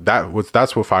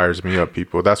 That's what fires me up,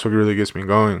 people. That's what really gets me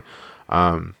going.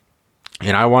 And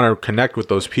I want to connect with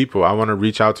those people. I want to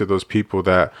reach out to those people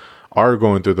that are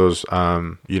going through those,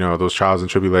 those trials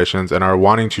and tribulations and are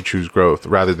wanting to choose growth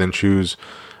rather than choose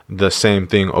the same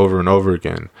thing over and over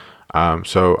again.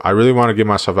 So I really want to get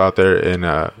myself out there and,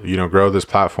 grow this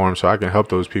platform so I can help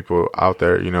those people out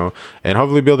there, and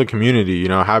hopefully build a community,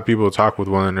 have people talk with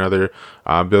one another,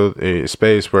 build a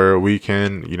space where we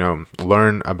can,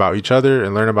 learn about each other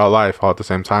and learn about life all at the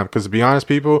same time. Because to be honest,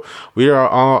 people, we are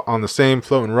all on the same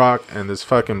floating rock in this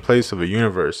fucking place of a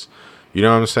universe. You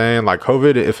know what I'm saying? Like,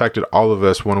 COVID affected all of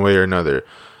us one way or another.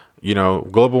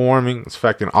 Global warming is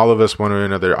affecting all of us one way or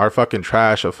another. Our fucking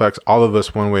trash affects all of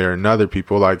us one way or another,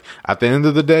 people. Like, at the end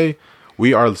of the day,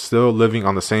 we are still living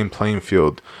on the same playing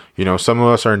field. Some of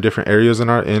us are in different areas in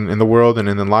the world and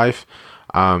in life.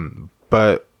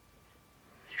 But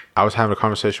I was having a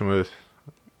conversation with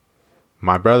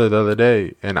my brother the other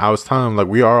day, and I was telling him, like,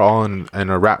 we are all in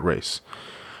a rat race.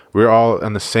 we're all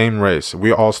in the same race.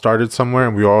 We all started somewhere,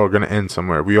 and we all are going to end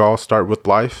somewhere. We all start with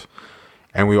life,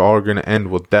 and we all are going to end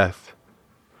with death.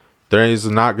 There is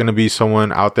not going to be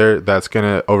someone out there that's going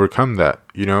to overcome that,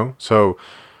 you know? So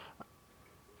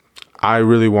I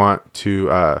really want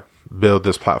to build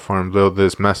this platform, build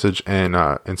this message, and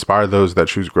inspire those that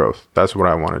choose growth. That's what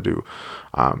I want to do.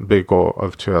 Big goal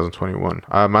of 2021.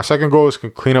 My second goal is to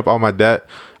clean up all my debt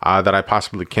that I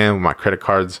possibly can with my credit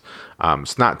cards.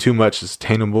 It's not too much. It's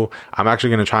attainable. I'm actually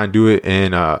going to try and do it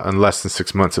in less than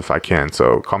 6 months if I can.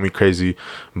 So call me crazy.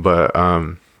 But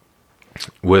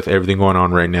with everything going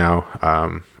on right now,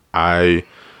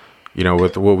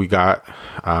 with what we got,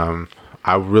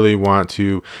 I really want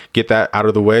to get that out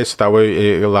of the way, so that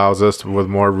way it allows us with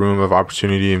more room of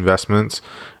opportunity, investments,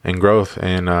 and growth,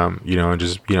 and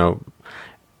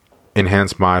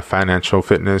enhance my financial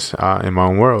fitness in my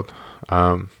own world.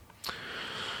 And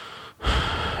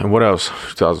what else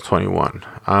for 2021?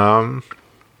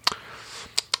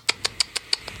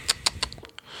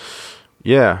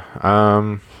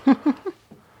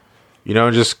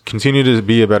 Just continue to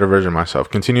be a better version of myself.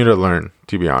 Continue to learn,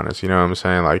 to be honest. You know what I'm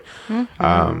saying? Like,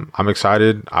 I'm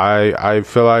excited. I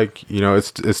feel like,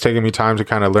 it's taking me time to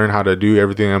kind of learn how to do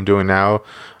everything I'm doing now.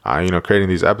 Creating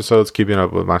these episodes, keeping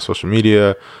up with my social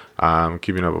media,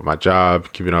 keeping up with my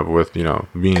job, keeping up with,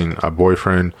 being a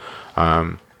boyfriend,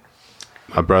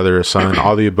 a brother, a son,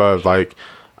 all the above. Like,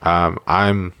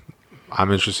 I'm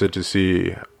interested to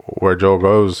see where Joel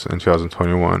goes in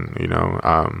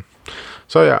 2021,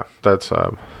 So yeah, that's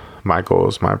my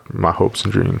goals, my hopes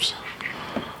and dreams.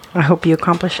 I hope you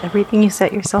accomplish everything you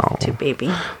set yourself to, baby.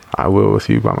 I will, with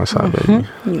you by my side, baby.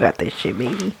 You got this shit,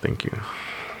 baby. Thank you.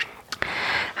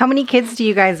 How many kids do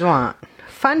you guys want?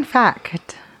 Fun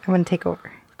fact. I'm going to take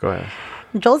over. Go ahead.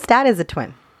 Joel's dad is a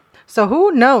twin. So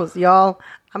who knows, y'all?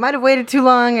 I might have waited too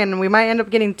long, and we might end up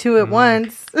getting two at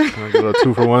once. A little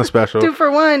 2-for-1 special. 2 for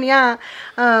 1, yeah.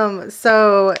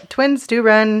 So twins do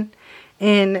run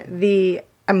in the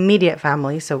immediate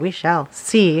family, so we shall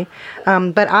see.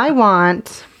 But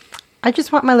I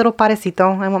just want my little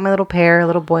parecito. I want my little pair, a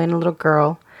little boy and a little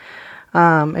girl.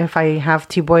 If I have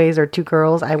 2 boys or 2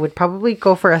 girls, I would probably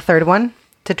go for a third one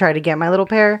to try to get my little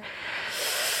pair.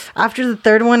 After the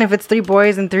third one, if it's 3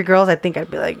 boys and 3 girls, I think I'd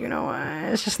be like, you know what,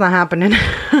 it's just not happening.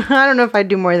 I don't know if I'd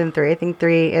do more than 3. I think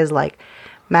 3 is like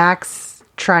max,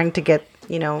 trying to get,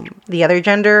 the other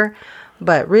gender.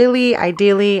 But really,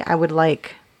 ideally, I would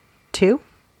like 2.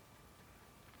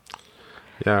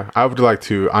 Yeah, I would like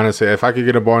to. Honestly, if I could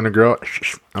get a boy and a girl,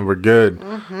 and we're good.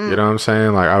 Mm-hmm. You know what I'm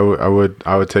saying? Like, I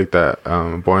would take that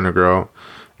boy and a girl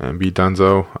and be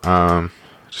donezo.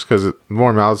 Just because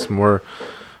more mouths, more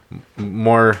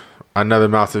another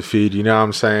mouth to feed. You know what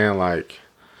I'm saying? Like,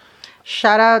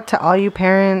 shout out to all you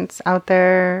parents out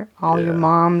there, all your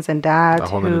moms and dads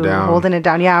holding it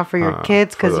down. Yeah, for your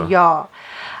kids, because y'all.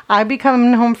 I'd be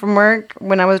coming home from work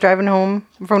when I was driving home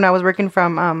from when I was working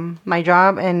from my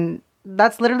job, and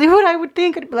that's literally what I would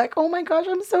think. I'd be like, oh my gosh,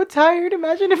 I'm so tired.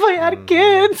 Imagine if I had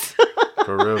kids.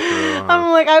 For real.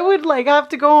 I'm like, I would have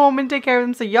to go home and take care of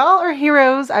them. So y'all are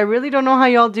heroes. I really don't know how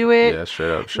y'all do it. Yeah,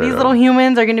 straight up. These little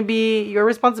humans are going to be your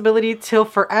responsibility till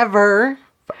forever.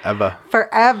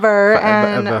 Forever.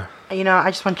 And,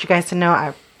 I just want you guys to know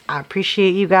I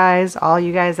appreciate you guys, all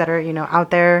you guys that are,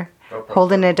 out there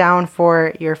holding it down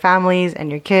for your families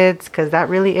and your kids, because that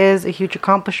really is a huge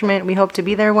accomplishment. We hope to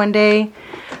be there one day.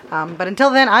 But until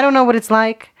then, I don't know what it's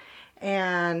like.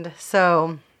 And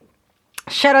so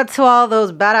shout out to all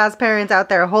those badass parents out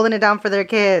there holding it down for their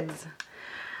kids.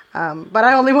 But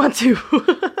I only want to.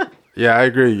 Yeah, I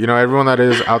agree. Everyone that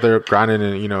is out there grinding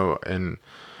and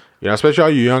especially all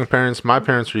you young parents. My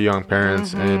parents are young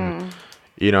parents. Mm-hmm.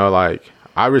 And,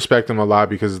 I respect them a lot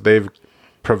because they've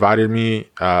provided me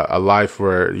a life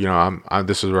where,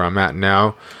 this is where I'm at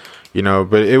now.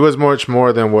 But it was much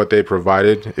more than what they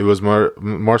provided. It was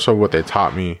more so what they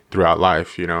taught me throughout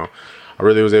life. I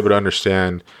really was able to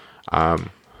understand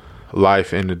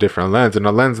life in a different lens, and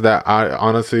a lens that I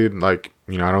honestly, I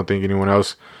don't think anyone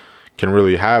else can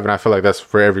really have. And I feel like that's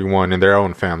for everyone in their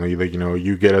own family.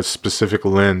 You get a specific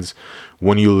lens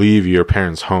when you leave your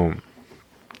parents' home.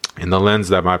 And the lens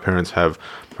that my parents have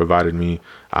provided me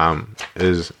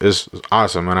is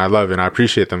awesome, and I love it, and I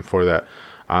appreciate them for that.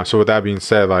 So with that being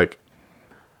said,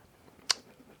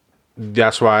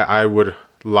 that's why I would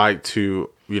like to,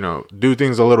 do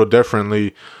things a little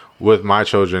differently with my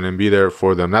children and be there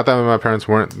for them. Not that my parents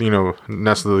weren't,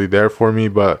 necessarily there for me,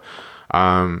 but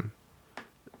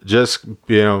just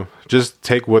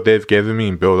take what they've given me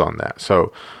and build on that.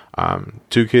 So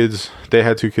 2 kids, they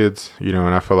had 2 kids, and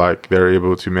I feel like they're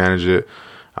able to manage it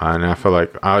And I feel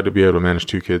like I ought to be able to manage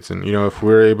 2 kids. And, if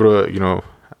we're able to,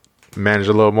 manage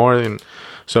a little more, then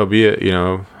so be it.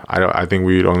 I think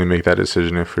we'd only make that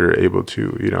decision if we were able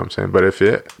to, you know what I'm saying? But if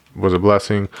it was a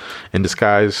blessing in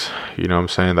disguise, you know what I'm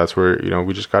saying? That's where,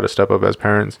 we just got to step up as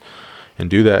parents and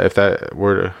do that if that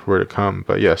were to come.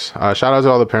 But yes, shout out to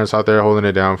all the parents out there holding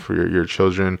it down for your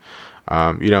children.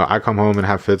 I come home and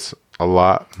have fits a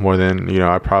lot more than,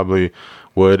 I probably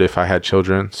would if I had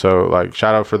children. So like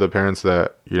shout out for the parents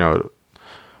that,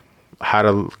 how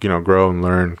to, grow and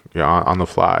learn on the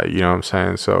fly, you know what I'm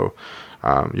saying? So,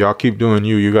 y'all keep doing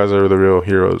you guys are the real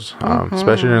heroes,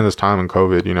 especially during this time in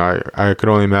COVID. I could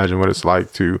only imagine what it's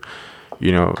like to,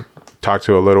 talk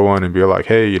to a little one and be like,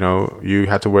 hey, you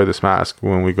had to wear this mask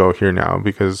when we go here now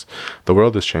because the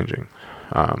world is changing.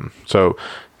 So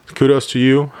kudos to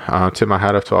you. Tip my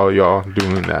hat up to all y'all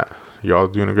doing that. Y'all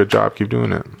doing a good job. Keep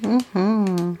doing it.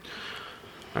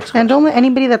 And don't let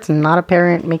anybody that's not a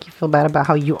parent make you feel bad about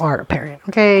how you are a parent.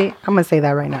 Okay, I'm gonna say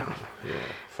that right now.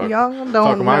 Yeah. Y'all don't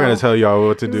fuck am I gonna tell y'all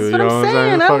what to do? That's what I'm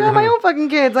saying. I don't got my own fucking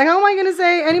kids. Like, how am I gonna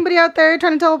say anybody out there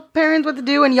trying to tell parents what to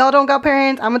do and y'all don't got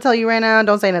parents? I'm gonna tell you right now.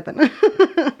 Don't say nothing.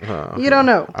 You don't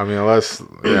know. I mean, unless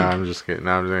I'm just kidding.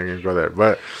 I'm just gonna go there.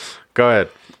 But go ahead.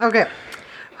 Okay.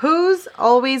 Who's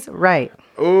always right?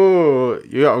 Oh,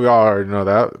 we all already know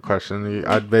that question.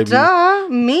 Baby. Duh,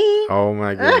 me. Oh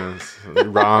my goodness,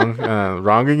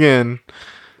 wrong again.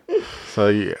 So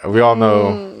we all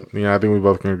know. I think we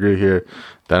both can agree here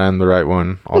that I'm the right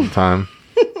one all the time.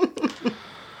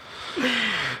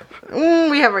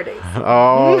 We have our days.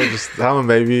 Oh, just tell them,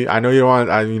 baby. I know you don't want.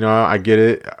 I get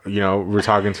it. We're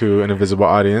talking to an invisible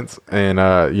audience, and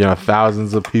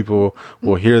thousands of people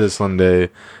will hear this one day.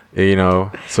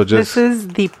 So just... This is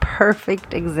the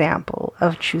perfect example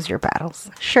of choose your battles.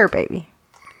 Sure, baby.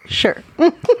 Sure.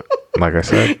 Like I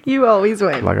said. You always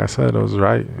win. Like I said, I was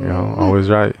right. Always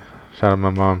right. Shout out my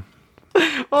mom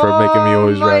for making me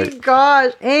always right. Oh my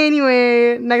gosh.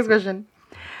 Anyway, next question.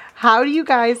 How do you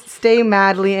guys stay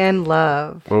madly in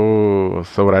love? Oh,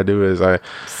 so what I do is I...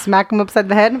 Smack them upside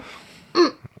the head?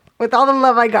 With all the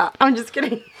love I got. I'm just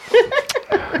kidding.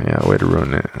 Yeah, way to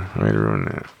ruin it.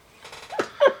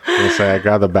 I say I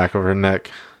grab the back of her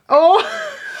neck. Oh.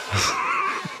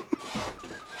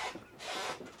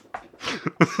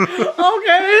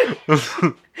 Okay.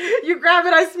 You grab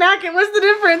it, I smack it. What's the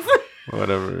difference?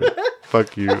 Whatever.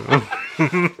 Fuck you.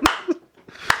 I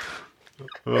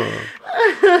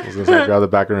was gonna say I grab the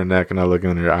back of her neck and I look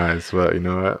in her eyes, but you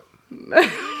know what?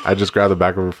 I just grab the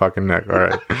back of her fucking neck. All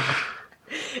right.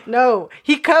 No,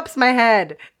 he cups my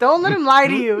head. Don't let him lie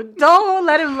to you. Don't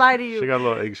let him lie to you. She got a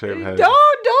little egg-shaped head.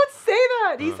 Don't say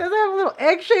that. He says I have a little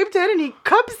egg-shaped head and he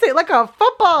cups it like a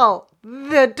football.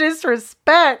 The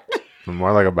disrespect.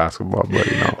 More like a basketball, but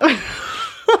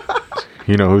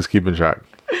you know who's keeping track.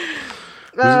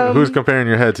 Who's comparing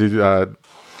your head to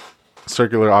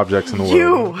circular objects in the world?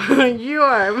 You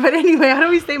are. But anyway, how do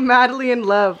we stay madly in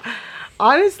love?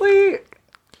 Honestly,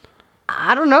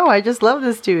 I don't know. I just love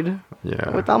this dude.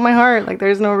 Yeah. With all my heart. Like,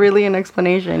 there's no really an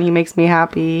explanation. He makes me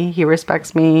happy. He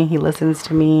respects me. He listens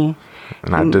to me.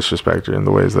 And I disrespect her in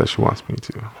the ways that she wants me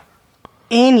to.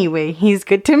 Anyway, he's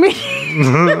good to me.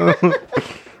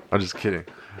 I'm just kidding.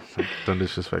 Don't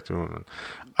disrespect a woman.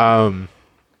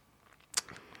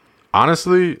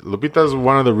 Honestly, Lupita's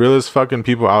one of the realest fucking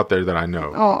people out there that I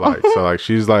know. Oh.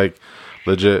 She's like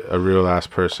legit a real ass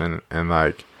person, and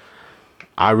like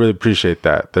I really appreciate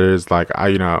that. There's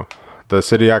the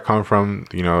city I come from,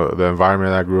 the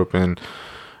environment that I grew up in,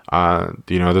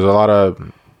 there's a lot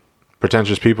of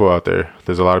pretentious people out there.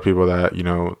 There's a lot of people that,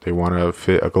 they want to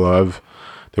fit a glove.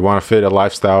 They want to fit a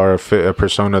lifestyle or fit a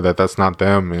persona that's not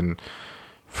them. And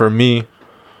for me,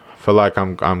 I feel like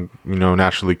I'm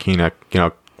naturally keen at,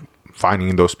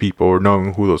 finding those people or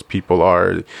knowing who those people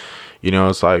are.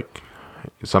 It's like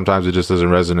sometimes it just doesn't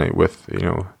resonate with,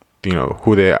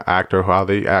 who they act or how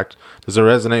they act. Doesn't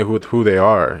resonate with who they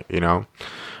are, and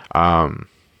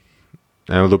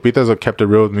Lupita's kept it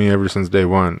real with me ever since day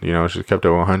one. She kept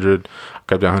it 100. I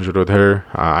kept it 100 with her.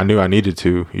 I knew I needed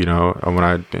to, when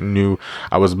I knew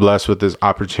I was blessed with this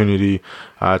opportunity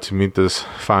to meet this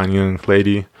fine young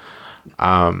lady.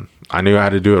 I knew I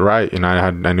had to do it right, and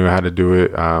I knew I had to do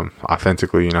it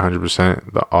authentically,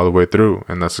 100% all the way through,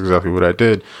 and that's exactly what I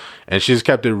did. And she's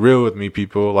kept it real with me,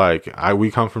 people.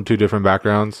 We come from 2 different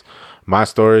backgrounds. My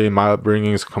story and my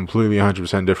upbringing is completely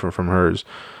 100% different from hers.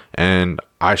 And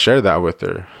I shared that with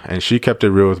her. And she kept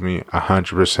it real with me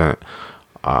 100%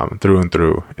 through and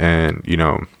through. And,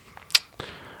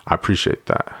 I appreciate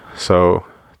that. So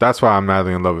that's why I'm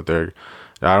madly in love with her.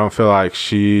 I don't feel like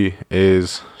she's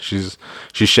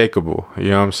shakeable. You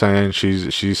know what I'm saying?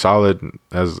 She's solid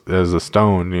as a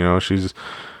stone. You know, she's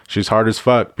hard as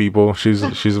fuck, people. She's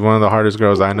one of the hardest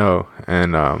girls I know,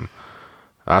 and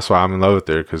that's why I'm in love with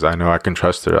her, because I know I can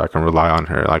trust her. I can rely on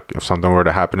her. Like, if something were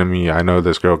to happen to me, I know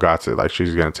this girl got it. Like,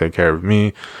 she's gonna take care of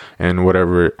me, and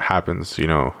whatever happens, you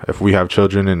know, if we have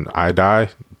children and I die,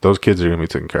 those kids are gonna be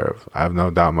taken care of. I have no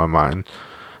doubt in my mind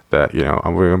that, you know,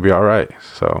 we're gonna be all right.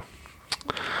 So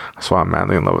that's why I'm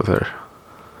madly in love with her.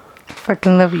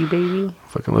 Fucking love you, baby.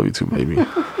 Fucking love you too, baby.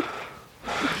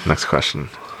 Next question.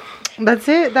 That's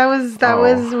it. That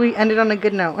was we ended on a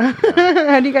good note.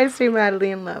 How do you guys stay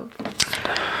madly in love?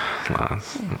 That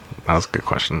was a good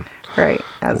question. Right.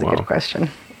 That was a good question.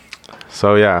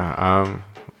 So yeah,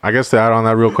 I guess to add on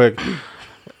that real quick,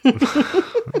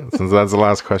 since that's the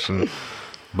last question,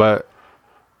 but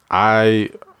I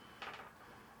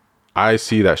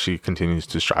see that she continues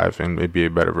to strive and be a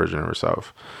better version of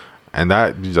herself, and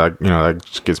that, like, you know, that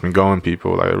just gets me going,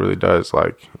 people. Like, it really does.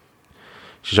 Like,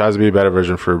 she tries to be a better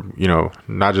version for, you know,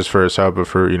 not just for herself, but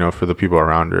for, you know, for the people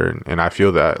around her, and I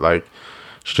feel that, like,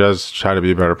 she does try to be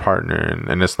a better partner,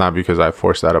 and it's not because I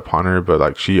force that upon her, but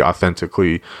like, she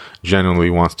authentically,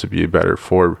 genuinely wants to be better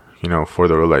for, you know, for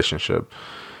the relationship.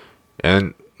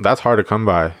 And that's hard to come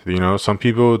by. You know, some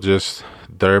people just,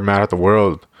 they're mad at the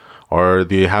world, or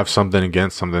they have something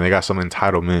against something. They got some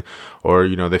entitlement, or,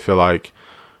 you know, they feel like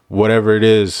whatever it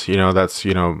is, you know, that's,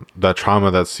 you know, that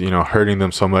trauma that's, you know, hurting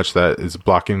them so much that is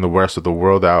blocking the rest of the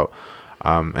world out.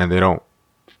 And they don't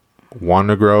want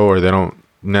to grow, or they don't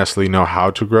necessarily know how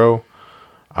to grow.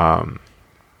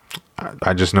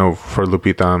 I just know for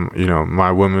Lupita, you know,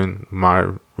 my woman,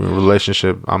 my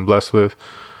relationship I'm blessed with,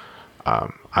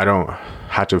 I don't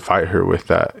have to fight her with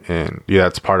that. And yeah,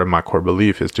 that's part of my core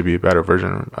belief, is to be a better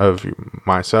version of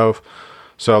myself.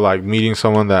 So like, meeting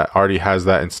someone that already has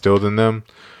that instilled in them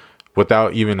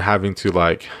without even having to,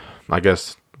 like, I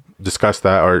guess, discuss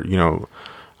that, or, you know,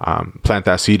 plant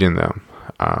that seed in them,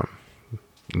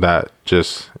 that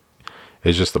just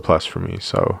is just a plus for me.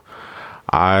 So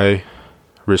I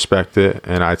respect it,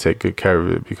 and I take good care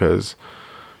of it, because,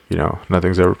 you know,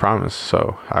 nothing's ever promised.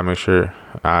 So I make sure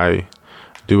I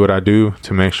do what I do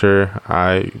to make sure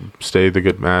I stay the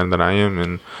good man that I am,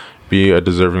 and be a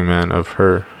deserving man of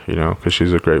her, you know, because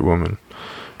she's a great woman,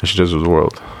 and she does with the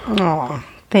world. Oh,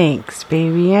 thanks,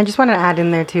 baby. I just want to add in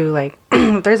there too, like,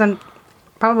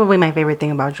 probably my favorite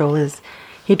thing about Joel is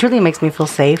he truly makes me feel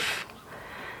safe.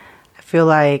 I feel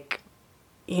like,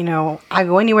 you know, I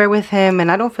go anywhere with him and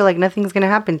I don't feel like nothing's going to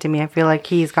happen to me. I feel like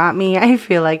he's got me. I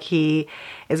feel like he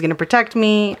is going to protect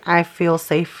me. I feel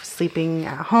safe sleeping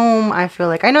at home. I feel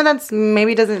like, I know that's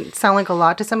maybe doesn't sound like a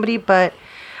lot to somebody, but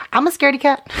I'm a scaredy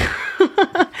cat.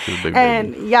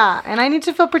 And yeah, and I need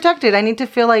to feel protected. I need to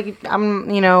feel like I'm,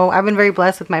 you know, I've been very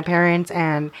blessed with my parents,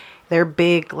 and they're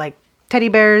big, like, teddy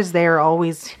bears. They're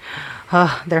always,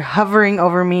 they're hovering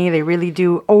over me. They really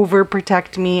do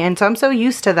overprotect me. And so I'm so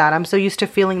used to that. I'm so used to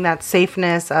feeling that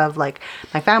safeness of, like,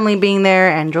 my family being there.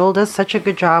 And Joel does such a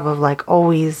good job of, like,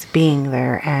 always being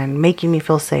there and making me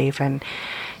feel safe. And,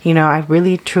 you know, I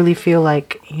really, truly feel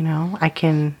like, you know, I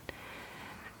can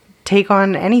take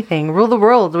on anything, rule the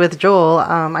world with Joel.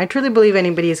 I truly believe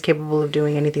anybody is capable of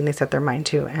doing anything they set their mind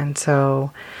to. And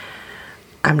so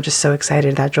I'm just so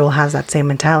excited that Joel has that same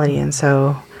mentality. And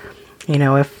so, you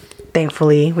know, if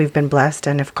thankfully we've been blessed,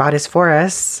 and if God is for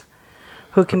us,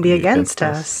 who can be against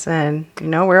us? And, you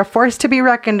know, we're a force to be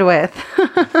reckoned with.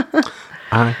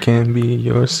 I can be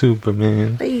your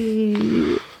Superman. Hey.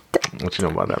 What you know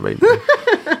about that, baby?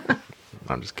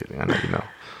 I'm just kidding. I know you know.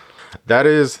 That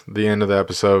is the end of the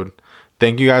episode.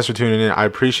 Thank you guys for tuning in. I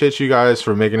appreciate you guys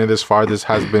for making it this far. This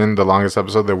has been the longest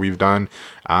episode that we've done.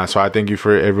 So I thank you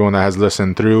for everyone that has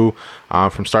listened through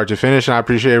from start to finish. And I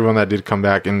appreciate everyone that did come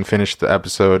back and finish the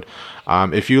episode.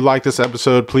 If you like this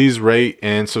episode, please rate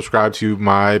and subscribe to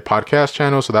my podcast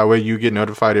channel, so that way you get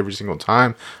notified every single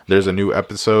time there's a new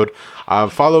episode.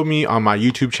 Follow me on my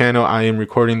YouTube channel. I am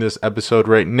recording this episode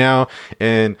right now,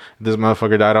 and this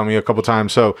motherfucker died on me a couple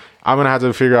times. So I'm going to have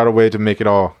to figure out a way to make it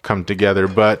all come together.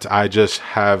 But I just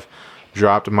have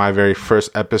dropped my very first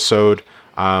episode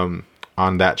on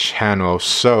that channel.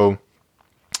 So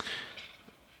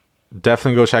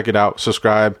definitely go check it out.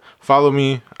 Subscribe. Follow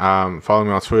me. Follow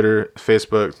me on Twitter,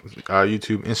 Facebook,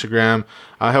 YouTube, Instagram.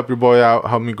 Help your boy out.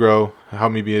 Help me grow.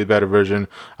 Help me be a better version,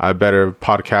 a better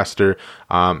podcaster,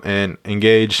 and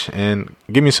engage and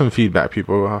give me some feedback,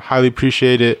 people. I highly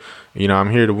appreciate it. You know,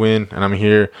 I'm here to win, and I'm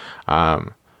here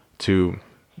to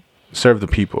serve the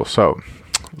people. So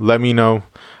let me know.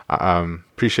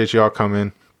 Appreciate y'all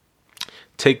coming.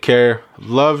 Take care.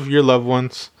 Love your loved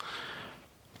ones.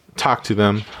 talk to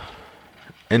them,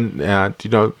 and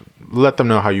let them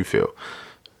know how you feel.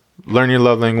 Learn your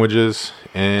love languages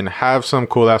and have some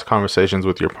cool ass conversations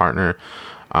with your partner.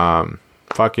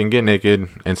 Fucking get naked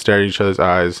and stare at each other's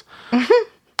eyes.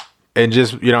 And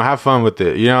just, have fun with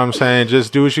it. You know what I'm saying?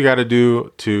 Just do what you got to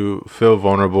do to feel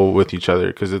vulnerable with each other,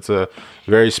 because it's a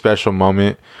very special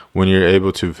moment when you're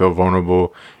able to feel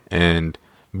vulnerable and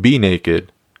be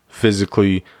naked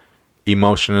physically,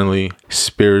 emotionally,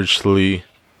 spiritually,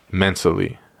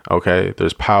 mentally. Okay?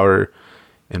 There's power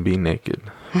in being naked.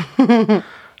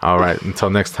 All right. Until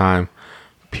next time,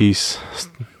 peace.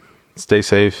 Stay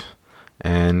safe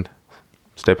and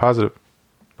stay positive.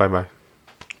 Bye-bye.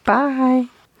 Bye.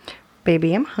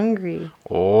 Baby, I'm hungry.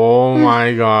 Oh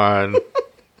my God.